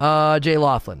 Jay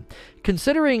Laughlin.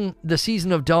 Considering the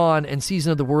Season of Dawn and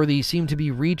Season of the Worthy seem to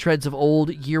be retreads of old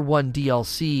Year 1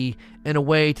 DLC in a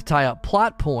way to tie up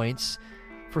plot points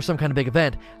for some kind of big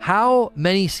event, how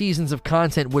many seasons of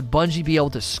content would Bungie be able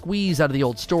to squeeze out of the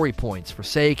old story points?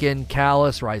 Forsaken,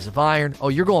 Callous, Rise of Iron. Oh,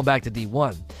 you're going back to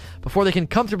D1. Before they can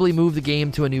comfortably move the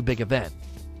game to a new big event.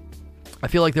 I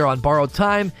feel like they're on borrowed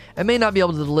time and may not be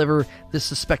able to deliver this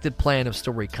suspected plan of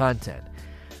story content.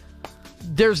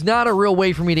 There's not a real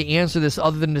way for me to answer this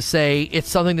other than to say it's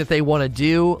something that they want to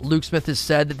do. Luke Smith has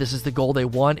said that this is the goal they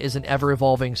want, is an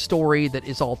ever-evolving story that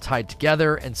is all tied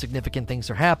together and significant things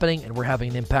are happening and we're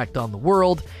having an impact on the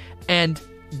world. And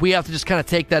we have to just kind of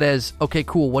take that as, okay,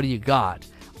 cool, what do you got?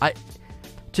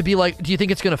 To be like, do you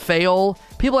think it's going to fail?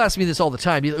 People ask me this all the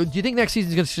time. Do you think next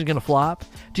season is going to flop?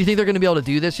 Do you think they're going to be able to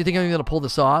do this? Do you think they're going to pull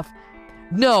this off?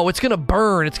 No, it's going to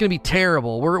burn. It's going to be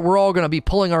terrible. We're all going to be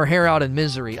pulling our hair out in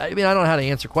misery. I mean, I don't know how to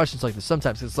answer questions like this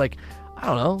sometimes. It's like, I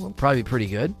don't know, it'll probably be pretty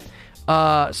good.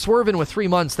 Swervin with 3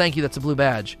 months. Thank you. That's a blue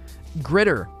badge.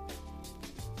 Gritter.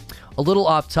 A little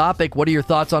off topic. What are your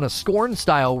thoughts on a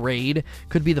Scorn-style raid?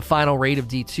 Could be the final raid of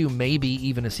D2, maybe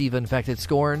even a Siva-infected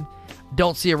Scorn.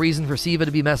 Don't see a reason for Siva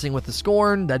to be messing with the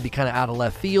Scorn. That'd be kind of out of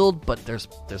left field, but there's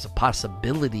a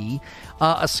possibility.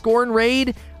 A Scorn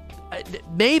raid...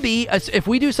 Maybe if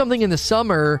we do something in the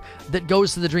summer that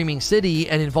goes to the Dreaming City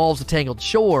and involves a Tangled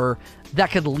Shore,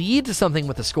 that could lead to something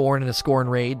with a Scorn and a Scorn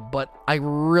raid, but I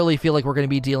really feel like we're going to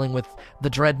be dealing with the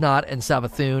Dreadnought and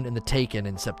Savathûn and the Taken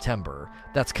in September.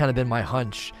 That's kind of been my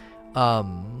hunch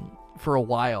for a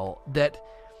while. That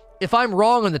if I'm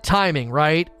wrong on the timing,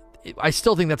 right, I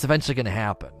still think that's eventually going to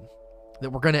happen.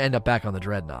 That we're going to end up back on the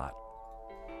Dreadnought.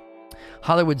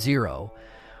 Hollywood Zero.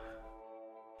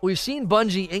 We've seen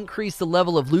Bungie increase the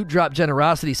level of loot drop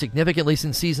generosity significantly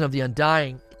since Season of the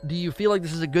Undying. Do you feel like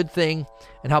this is a good thing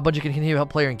and how Bungie can continue to help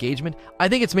player engagement? I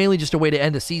think it's mainly just a way to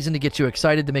end a season to get you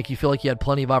excited, to make you feel like you had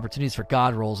plenty of opportunities for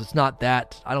God rolls. It's not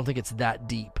that. I don't think it's that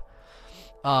deep.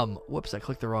 Whoops, I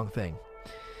clicked the wrong thing.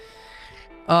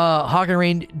 Hawk and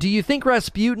Rain, do you think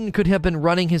Rasputin could have been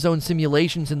running his own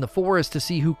simulations in the forest to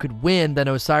see who could win, then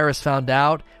Osiris found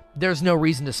out? There's no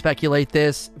reason to speculate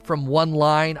this. From one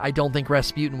line, I don't think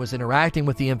Rasputin was interacting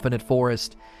with the Infinite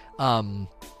Forest.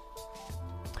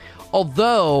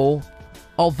 Although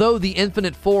the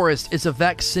Infinite Forest is a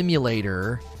Vex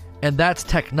simulator, and that's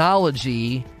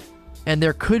technology, and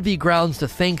there could be grounds to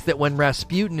think that when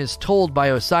Rasputin is told by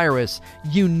Osiris,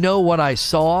 you know what I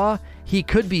saw, he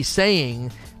could be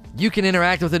saying, you can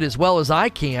interact with it as well as I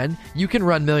can. You can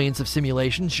run millions of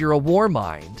simulations. You're a war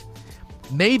mind.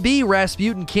 Maybe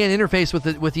Rasputin can't interface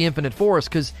with the Infinite Forest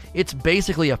because it's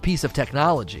basically a piece of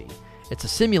technology. It's a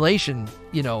simulation,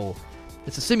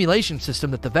 it's a simulation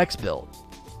system that the Vex built.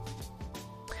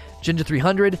 Jinja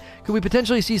 300, could we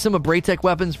potentially see some of Braytech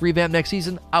weapons revamped next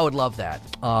season? I would love that.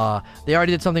 They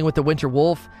already did something with the Winter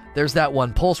Wolf. There's that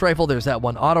one pulse rifle. There's that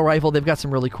one auto rifle. They've got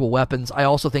some really cool weapons. I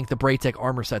also think the Braytech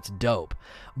armor set's dope.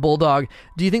 Bulldog,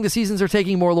 do you think the seasons are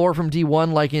taking more lore from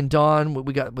D1 like in Dawn, what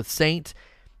we got with Saint?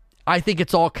 I think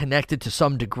it's all connected to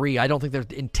some degree. I don't think they're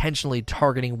intentionally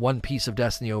targeting one piece of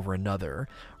Destiny over another.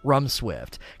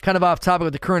 Rumswift. Kind of off topic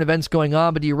with the current events going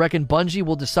on, but do you reckon Bungie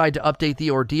will decide to update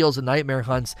the ordeals and nightmare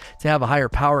hunts to have a higher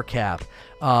power cap?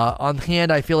 On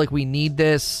hand, I feel like we need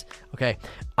this. Okay.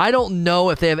 I don't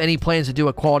know if they have any plans to do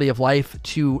a quality of life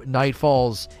to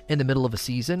Nightfalls in the middle of a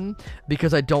season,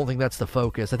 because I don't think that's the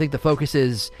focus. I think the focus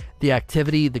is the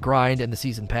activity, the grind, and the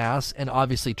season pass, and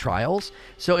obviously trials.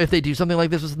 So if they do something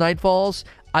like this with Nightfalls,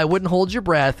 I wouldn't hold your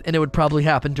breath, and it would probably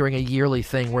happen during a yearly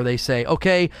thing where they say,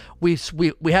 okay, we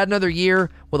had another year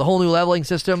with a whole new leveling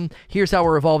system. Here's how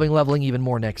we're evolving leveling even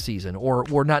more next season,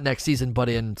 or not next season, but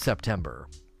in September.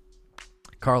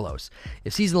 Carlos,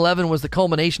 if Season 11 was the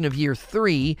culmination of Year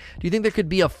 3, do you think there could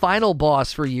be a final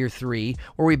boss for Year 3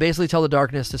 where we basically tell the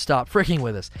darkness to stop freaking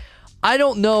with us? I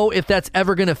don't know if that's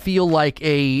ever going to feel like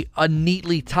a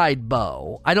neatly tied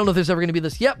bow. I don't know if there's ever going to be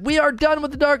this, yep, we are done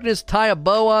with the darkness, tie a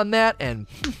bow on that, and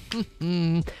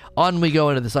on we go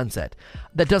into the sunset.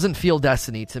 That doesn't feel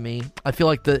Destiny to me. I feel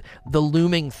like the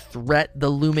looming threat, the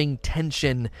looming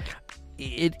tension,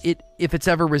 it if it's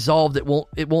ever resolved, it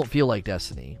won't feel like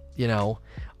Destiny, you know?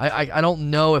 I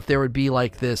don't know if there would be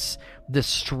like this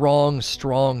strong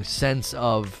sense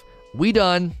of, we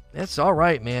done. It's all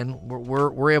right, man.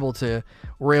 We're able to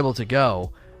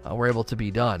go. We're able to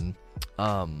be done.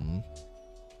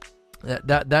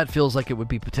 That feels like it would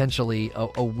be potentially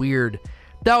a weird.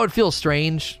 That would feel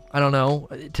strange. I don't know.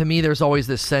 To me, there's always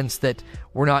this sense that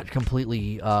we're not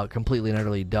completely and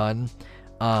utterly done.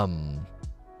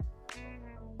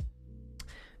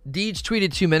 Deej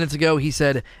tweeted 2 minutes ago. He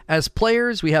said, as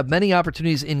players, we have many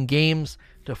opportunities in games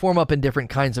to form up in different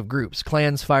kinds of groups: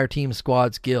 clans, fire teams,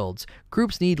 squads, guilds.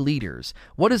 Groups need leaders.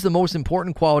 What is the most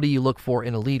important quality you look for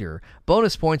in a leader?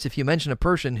 Bonus points if you mention a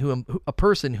person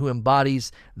who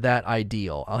embodies that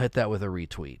ideal. I'll hit that with a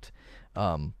retweet.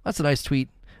 That's a nice tweet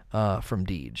from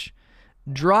Deej.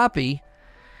 Droppy.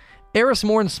 Eris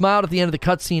Morn smiled at the end of the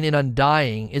cutscene in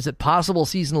Undying. Is it possible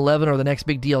Season 11 or the next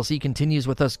big DLC continues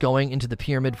with us going into the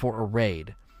pyramid for a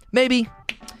raid? Maybe.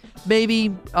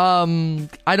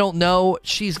 I don't know.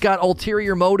 She's got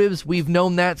ulterior motives. We've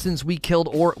known that since we killed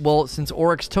since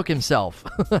Oryx took himself.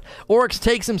 Oryx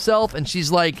takes himself, and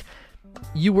she's like,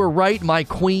 you were right, my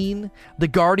queen. The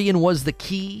Guardian was the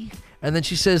key. And then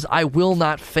she says, I will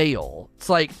not fail. It's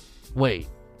like, wait,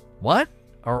 what?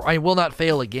 Or I will not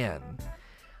fail again.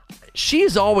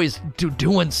 She's always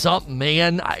doing something,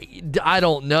 man. I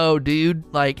don't know, dude.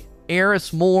 Like,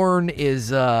 Eris Morn is,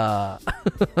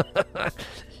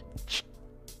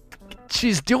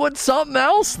 she's doing something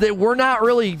else that we're not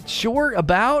really sure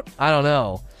about. I don't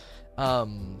know.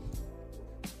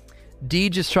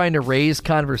 Deej is trying to raise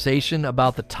conversation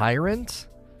about the tyrant.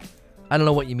 I don't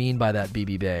know what you mean by that,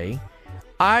 BB Bay.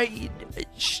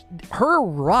 Her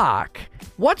rock.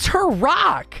 What's her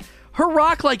rock? Her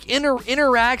rock like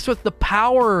interacts with the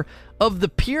power of the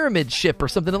pyramid ship or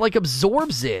something. It like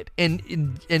absorbs it and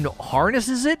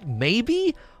harnesses it.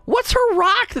 Maybe. What's her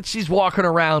rock that she's walking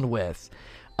around with?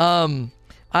 I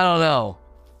don't know.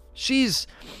 She's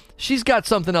got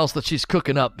something else that she's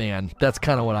cooking up, man. That's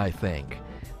kind of what I think.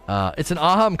 It's an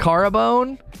Aham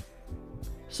Karabone.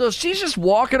 So she's just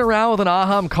walking around with an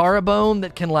Aham Karabone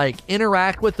that can like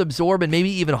interact with, absorb, and maybe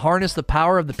even harness the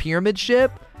power of the pyramid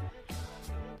ship.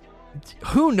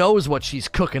 Who knows what she's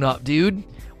cooking up, dude?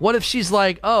 What if she's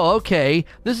like, oh, okay,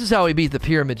 this is how we beat the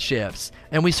pyramid ships,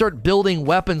 and we start building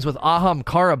weapons with Aham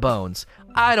Karabones?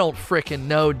 I don't frickin'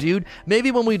 know, dude.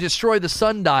 Maybe when we destroy the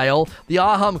sundial, the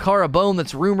Aham Karabone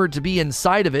that's rumored to be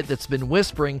inside of it, that's been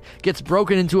whispering, gets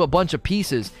broken into a bunch of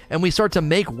pieces, and we start to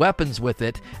make weapons with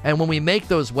it. And when we make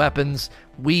those weapons,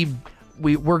 we're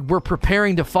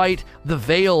preparing to fight the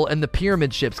Veil and the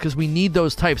pyramid ships, because we need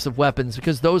those types of weapons,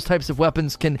 because those types of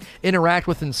weapons can interact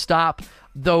with and stop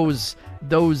those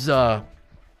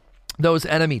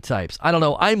enemy types. I don't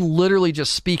know. I'm literally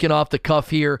just speaking off the cuff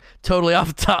here, totally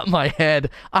off the top of my head.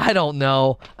 I don't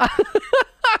know. I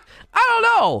don't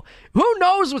know. Who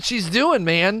knows what she's doing,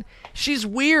 man? She's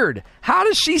weird. How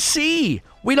does she see?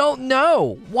 We don't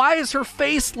know. Why is her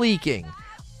face leaking?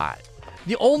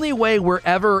 The only way we're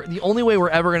ever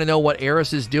going to know what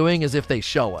Eris is doing is if they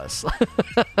show us.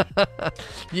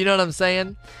 You know what I'm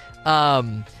saying?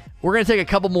 We're going to take a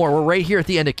couple more. We're right here at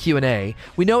the end of Q&A.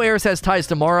 We know Eris has ties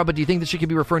to Mara, but do you think that she could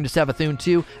be referring to Savathun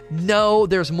too? No,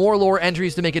 there's more lore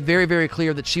entries to make it very, very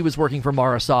clear that she was working for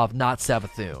Mara Sov, not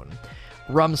Savathun.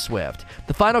 Rumswift.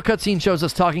 The final cutscene shows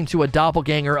us talking to a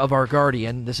doppelganger of our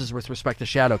Guardian. This is with respect to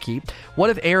Shadowkeep.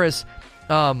 What if the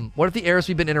Eris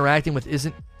we've been interacting with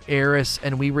isn't Eris,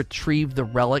 and we retrieve the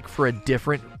relic for a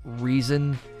different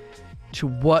reason to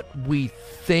what we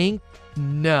think?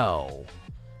 No.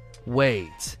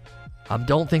 Wait.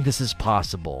 Don't think this is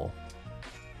possible.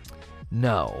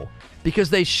 No. Because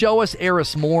they show us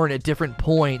Eris Morn at different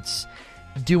points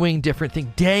doing different things.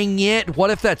 Dang it. What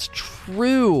if that's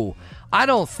true? I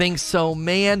don't think so,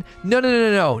 man. No.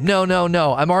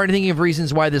 I'm already thinking of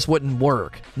reasons why this wouldn't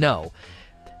work. No.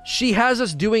 She has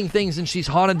us doing things, and she's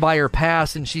haunted by her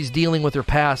past, and she's dealing with her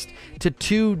past to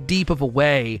too deep of a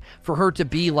way for her to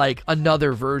be like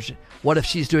another version. What if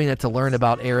she's doing that to learn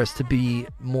about Eris, to be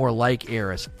more like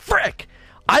Eris? Frick!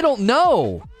 I don't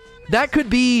know. That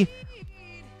could be...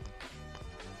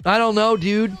 I don't know,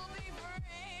 dude.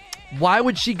 Why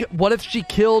would she... What if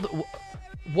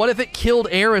it killed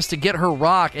Eris to get her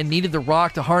rock and needed the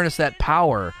rock to harness that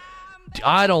power?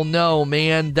 I don't know,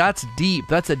 man. That's deep.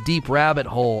 That's a deep rabbit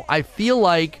hole. I feel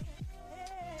like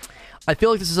I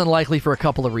feel like this is unlikely for a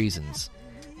couple of reasons.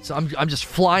 So I'm just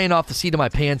flying off the seat of my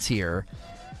pants here.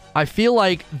 I feel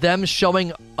like them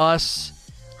showing us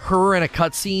her in a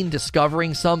cutscene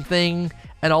discovering something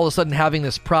and all of a sudden having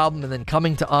this problem and then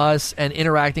coming to us and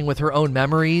interacting with her own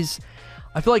memories.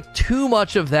 I feel like too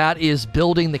much of that is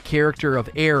building the character of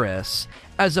Aeris,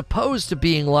 as opposed to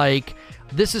being like,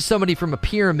 this is somebody from a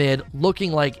pyramid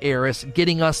looking like Aeris,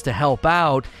 getting us to help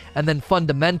out, and then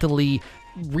fundamentally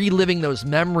reliving those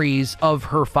memories of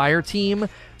her fire team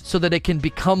so that it can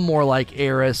become more like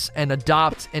Aeris and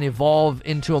adopt and evolve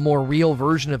into a more real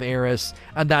version of Aeris,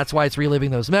 and that's why it's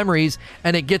reliving those memories,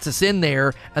 and it gets us in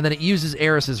there, and then it uses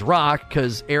Aeris's rock,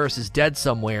 because Aeris is dead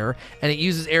somewhere, and it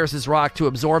uses Aeris's rock to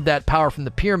absorb that power from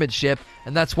the pyramid ship,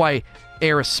 and that's why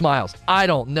Aeris smiles. I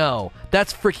don't know.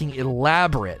 That's freaking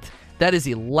elaborate. That is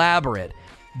elaborate,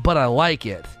 but I like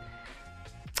it.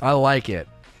 I like it.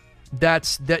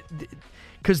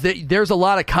 Because there's a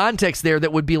lot of context there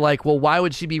that would be like, well, why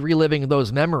would she be reliving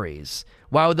those memories?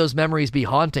 Why would those memories be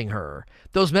haunting her?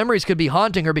 Those memories could be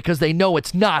haunting her because they know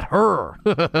it's not her.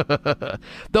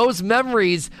 Those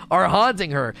memories are haunting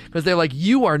her because they're like,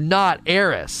 you are not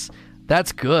Aeris.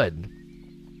 That's good.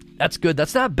 That's good.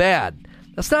 That's not bad.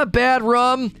 That's not bad,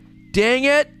 Rum. Dang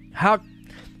it. How...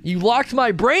 You locked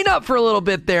my brain up for a little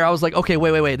bit there. I was like, okay,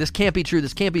 wait. This can't be true.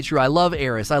 This can't be true. I love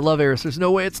Aeris. There's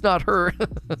no way it's not her.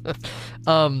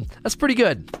 That's pretty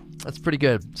good. That's pretty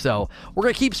good. So we're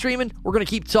going to keep streaming. We're going to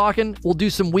keep talking. We'll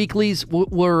do some weeklies.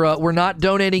 We're not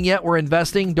donating yet. We're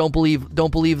investing. Don't believe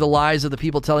the lies of the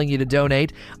people telling you to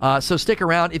donate. So stick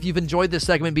around. If you've enjoyed this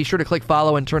segment, be sure to click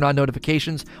follow and turn on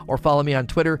notifications, or follow me on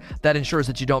Twitter. That ensures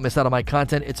that you don't miss out on my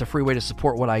content. It's a free way to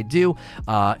support what I do.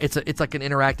 It's like an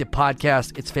interactive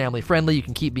podcast. It's family friendly. You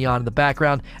can keep me on in the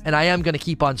background, and I am going to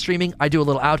keep on streaming. I do a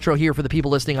little outro here for the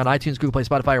people listening on iTunes, Google Play,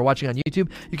 Spotify, or watching on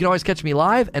YouTube. You can always catch me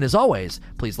live, and as always,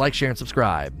 please like, share, and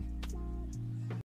subscribe.